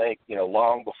 and I think, you know,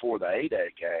 long before the A-Day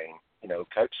game, you know,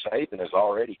 Coach Saban has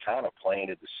already kind of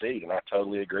planted the seed, and I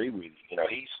totally agree with you. You know,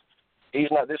 he's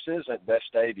not. This isn't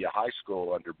Vestavia High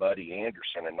School under Buddy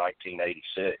Anderson in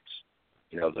 1986.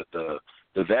 You know, that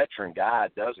the veteran guy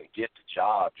doesn't get the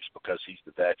job just because he's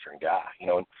the veteran guy. You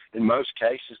know, in most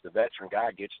cases, the veteran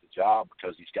guy gets the job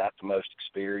because he's got the most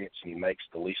experience and he makes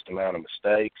the least amount of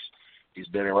mistakes. He's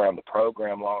been around the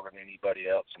program longer than anybody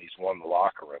else, and he's won the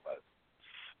locker room over.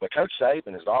 But Coach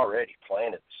Saban has already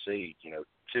planted the seed, you know,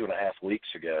 2.5 weeks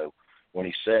ago when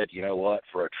he said, you know what,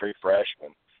 for a true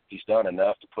freshman, he's done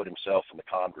enough to put himself in the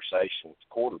conversation with the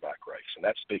quarterback race, and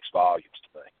that speaks volumes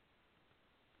to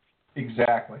me.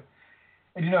 Exactly.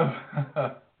 And, you know,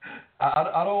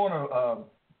 I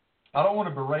don't want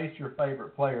to berate your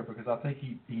favorite player because I think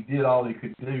he did all he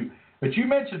could do. But you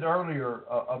mentioned earlier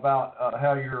about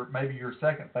how your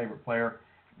second favorite player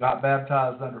got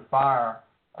baptized under fire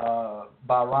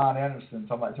by Ryan Anderson,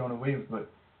 talking about Jonah Williams. But,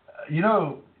 you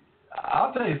know,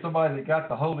 I'll tell you somebody that got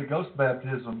the Holy Ghost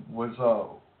baptism was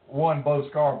one Bo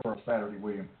Scarborough Saturday,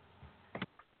 William.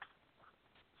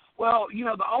 Well, you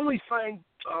know, the only thing,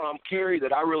 Cary,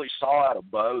 that I really saw out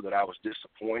of Bo that I was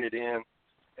disappointed in,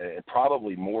 and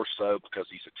probably more so because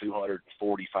he's a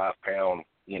 245-pound,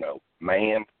 you know,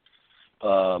 man,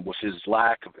 was his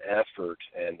lack of effort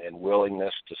and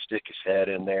willingness to stick his head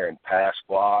in there and pass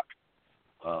block.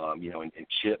 You know, and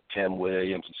chip Tim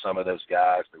Williams and some of those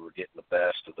guys that were getting the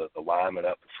best of the linemen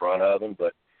up in front of him.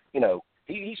 But, you know,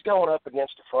 he's going up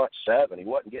against the front seven. He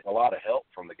wasn't getting a lot of help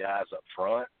from the guys up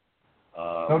front.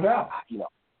 No doubt.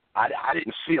 I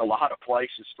didn't see a lot of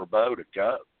places for Bo to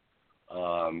go.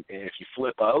 And if you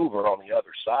flip over on the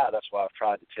other side, that's why I've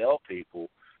tried to tell people,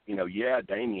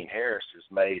 Damian Harris has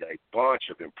made a bunch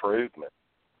of improvement,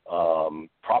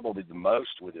 probably the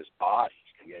most with his body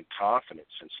and confidence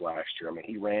since last year. I mean,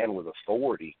 he ran with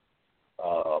authority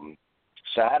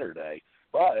Saturday.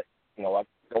 But,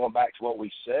 going back to what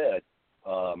we said,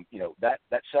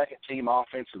 that second-team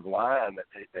offensive line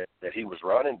that he was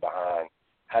running behind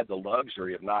had the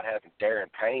luxury of not having Darren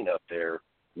Payne up there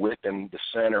whipping the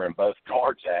center and both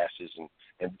guards' asses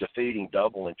and defeating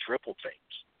double and triple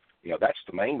teams. That's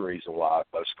the main reason why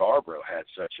Bo Scarborough had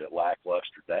such a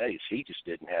lackluster day, is he just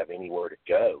didn't have anywhere to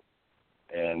go.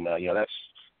 And, that's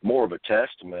more of a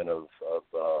testament of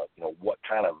what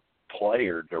kind of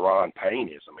player Daron Payne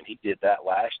is. I mean, he did that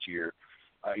last year.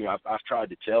 I've tried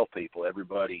to tell people,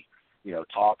 everybody,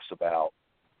 talks about,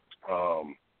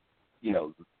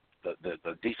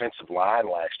 the defensive line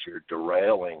last year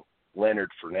derailing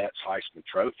Leonard Fournette's Heisman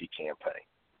Trophy campaign.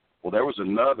 Well, there was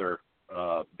another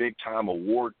big-time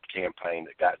award campaign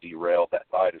that got derailed that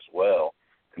night as well,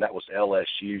 and that was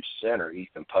LSU's center,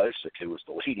 Ethan Posick, who was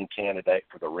the leading candidate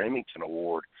for the Remington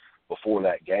Award before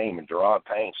that game, and Daron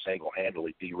Payne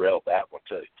single-handedly derailed that one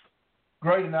too.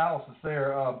 Great analysis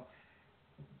there.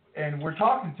 And we're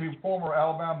talking to former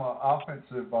Alabama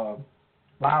offensive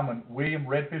lineman William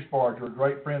Redfish Barger, a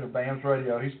great friend of BAMS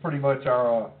Radio. He's pretty much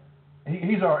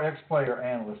he's our ex-player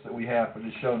analyst that we have for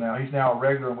this show now. He's now a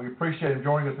regular, and we appreciate him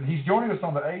joining us. And he's joining us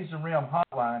on the Asian Rim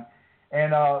hotline.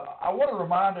 And I want to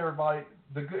remind everybody,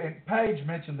 and Paige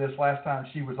mentioned this last time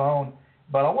she was on,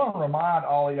 but I want to remind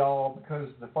all of y'all, because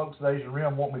the folks at Asian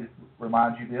Rim want me to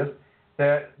remind you this,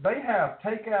 that they have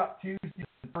Takeout Tuesdays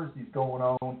and Thursdays going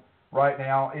on right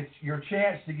now. It's your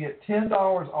chance to get $10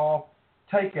 off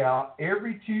takeout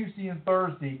every Tuesday and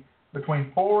Thursday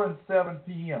between 4 and 7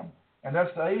 p.m. And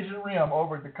that's the Asian Rim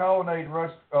over at the Colonnade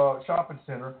Rush Shopping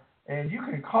Center. And you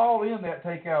can call in that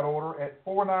takeout order at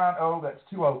 490, that's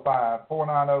 205,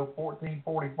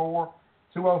 490-1444,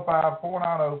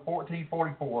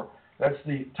 205-490-1444. That's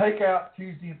the Takeout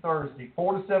Tuesday and Thursday,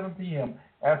 4 to 7 p.m.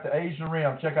 at the Asian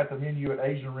Rim. Check out the menu at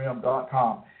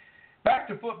asianrim.com. Back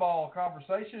to football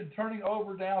conversation, turning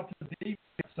over now to the defense.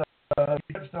 You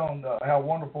touched on how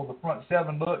wonderful the front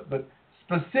seven looked, but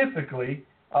specifically,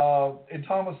 and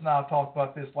Thomas and I talked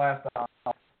about this last time,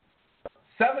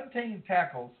 17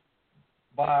 tackles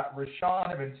by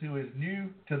Rashaan Evans, who is new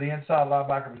to the inside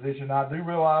linebacker position. I do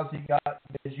realize he got,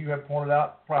 as you have pointed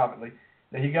out privately,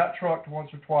 that he got trucked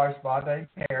once or twice by Damian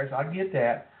Harris. I get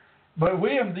that. But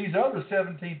William, these other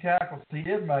 17 tackles he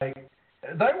did make,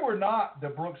 they were not the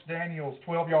Brooks Daniels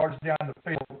 12 yards down the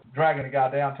field dragging a guy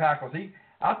down tackles.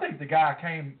 I think the guy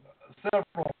came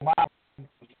several miles to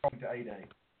 8A.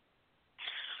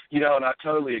 And I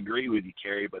totally agree with you,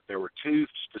 Cary, but there were two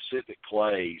specific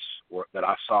plays that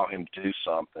I saw him do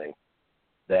something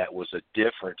that was a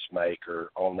difference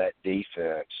maker on that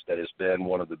defense that has been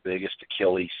one of the biggest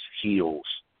Achilles heels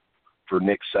for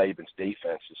Nick Saban's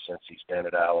defenses since he's been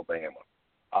at Alabama.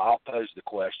 I'll pose the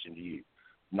question to you.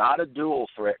 Not a dual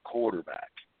threat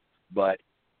quarterback, but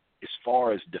as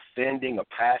far as defending a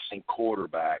passing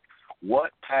quarterback,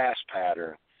 what pass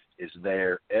pattern is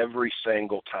there every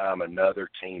single time another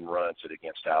team runs it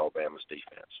against Alabama's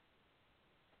defense?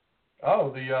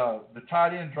 Oh, the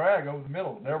tight end drag over the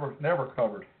middle, never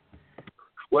covered.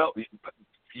 Well,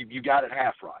 you got it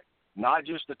half right. Not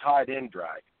just the tight end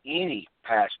drag. Any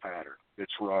pass pattern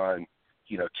that's run,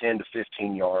 10 to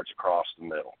 15 yards across the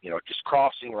middle, just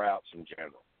crossing routes in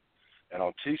general. And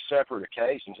on two separate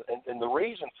occasions, and the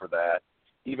reason for that,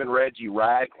 even Reggie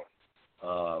Ragland,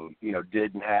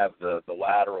 didn't have the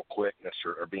lateral quickness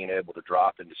or being able to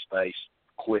drop into space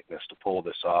quickness to pull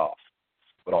this off.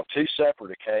 But on two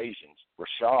separate occasions,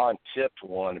 Rashaan tipped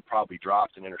one and probably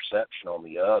dropped an interception on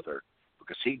the other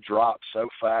because he dropped so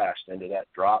fast into that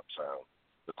drop zone.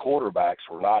 The quarterbacks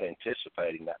were not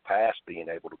anticipating that pass being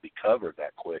able to be covered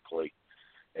that quickly.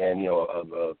 And,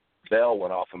 a bell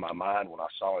went off in my mind when I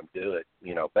saw him do it,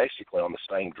 basically on the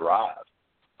same drive.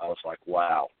 I was like,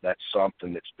 wow, that's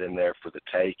something that's been there for the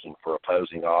taking for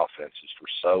opposing offenses for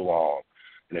so long.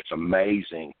 And it's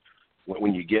amazing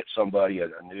when you get somebody a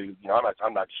new,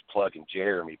 I'm not just plugging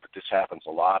Jeremy, but this happens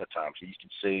a lot of times. You can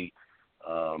see,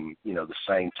 the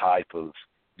same type of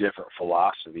different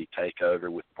philosophy take over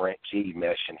with Brent Key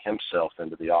meshing himself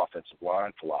into the offensive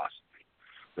line philosophy.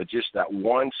 But just that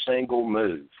one single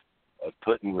move of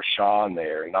putting Rashaan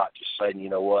there and not just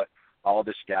saying, all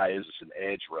this guy is an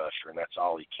edge rusher and that's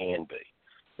all he can be.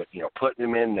 But, putting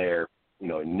him in there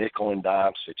in nickel and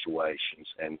dime situations,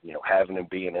 and having him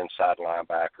be an inside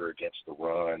linebacker against the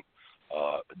run,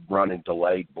 running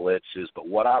delayed blitzes. But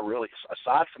what I really,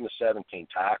 aside from the 17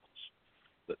 tackles,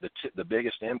 the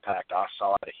biggest impact I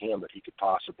saw out of him that he could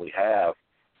possibly have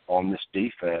on this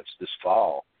defense this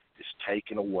fall is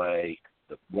taking away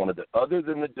other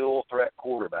than the dual threat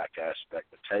quarterback aspect,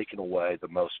 but taking away the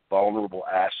most vulnerable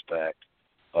aspect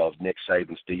of Nick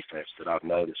Saban's defense that I've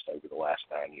noticed over the last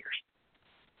 9 years.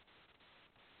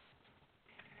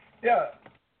 Yeah.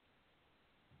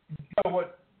 You know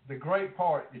what? The great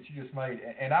part that you just made,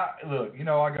 and I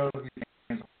go to these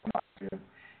games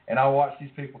and I watch these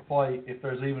people play. If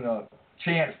there's even a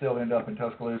chance they'll end up in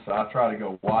Tuscaloosa, I try to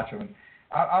go watch them. And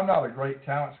I'm not a great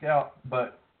talent scout,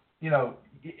 but,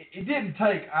 it didn't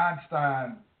take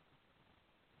Einstein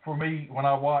for me when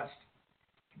I watched,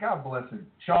 God bless him,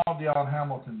 Sean Deion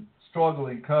Hamilton struggle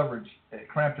in coverage at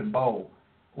Crampton Bowl.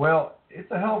 Well, it's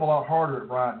a hell of a lot harder at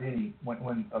Bryant-Denny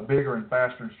when a bigger and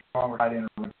faster and stronger tight end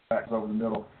backs over the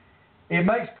middle. It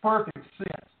makes perfect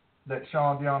sense that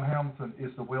Sean Deion Hamilton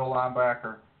is the will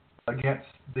linebacker against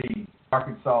the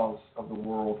Arkansas of the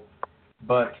world.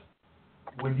 But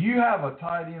when you have a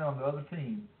tight end on the other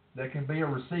team that can be a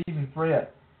receiving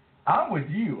threat, I'm with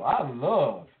you. I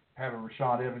love having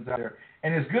Rashaan Evans out there.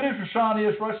 And as good as Rashaan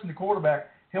is rushing the quarterback,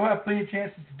 he'll have plenty of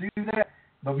chances to do that.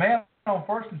 But, man, on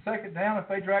first and second down, if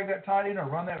they drag that tight end or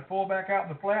run that fullback out in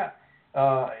the flat,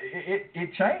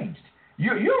 it changed.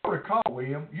 You'll recall,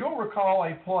 William,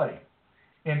 a play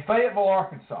in Fayetteville,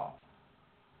 Arkansas,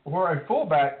 where a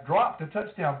fullback dropped a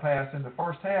touchdown pass in the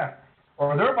first half,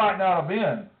 or there might not have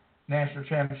been national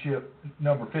championship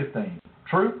number 15.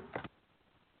 True?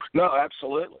 No,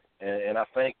 absolutely. And I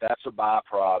think that's a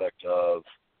byproduct of,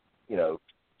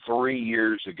 3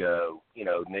 years ago,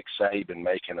 Nick Saban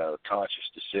making a conscious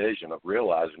decision of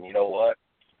realizing, you know what,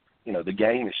 the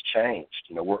game has changed.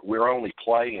 We're only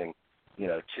playing,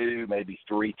 2, maybe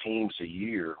 3 teams a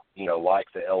year, like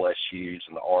the LSUs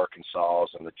and the Arkansas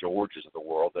and the Georgias of the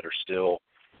world that are still,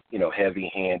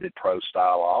 heavy-handed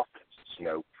pro-style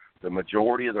offenses. The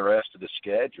majority of the rest of the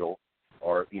schedule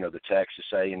are, the Texas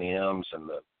A&Ms and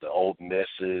the Ole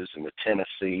Misses and the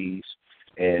Tennessees.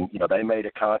 And, they made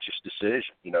a conscious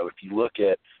decision. If you look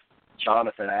at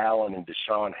Jonathan Allen and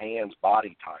Deshaun Hand's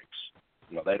body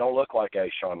types, they don't look like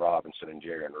Ashawn Robinson and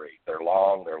Jaron Reed. They're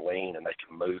long, they're lean, and they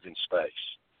can move in space.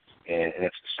 And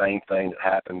it's the same thing that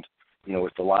happened,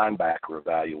 with the linebacker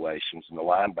evaluations and the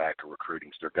linebacker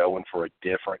recruitings. They're going for a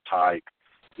different type,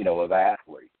 of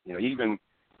athlete. Even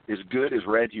as good as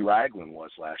Reggie Ragland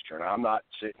was last year, and I'm not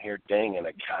sitting here dinging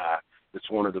a guy that's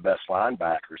one of the best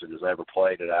linebackers that has ever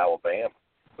played at Alabama.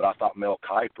 But I thought Mel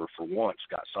Kiper, for once,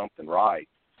 got something right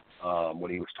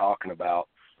when he was talking about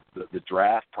the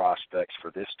draft prospects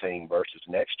for this team versus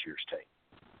next year's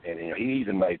team. And he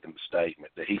even made the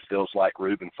statement that he feels like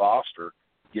Reuben Foster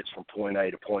gets from point A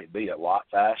to point B a lot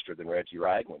faster than Reggie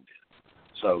Ragland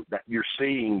did. So that you're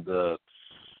seeing the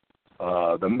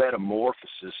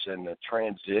metamorphosis and the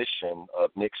transition of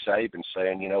Nick Saban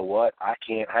saying, you know what, I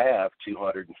can't have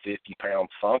 250-pound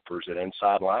thumpers at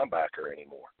inside linebacker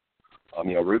anymore.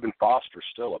 Reuben Foster's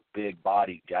still a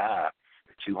big-bodied guy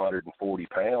at 240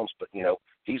 pounds, but,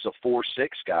 he's a 4'6"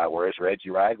 guy, whereas Reggie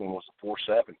Ragland was a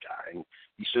 4'7" guy. And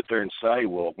you sit there and say,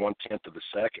 well, 1/10 of a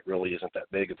second really isn't that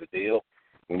big of a deal.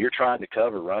 When you're trying to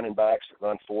cover running backs that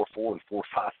run 4.4 and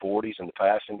 4.5 40s in the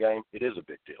passing game, it is a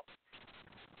big deal.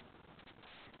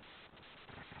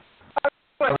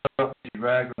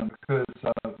 Ragland, because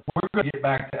we're going to get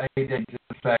back to A-Day in just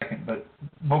a second, but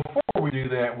before we do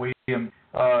that, William,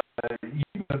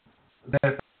 even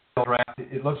that draft,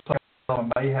 it looks like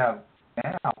someone may have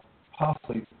now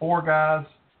possibly 4 guys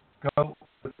go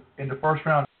in the first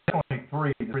round, only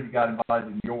 3 that got invited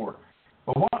in New York.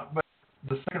 But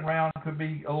the second round could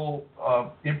be a little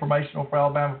informational for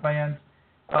Alabama fans.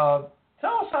 Tell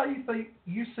us how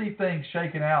you see things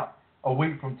shaking out a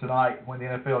week from tonight when the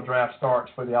NFL draft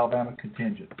starts for the Alabama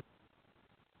contingent.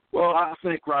 Well, I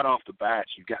think right off the bat,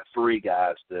 you've got 3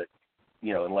 guys that,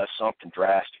 unless something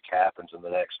drastic happens in the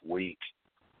next week,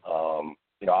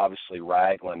 obviously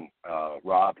Ragland,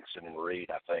 Robinson, and Reed,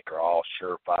 I think, are all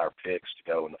surefire picks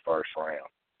to go in the first round.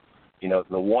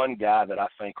 The one guy that I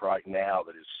think right now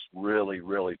that is really,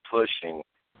 really pushing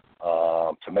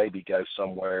to maybe go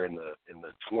somewhere in the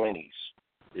 20s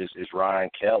is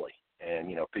Ryan Kelly. And,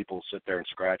 people sit there and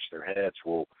scratch their heads.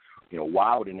 Well,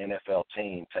 why would an NFL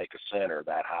team take a center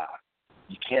that high?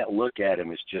 You can't look at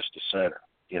him as just a center.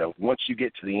 Once you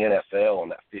get to the NFL on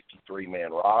that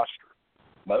 53-man roster,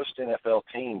 most NFL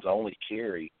teams only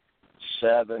carry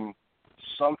 7.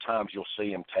 Sometimes you'll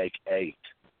see them take 8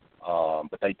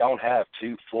 But they don't have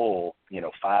two full,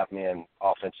 5-man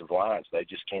offensive lines. They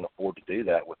just can't afford to do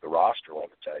that with the roster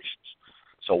limitations.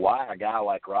 So why a guy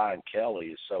like Ryan Kelly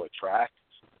is so attractive?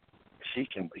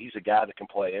 He's a guy that can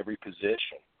play every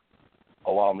position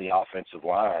along the offensive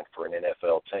line for an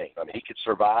NFL team. I mean, he could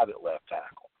survive at left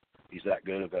tackle. He's that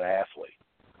good of an athlete.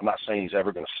 I'm not saying he's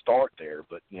ever going to start there,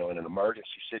 but, in an emergency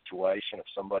situation, if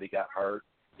somebody got hurt,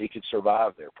 he could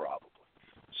survive there probably.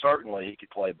 Certainly he could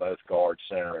play both guard,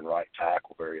 center, and right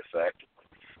tackle very effectively.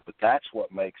 But that's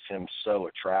what makes him so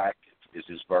attractive is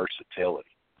his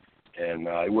versatility. And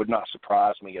it would not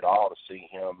surprise me at all to see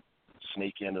him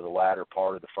sneak into the latter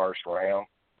part of the first round.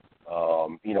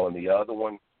 And the other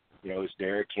one, is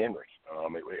Derrick Henry.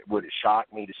 Would it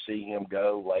shock me to see him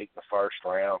go late in the first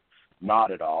round?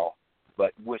 Not at all.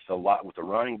 But with the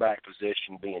running back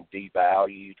position being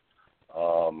devalued,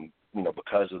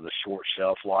 because of the short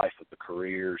shelf life of the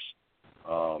careers,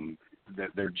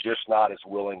 they're just not as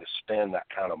willing to spend that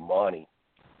kind of money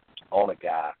on a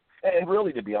guy. And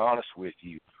really, to be honest with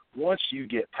you, once you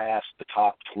get past the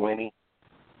top 20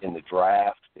 in the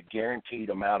draft, the guaranteed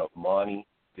amount of money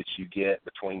that you get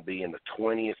between being the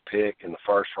 20th pick in the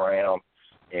first round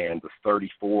and the 34th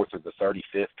or the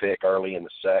 35th pick early in the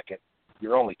second,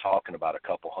 you're only talking about a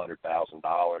couple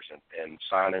 $100,000 in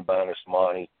signing bonus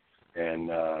money and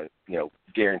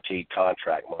guaranteed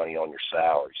contract money on your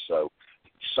salary. So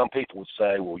some people would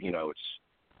say, well,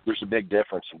 there's a big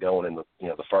difference in going in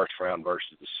the first round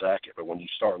versus the second. But when you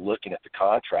start looking at the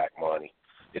contract money,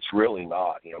 it's really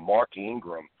not. Mark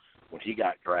Ingram, when he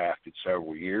got drafted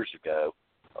several years ago,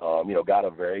 got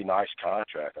a very nice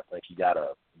contract. I think he got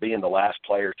being the last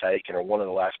player taken or one of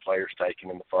the last players taken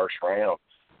in the first round.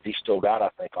 He still got, I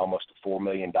think, almost a $4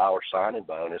 million signing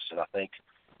bonus, and I think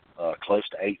close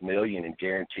to $8 million in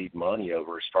guaranteed money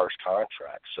over his first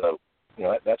contract. So,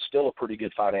 that's still a pretty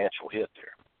good financial hit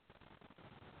there.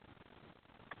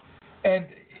 And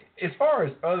as far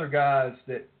as other guys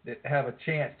that have a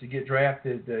chance to get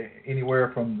drafted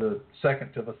anywhere from the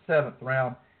 2nd to the 7th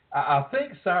round, I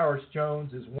think Cyrus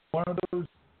Jones is one of those,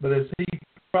 but is he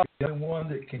probably the only one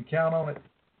that can count on it?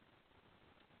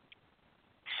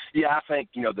 Yeah, I think,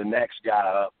 the next guy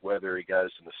up, whether he goes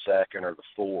in the 2nd or the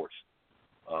 4th,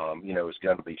 is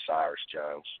going to be Cyrus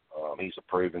Jones. He's a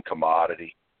proven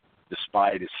commodity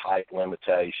despite his height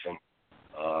limitation.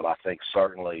 I think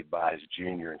certainly by his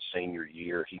junior and senior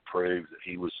year, he proved that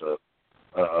he was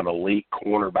an elite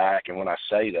cornerback. And when I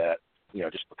say that,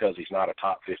 just because he's not a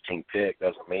top 15 pick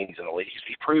doesn't mean he's an elite.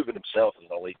 He's proven himself as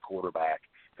an elite quarterback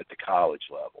at the college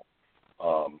level.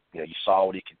 You saw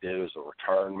what he could do as a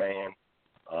return man.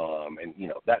 And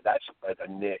that's a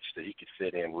niche that he could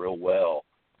fit in real well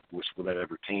with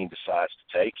whatever team decides to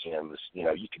take him.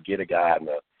 You could get a guy in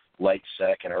the late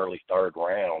 2nd, early 3rd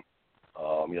round,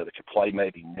 that could play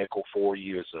maybe nickel for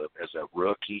you as a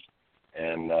rookie,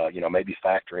 and maybe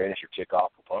factor in as your kickoff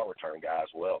or punt return guy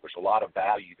as well. There's a lot of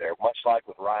value there. Much like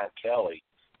with Ryan Kelly,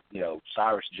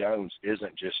 Cyrus Jones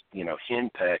isn't just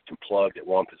henpecked and plugged at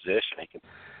one position.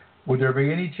 Would there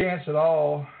be any chance at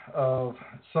all of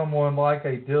someone like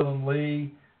a Dylan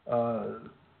Lee,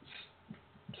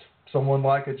 someone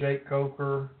like a Jake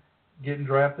Coker getting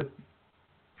drafted?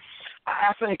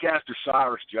 I think after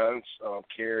Cyrus Jones,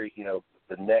 Cary,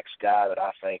 the next guy that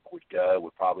I think would go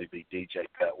would probably be DJ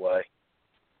Petway.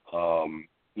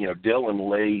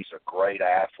 Dylan Lee's a great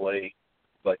athlete,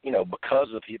 but,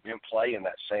 because of him playing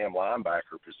that Sam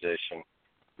linebacker position,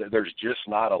 there's just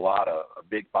not a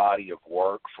big body of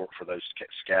work for those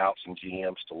scouts and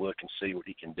GMs to look and see what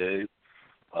he can do.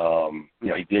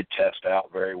 He did test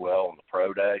out very well in the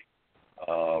pro day.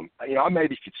 I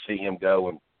maybe could see him go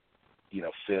in,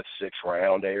 5th, 6th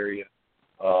round area.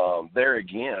 There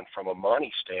again, from a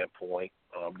money standpoint,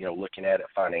 looking at it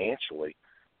financially,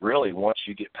 really once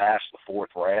you get past the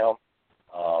 4th round,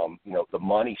 the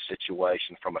money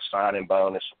situation from a signing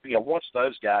bonus, once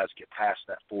those guys get past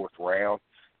that 4th round,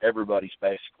 everybody's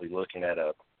basically looking at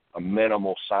a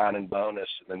minimal signing bonus,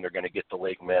 and then they're going to get the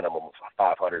league minimum of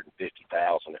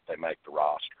 $550,000 if they make the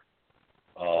roster.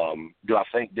 Do I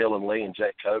think Dylan Lee and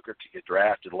Jake Coker could get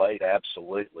drafted late?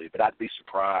 Absolutely. But I'd be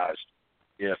surprised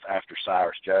if after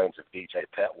Cyrus Jones, if DJ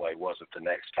Petway wasn't the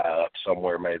next guy up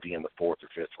somewhere maybe in the 4th or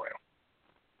 5th round.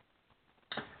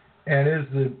 And is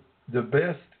the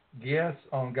best guess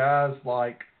on guys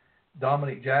like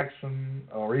Dominic Jackson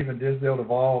or even Denzel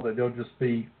Duvall that they'll just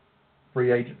be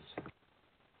free agents?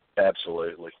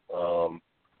 Absolutely.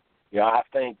 I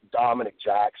think Dominic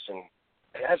Jackson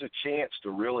has a chance to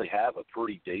really have a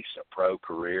pretty decent pro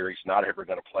career. He's not ever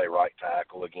going to play right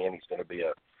tackle again. He's going to be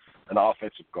an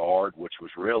offensive guard, which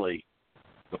was really,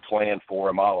 the plan for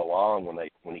him all along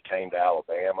when he came to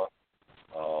Alabama.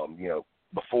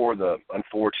 Before the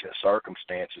unfortunate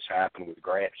circumstances happened with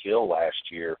Grant Hill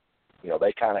last year,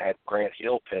 they kind of had Grant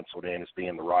Hill penciled in as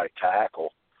being the right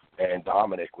tackle, and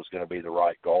Dominic was going to be the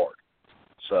right guard.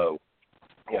 So,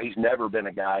 he's never been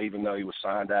a guy, even though he was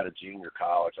signed out of junior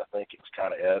college. I think it was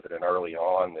kind of evident early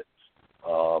on that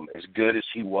as good as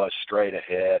he was straight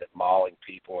ahead at mauling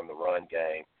people in the run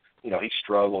game, he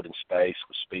struggled in space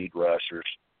with speed rushers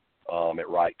at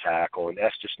right tackle, and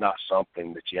that's just not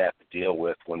something that you have to deal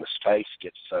with when the space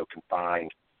gets so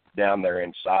confined down there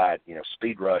inside.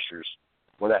 Speed rushers,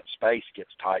 when that space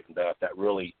gets tightened up, that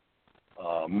really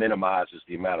minimizes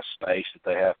the amount of space that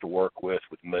they have to work with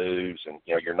moves, and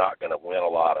you're not going to win a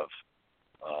lot of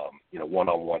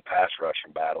one-on-one pass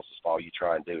rushing battles if all you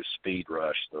try and do is speed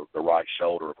rush the right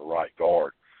shoulder of the right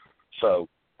guard. So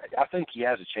I think he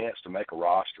has a chance to make a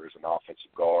roster as an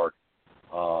offensive guard.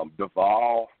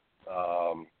 Duvall,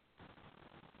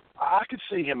 I could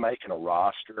see him making a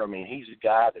roster. I mean, he's a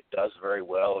guy that does very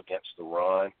well against the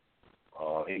run.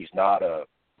 He's not a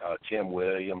Tim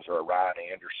Williams or a Ryan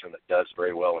Anderson that does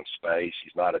very well in space.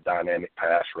 He's not a dynamic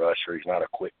pass rusher. He's not a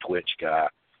quick twitch guy.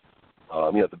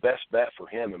 The best bet for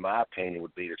him, in my opinion,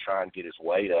 would be to try and get his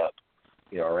weight up,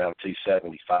 around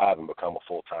 275 and become a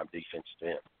full-time defensive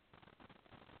end.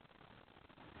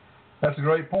 That's a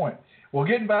great point. Well,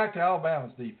 getting back to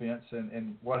Alabama's defense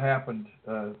and what happened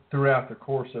throughout the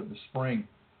course of the spring,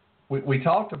 we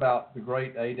talked about the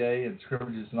great A-Day and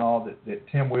scrimmages and all that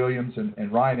Tim Williams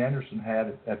and Ryan Anderson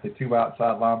had at the two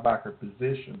outside linebacker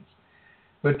positions.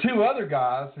 But two other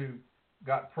guys who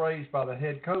got praised by the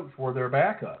head coach were their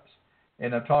backups.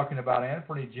 And I'm talking about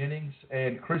Anthony Jennings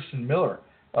and Christian Miller.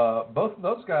 Both of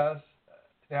those guys,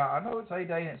 now I know it's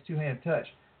A-Day and it's two-hand touch,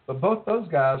 but both those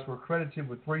guys were credited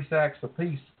with 3 sacks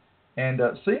apiece and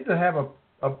seemed to have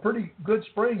a pretty good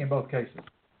spring in both cases.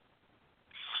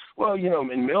 Well,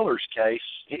 in Miller's case,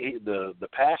 the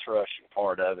pass rushing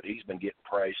part of it, he's been getting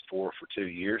praised for 2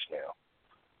 years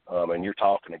now. And you're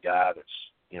talking a guy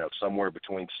that's, somewhere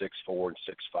between 6'4" and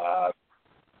 6'5",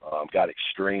 got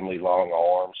extremely long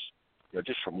arms.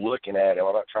 Just from looking at him,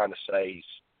 I'm not trying to say he's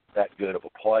that good of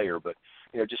a player, but,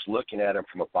 just looking at him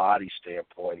from a body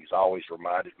standpoint, he's always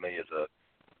reminded me of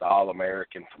the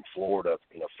All-American from Florida,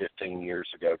 15 years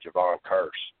ago, Javon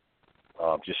Curse.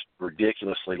 Just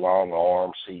ridiculously long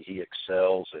arms. He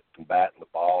excels at batting the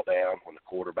ball down when the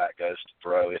quarterback goes to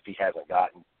throw, if he hasn't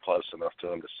gotten close enough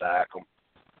to him to sack him.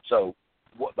 So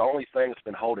the only thing that's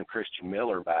been holding Christian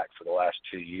Miller back for the last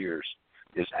 2 years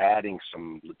is adding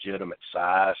some legitimate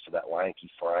size to that lanky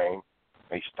frame.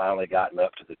 He's finally gotten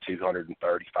up to the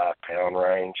 235-pound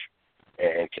range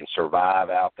and can survive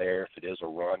out there if it is a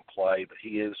run play. But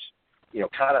he is,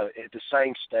 kind of at the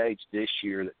same stage this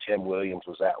year that Tim Williams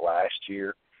was at last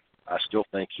year. I still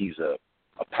think he's a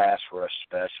pass rush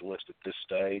specialist at this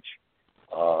stage.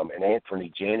 And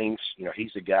Anthony Jennings,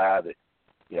 he's a guy that,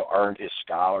 earned his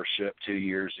scholarship 2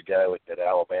 years ago at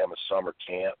Alabama summer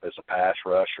camp as a pass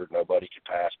rusher. Nobody could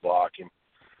pass block him.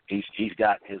 He's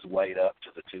gotten his weight up to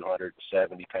the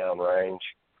 270-pound range.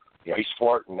 He's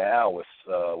flirting now with,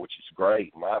 which is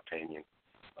great in my opinion.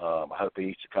 I hope he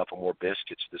eats a couple more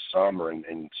biscuits this summer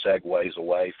and segues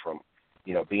away from,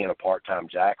 being a part-time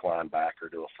jack linebacker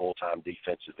to a full-time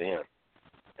defensive end.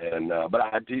 And but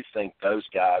I do think those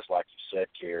guys, like you said,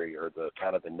 Cary, are the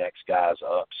kind of the next guys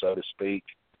up, so to speak.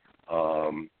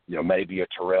 Maybe a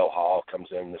Terrell Hall comes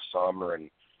in this summer and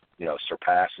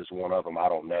surpasses one of them. I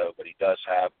don't know, but he does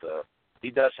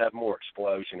have more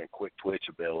explosion and quick twitch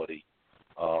ability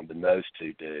than those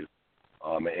two do,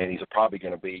 and he's probably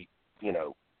going to be in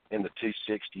the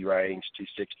 260 range,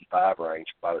 265 range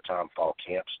by the time fall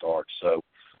camp starts. So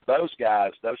those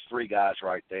 3 guys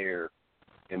right there,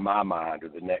 in my mind, are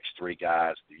the next 3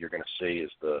 guys that you're going to see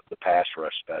as the pass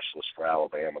rush specialists for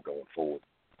Alabama going forward.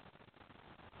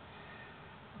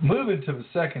 Moving to the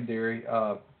secondary,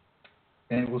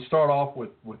 and we'll start off with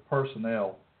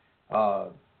personnel.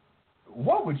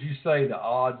 What would you say the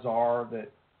odds are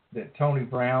that Tony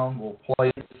Brown will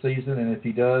play this season, and if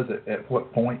he does, at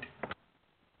what point?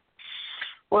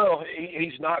 Well,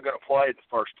 he's not going to play the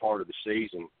first part of the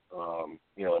season,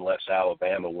 unless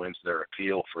Alabama wins their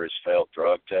appeal for his failed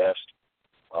drug test.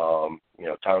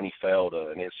 Tony failed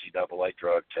an NCAA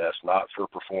drug test, not for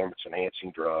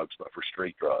performance-enhancing drugs, but for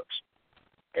street drugs.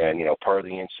 And, per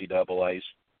the NCAA's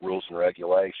rules and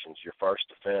regulations, your first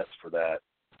offense for that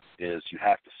is you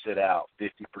have to sit out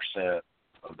 50%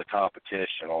 of the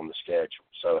competition on the schedule.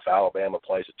 So if Alabama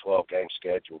plays a 12-game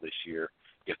schedule this year,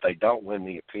 if they don't win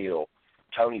the appeal,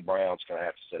 Tony Brown's going to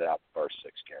have to sit out the first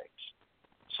 6 games.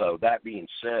 So that being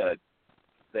said,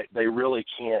 they really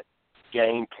can't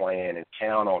game plan and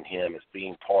count on him as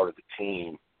being part of the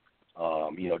team,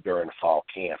 during the fall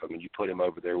camp. I mean, you put him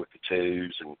over there with the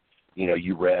twos and,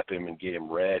 you rep him and get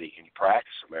him ready and you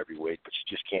practice him every week, but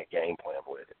you just can't game plan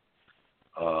with it,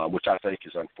 which I think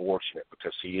is unfortunate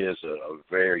because he is a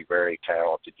very, very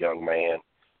talented young man.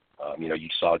 You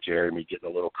saw Jeremy getting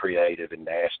a little creative and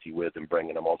nasty with him,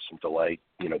 bringing him on some delayed,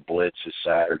 blitzes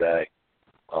Saturday.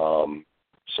 I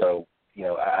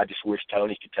just wish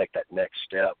Tony could take that next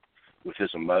step with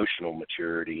his emotional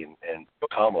maturity and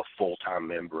become a full-time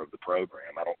member of the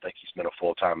program. I don't think he's been a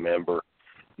full-time member,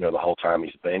 the whole time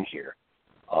he's been here.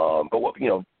 I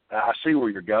see where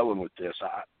you're going with this.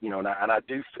 And I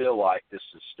do feel like this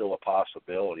is still a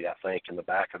possibility. I think in the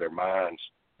back of their minds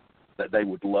that they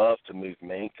would love to move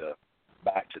Minka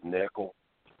back to nickel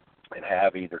and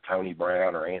have either Tony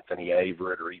Brown or Anthony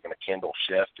Averett or even a Kendall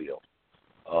Sheffield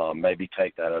maybe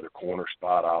take that other corner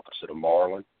spot opposite of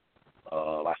Marlon.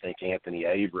 I think Anthony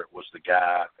Averett was the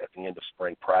guy at the end of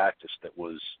spring practice that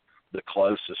was the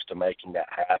closest to making that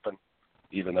happen,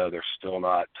 even though they're still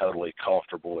not totally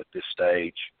comfortable at this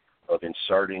stage of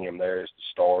inserting him there as the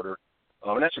starter.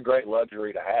 And that's a great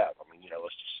luxury to have. I mean,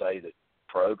 let's just say that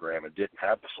program and didn't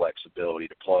have the flexibility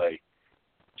to play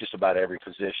just about every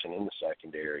position in the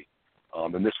secondary.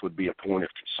 And this would be a point of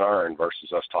concern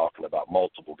versus us talking about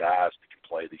multiple guys that can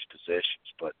play these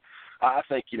positions. But I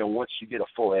think, once you get a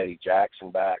full Eddie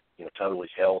Jackson back, totally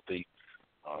healthy,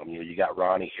 you got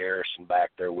Ronnie Harrison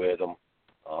back there with him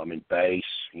in base.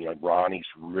 Ronnie's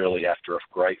really, after a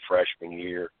great freshman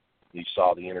year, you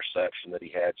saw the interception that he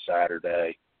had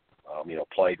Saturday,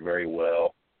 played very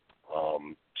well.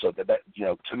 So that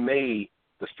to me,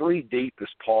 the three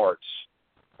deepest parts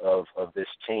of this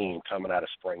team coming out of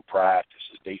spring practice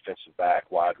is defensive back,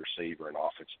 wide receiver, and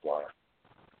offensive line.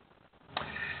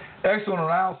 Excellent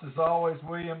analysis as always,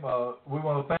 William. We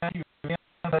want to thank you again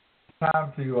for taking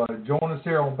time to join us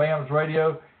here on BAMS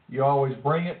Radio. You always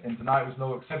bring it, and tonight was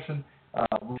no exception.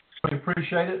 We really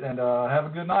appreciate it, and have a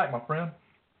good night, my friend.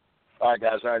 All right,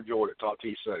 guys, I enjoyed it. Talk to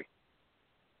you soon.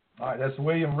 All right, that's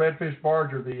William Redfish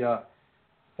Barger, the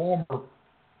former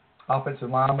offensive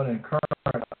lineman and current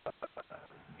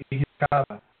he's kind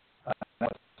of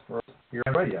for us here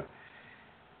on radio.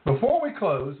 Before we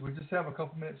close, we just have a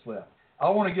couple minutes left. I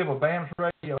want to give a BAMS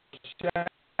Radio shout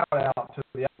out to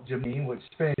the Alabama team, which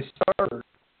finished third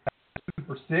at the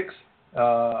Super Six.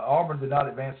 Auburn did not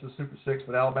advance to the Super Six,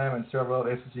 but Alabama and several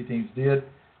other SEC teams did.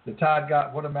 The Tide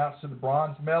got what amounts to the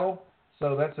bronze medal,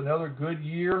 so that's another good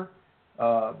year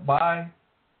by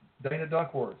Dana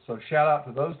Duckworth. So shout out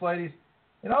to those ladies.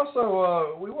 And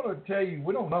also, we want to tell you,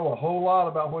 we don't know a whole lot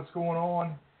about what's going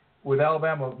on with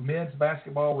Alabama men's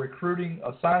basketball recruiting.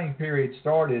 A signing period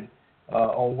started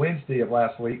on Wednesday of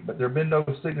last week, but there have been no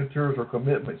signatures or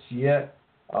commitments yet.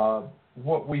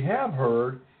 What we have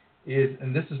heard is,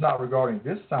 and this is not regarding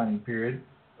this signing period,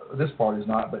 this part is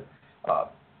not, but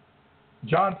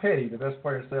John Petty, the best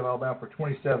player in the state of Alabama for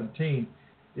 2017,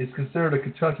 is considered a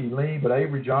Kentucky lean, but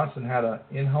Avery Johnson had an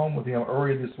in-home with him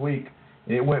earlier this week,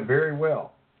 and it went very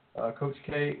well. Coach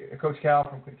Cal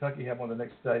from Kentucky had one the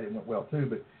next day that went well too,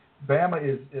 but Bama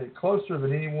is closer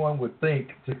than anyone would think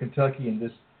to Kentucky in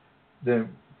this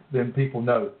than people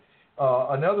know.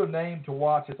 Another name to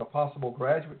watch as a possible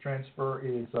graduate transfer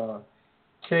is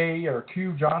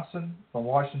Q Johnson from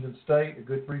Washington State, a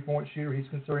good three-point shooter. He's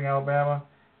considering Alabama.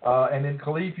 And then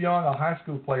Khalif Young, a high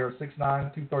school player, 6'9",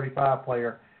 235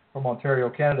 player from Ontario,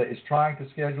 Canada, is trying to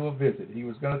schedule a visit. He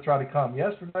was going to try to come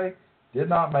yesterday, did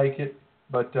not make it,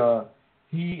 but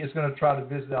he is going to try to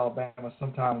visit Alabama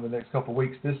sometime in the next couple of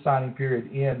weeks. This signing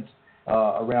period ends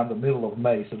around the middle of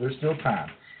May, so there's still time.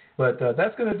 But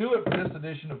that's going to do it for this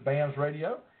edition of BAMS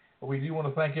Radio. We do want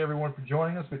to thank everyone for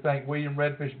joining us. We thank William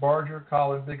Redfish Barger,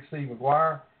 Colin Big C.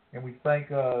 McGuire, and we thank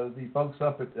the folks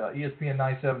up at ESPN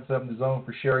 97.7 The Zone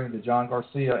for sharing the John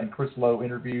Garcia and Chris Lowe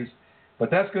interviews. But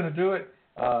that's going to do it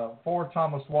for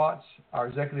Thomas Watts, our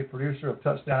executive producer of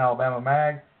Touchdown Alabama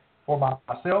Mag. For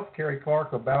myself, Cary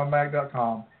Clark of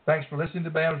BamaMag.com. Thanks for listening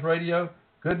to BAMS Radio.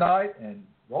 Good night, and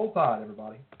roll tide,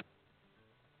 everybody.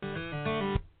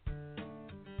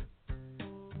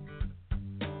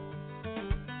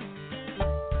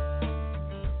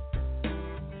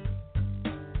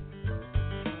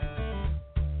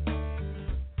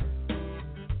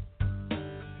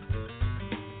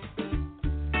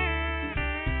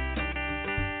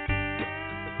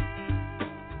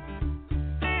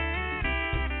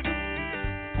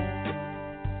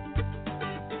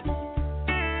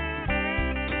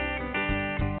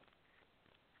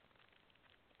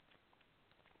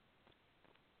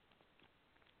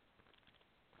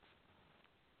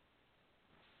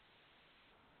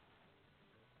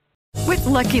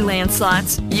 With Lucky Land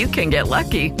Slots, you can get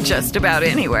lucky just about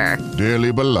anywhere.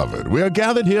 Dearly beloved, we are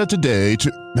gathered here today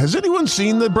to... Has anyone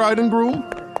seen the bride and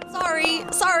groom?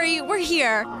 Sorry, we're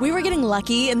here. We were getting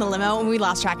lucky in the limo and we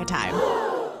lost track of time.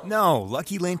 No,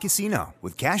 Lucky Land Casino,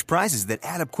 with cash prizes that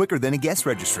add up quicker than a guest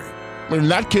registry. In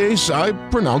that case, I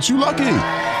pronounce you lucky.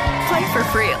 Play for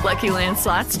free at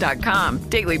LuckyLandSlots.com.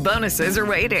 Daily bonuses are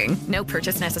waiting. No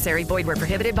purchase necessary. Void where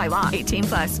prohibited by law.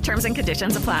 18+. Terms and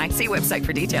conditions apply. See website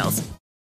for details.